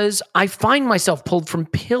because I find myself pulled from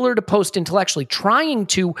pillar to post intellectually, trying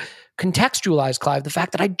to contextualize, Clive, the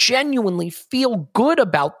fact that I genuinely feel good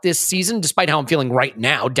about this season, despite how I'm feeling right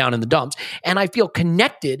now down in the dumps. And I feel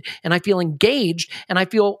connected, and I feel engaged, and I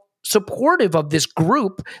feel supportive of this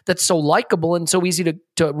group that's so likable and so easy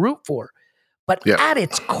to root for. But at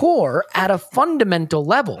its core, at a fundamental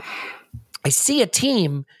level, I see a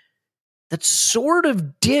team that sort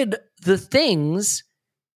of did the things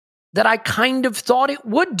that I kind of thought it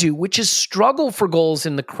would do, which is struggle for goals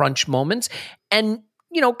in the crunch moments and,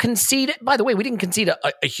 concede. By the way, we didn't concede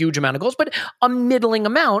a huge amount of goals, but a middling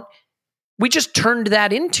amount. We just turned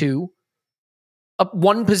that into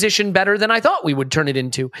one position better than I thought we would turn it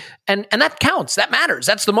into. And that counts. That matters.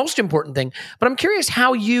 That's the most important thing. But I'm curious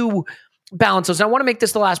how you balance those. And I want to make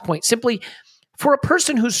this the last point. Simply, for a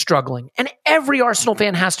person who's struggling, and every Arsenal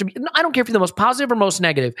fan has to be, I don't care if you're the most positive or most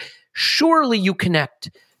negative, surely you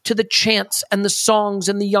connect to the chants and the songs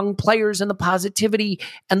and the young players and the positivity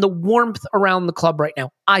and the warmth around the club right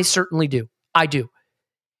now. I certainly do. I do.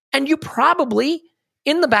 And you probably,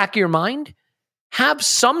 in the back of your mind, have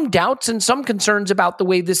some doubts and some concerns about the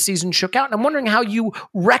way this season shook out. And I'm wondering how you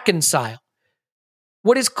reconcile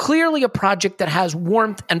what is clearly a project that has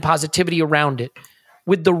warmth and positivity around it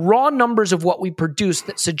with the raw numbers of what we produce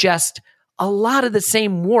that suggest a lot of the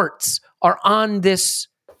same warts are on this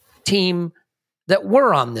team that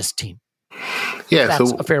were on this team. Yeah,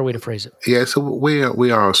 that's a fair way to phrase it. Yeah, so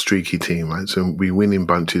we are a streaky team, right? So we win in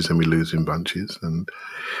bunches and we lose in bunches, and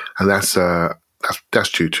that's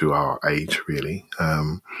due to our age, really,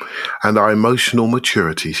 and our emotional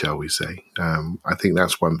maturity, shall we say. I think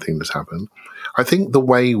that's one thing that's happened. I think the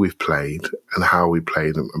way we've played and how we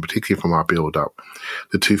played, and particularly from our build-up,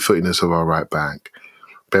 the two-footiness of our right back,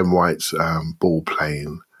 Ben White's ball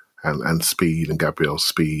playing and speed, and Gabriel's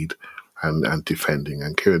speed and defending,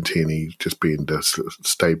 and Kieran Tierney just being the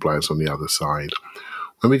stabiliser on the other side.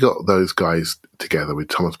 when we got those guys together with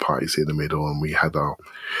Thomas Partey in the middle, and we had our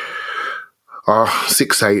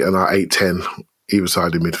 6'8" and our 8'10" either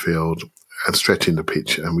side of midfield and stretching the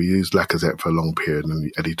pitch, and we used Lacazette for a long period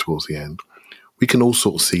and Eddie towards the end. We can all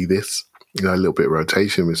sort of see this, a little bit of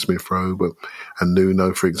rotation with Smith Rowe and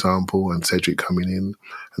Nuno, for example, and Cedric coming in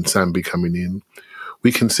and Sambi coming in.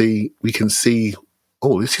 We can see,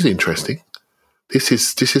 oh, this is interesting. Is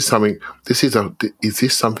this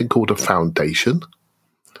something called a foundation?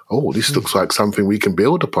 Oh, this looks like something we can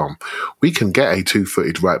build upon. We can get a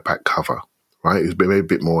 2-footed right back cover, right? Who's maybe a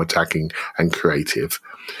bit more attacking and creative.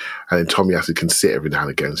 And then Tomiyasu can sit every now and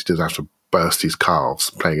again, so he doesn't have to burst his calves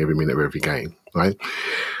playing every minute of every game, right?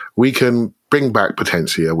 We can bring back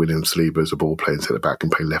potentially a William Saliba as a ball playing centre back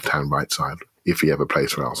and play left hand, right side if he ever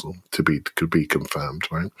plays for Arsenal. Could be confirmed,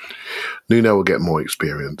 right? Nuno will get more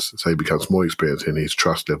experience, so he becomes more experienced and his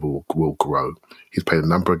trust level will grow. He's played a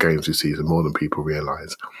number of games this season, more than people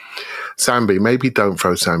realise. Sambi, maybe don't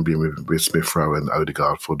throw Sambi in with Smith Rowe and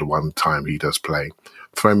Odegaard for the one time he does play.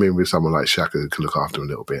 Throw him in with someone like Xhaka who can look after him a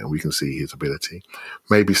little bit and we can see his ability.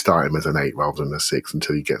 Maybe start him as an 8 rather than a 6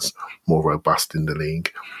 until he gets more robust in the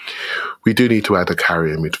league. We do need to add a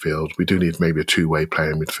carrier in midfield. We do need maybe a two-way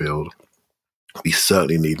player in midfield. We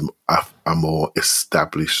certainly need a more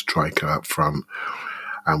established striker up front,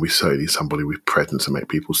 and we certainly need somebody with presence to make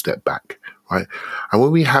people step back, right? And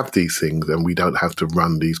when we have these things and we don't have to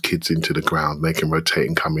run these kids into the ground, they can rotate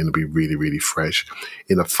and come in and be really, really fresh.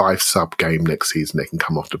 In a 5-sub game next season, they can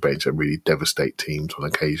come off the bench and really devastate teams on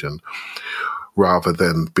occasion, rather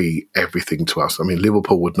than be everything to us. I mean,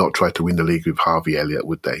 Liverpool would not try to win the league with Harvey Elliott,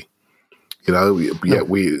 would they? They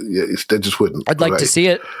just wouldn't. I'd like to see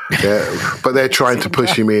it. Yeah, but they're trying to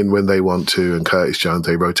push him in when they want to, and Curtis Jones,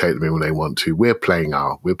 they rotate them in when they want to. We're playing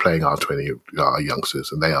our 20 our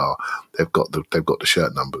youngsters, and they've got the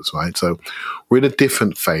shirt numbers, right? So we're in a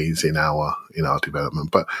different phase in our development.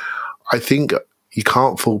 But I think you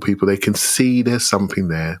can't fool people. They can see there's something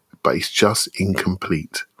there, but it's just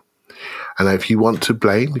incomplete. And if you want to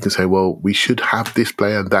blame, you can say, well, we should have this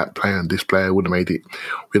player and that player, and this player would have made it.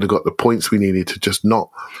 We'd have got the points we needed to just not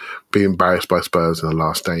be embarrassed by Spurs in the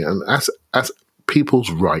last day. And that's people's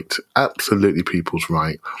right, absolutely people's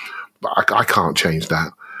right. But I can't change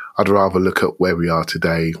that. I'd rather look at where we are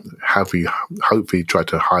today, hopefully try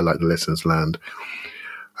to highlight the lessons learned,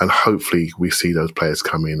 and hopefully we see those players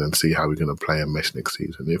come in and see how we're going to play and mesh next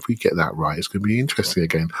season. If we get that right, it's going to be interesting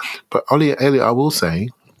again. But Elliot, I will say,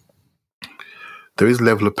 there is a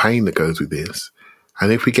level of pain that goes with this.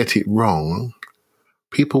 And if we get it wrong,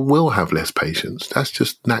 people will have less patience. That's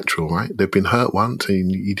just natural, right? They've been hurt once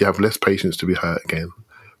and you have less patience to be hurt again,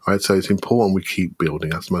 right? So it's important we keep building.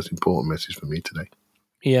 That's the most important message for me today.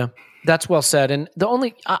 Yeah, that's well said. And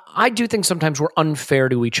I do think sometimes we're unfair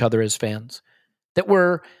to each other as fans, that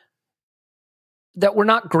we're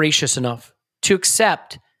not gracious enough to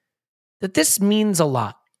accept that this means a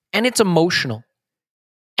lot and it's emotional.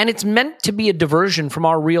 And it's meant to be a diversion from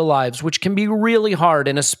our real lives, which can be really hard,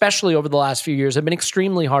 and especially over the last few years have been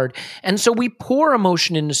extremely hard. And so we pour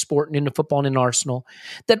emotion into sport and into football and in Arsenal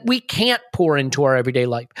that we can't pour into our everyday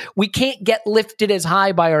life. We can't get lifted as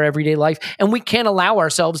high by our everyday life, and we can't allow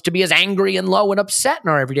ourselves to be as angry and low and upset in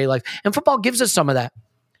our everyday life. And football gives us some of that.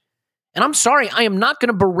 And I'm sorry, I am not going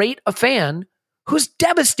to berate a fan who's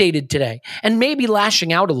devastated today and maybe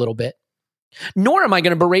lashing out a little bit. Nor am I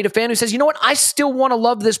going to berate a fan who says, you know what, I still want to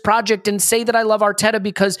love this project and say that I love Arteta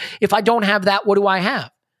because if I don't have that, what do I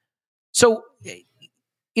have? So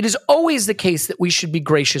it is always the case that we should be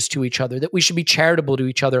gracious to each other, that we should be charitable to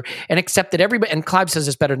each other and accept that everybody, and Clive says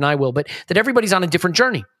this better than I will, but that everybody's on a different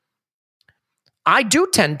journey. I do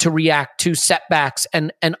tend to react to setbacks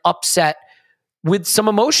and upset with some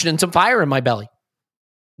emotion and some fire in my belly.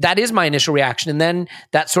 That is my initial reaction. And then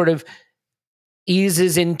that sort of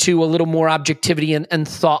eases into a little more objectivity and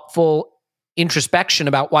thoughtful introspection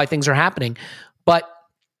about why things are happening. But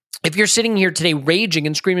if you're sitting here today raging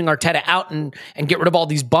and screaming Arteta out and get rid of all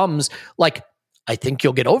these bums, like, I think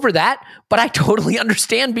you'll get over that, but I totally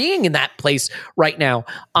understand being in that place right now.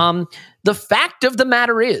 The fact of the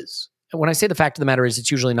matter is, and when I say the fact of the matter is, it's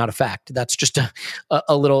usually not a fact. That's just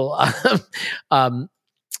a little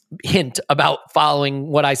hint about following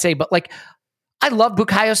what I say. But like, I love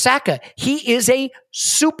Bukayo Saka. He is a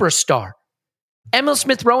superstar. Emil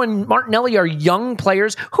Smith-Rowe and Martinelli are young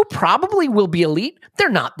players who probably will be elite. They're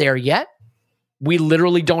not there yet. We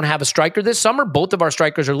literally don't have a striker this summer. Both of our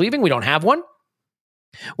strikers are leaving. We don't have one.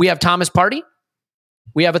 We have Thomas Partey.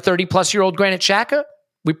 We have a 30-plus-year-old Granit Xhaka.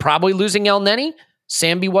 We're probably losing El Neni.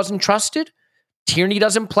 Sambi wasn't trusted. Tierney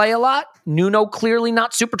doesn't play a lot. Nuno clearly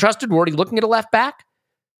not super trusted. We're already looking at a left back.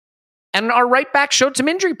 And our right back showed some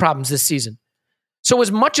injury problems this season. So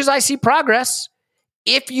as much as I see progress,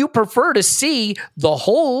 if you prefer to see the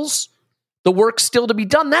holes, the work still to be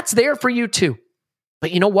done, that's there for you too.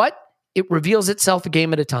 But you know what? It reveals itself a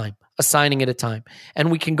game at a time, a signing at a time.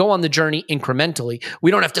 And we can go on the journey incrementally.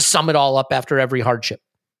 We don't have to sum it all up after every hardship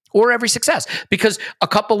or every success. Because a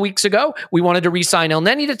couple weeks ago, we wanted to re-sign El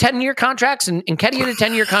Neni to 10-year contracts and Nketiah to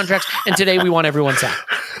 10-year contracts. And today we want everyone sad,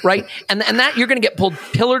 right? And that you're going to get pulled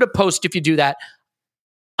pillar to post if you do that.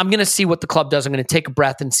 I'm going to see what the club does. I'm going to take a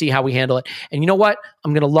breath and see how we handle it. And you know what?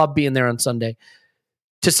 I'm going to love being there on Sunday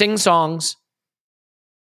to sing songs,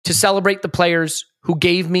 to celebrate the players who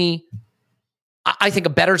gave me, I think, a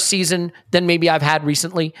better season than maybe I've had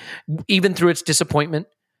recently, even through its disappointment.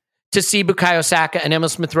 To see Bukayo Saka and Emil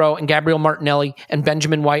Smith-Rowe and Gabriel Martinelli and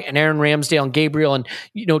Benjamin White and Aaron Ramsdale and Gabriel and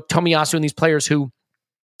Tomiyasu and these players who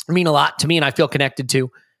mean a lot to me and I feel connected to.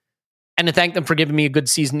 And to thank them for giving me a good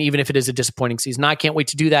season, even if it is a disappointing season. I can't wait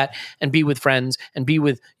to do that and be with friends and be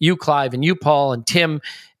with you, Clive, and you, Paul, and Tim,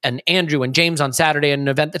 and Andrew, and James on Saturday at an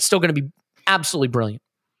event that's still going to be absolutely brilliant.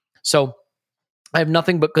 So I have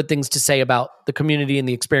nothing but good things to say about the community and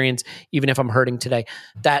the experience, even if I'm hurting today.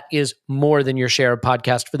 That is more than your share of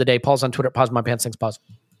podcast for the day. Paul's on Twitter at Pause My Pants. Thanks, Pause.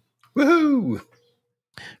 Woohoo!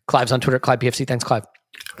 Clive's on Twitter at Clive PFC. Thanks, Clive.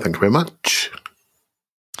 Thank you very much.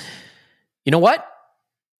 You know what?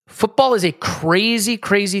 Football is a crazy,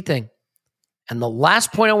 crazy thing. And the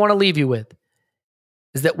last point I want to leave you with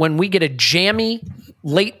is that when we get a jammy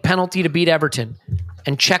late penalty to beat Everton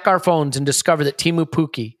and check our phones and discover that Timu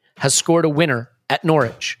Pukki has scored a winner at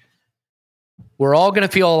Norwich, we're all going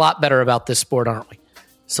to feel a lot better about this sport, aren't we?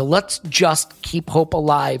 So let's just keep hope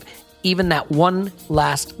alive, even that one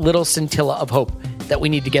last little scintilla of hope that we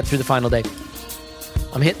need to get through the final day.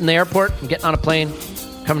 I'm hitting the airport. I'm getting on a plane,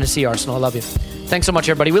 coming to see Arsenal. I love you. Thanks so much,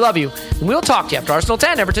 everybody. We love you. And we'll talk to you after Arsenal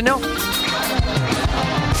 10, Everton 0.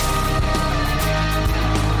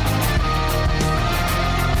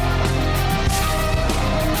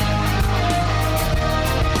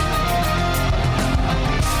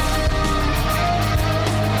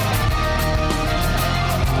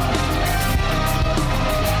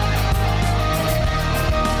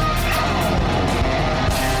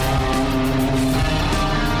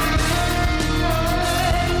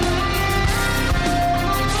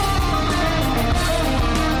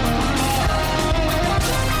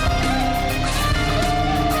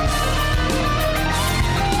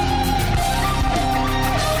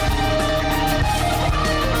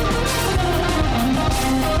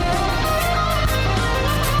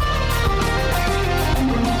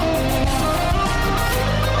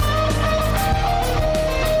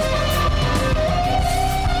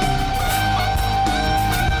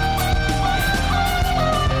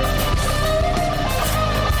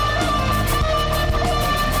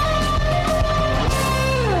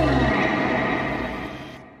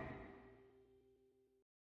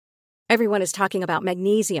 Everyone is talking about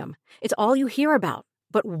magnesium. It's all you hear about.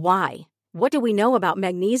 But why? What do we know about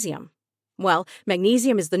magnesium? Well,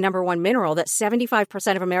 magnesium is the number one mineral that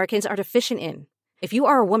 75% of Americans are deficient in. If you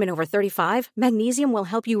are a woman over 35, magnesium will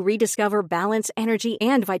help you rediscover balance, energy,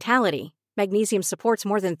 and vitality. Magnesium supports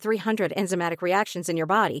more than 300 enzymatic reactions in your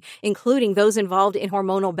body, including those involved in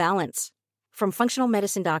hormonal balance. From functional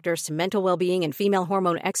medicine doctors to mental well-being and female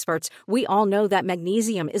hormone experts, we all know that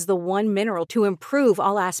magnesium is the one mineral to improve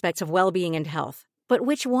all aspects of well-being and health. But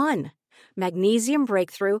which one? Magnesium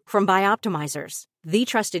Breakthrough from Bioptimizers, the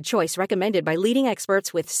trusted choice recommended by leading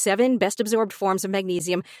experts with 7 best-absorbed forms of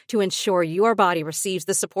magnesium to ensure your body receives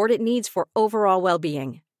the support it needs for overall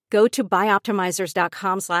well-being. Go to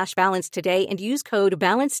bioptimizers.com/balance today and use code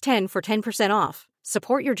BALANCE10 for 10% off.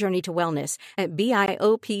 Support your journey to wellness at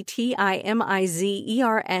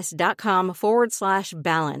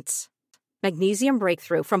bioptimizers.com/balance. Magnesium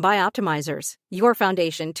Breakthrough from Bioptimizers, your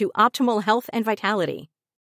foundation to optimal health and vitality.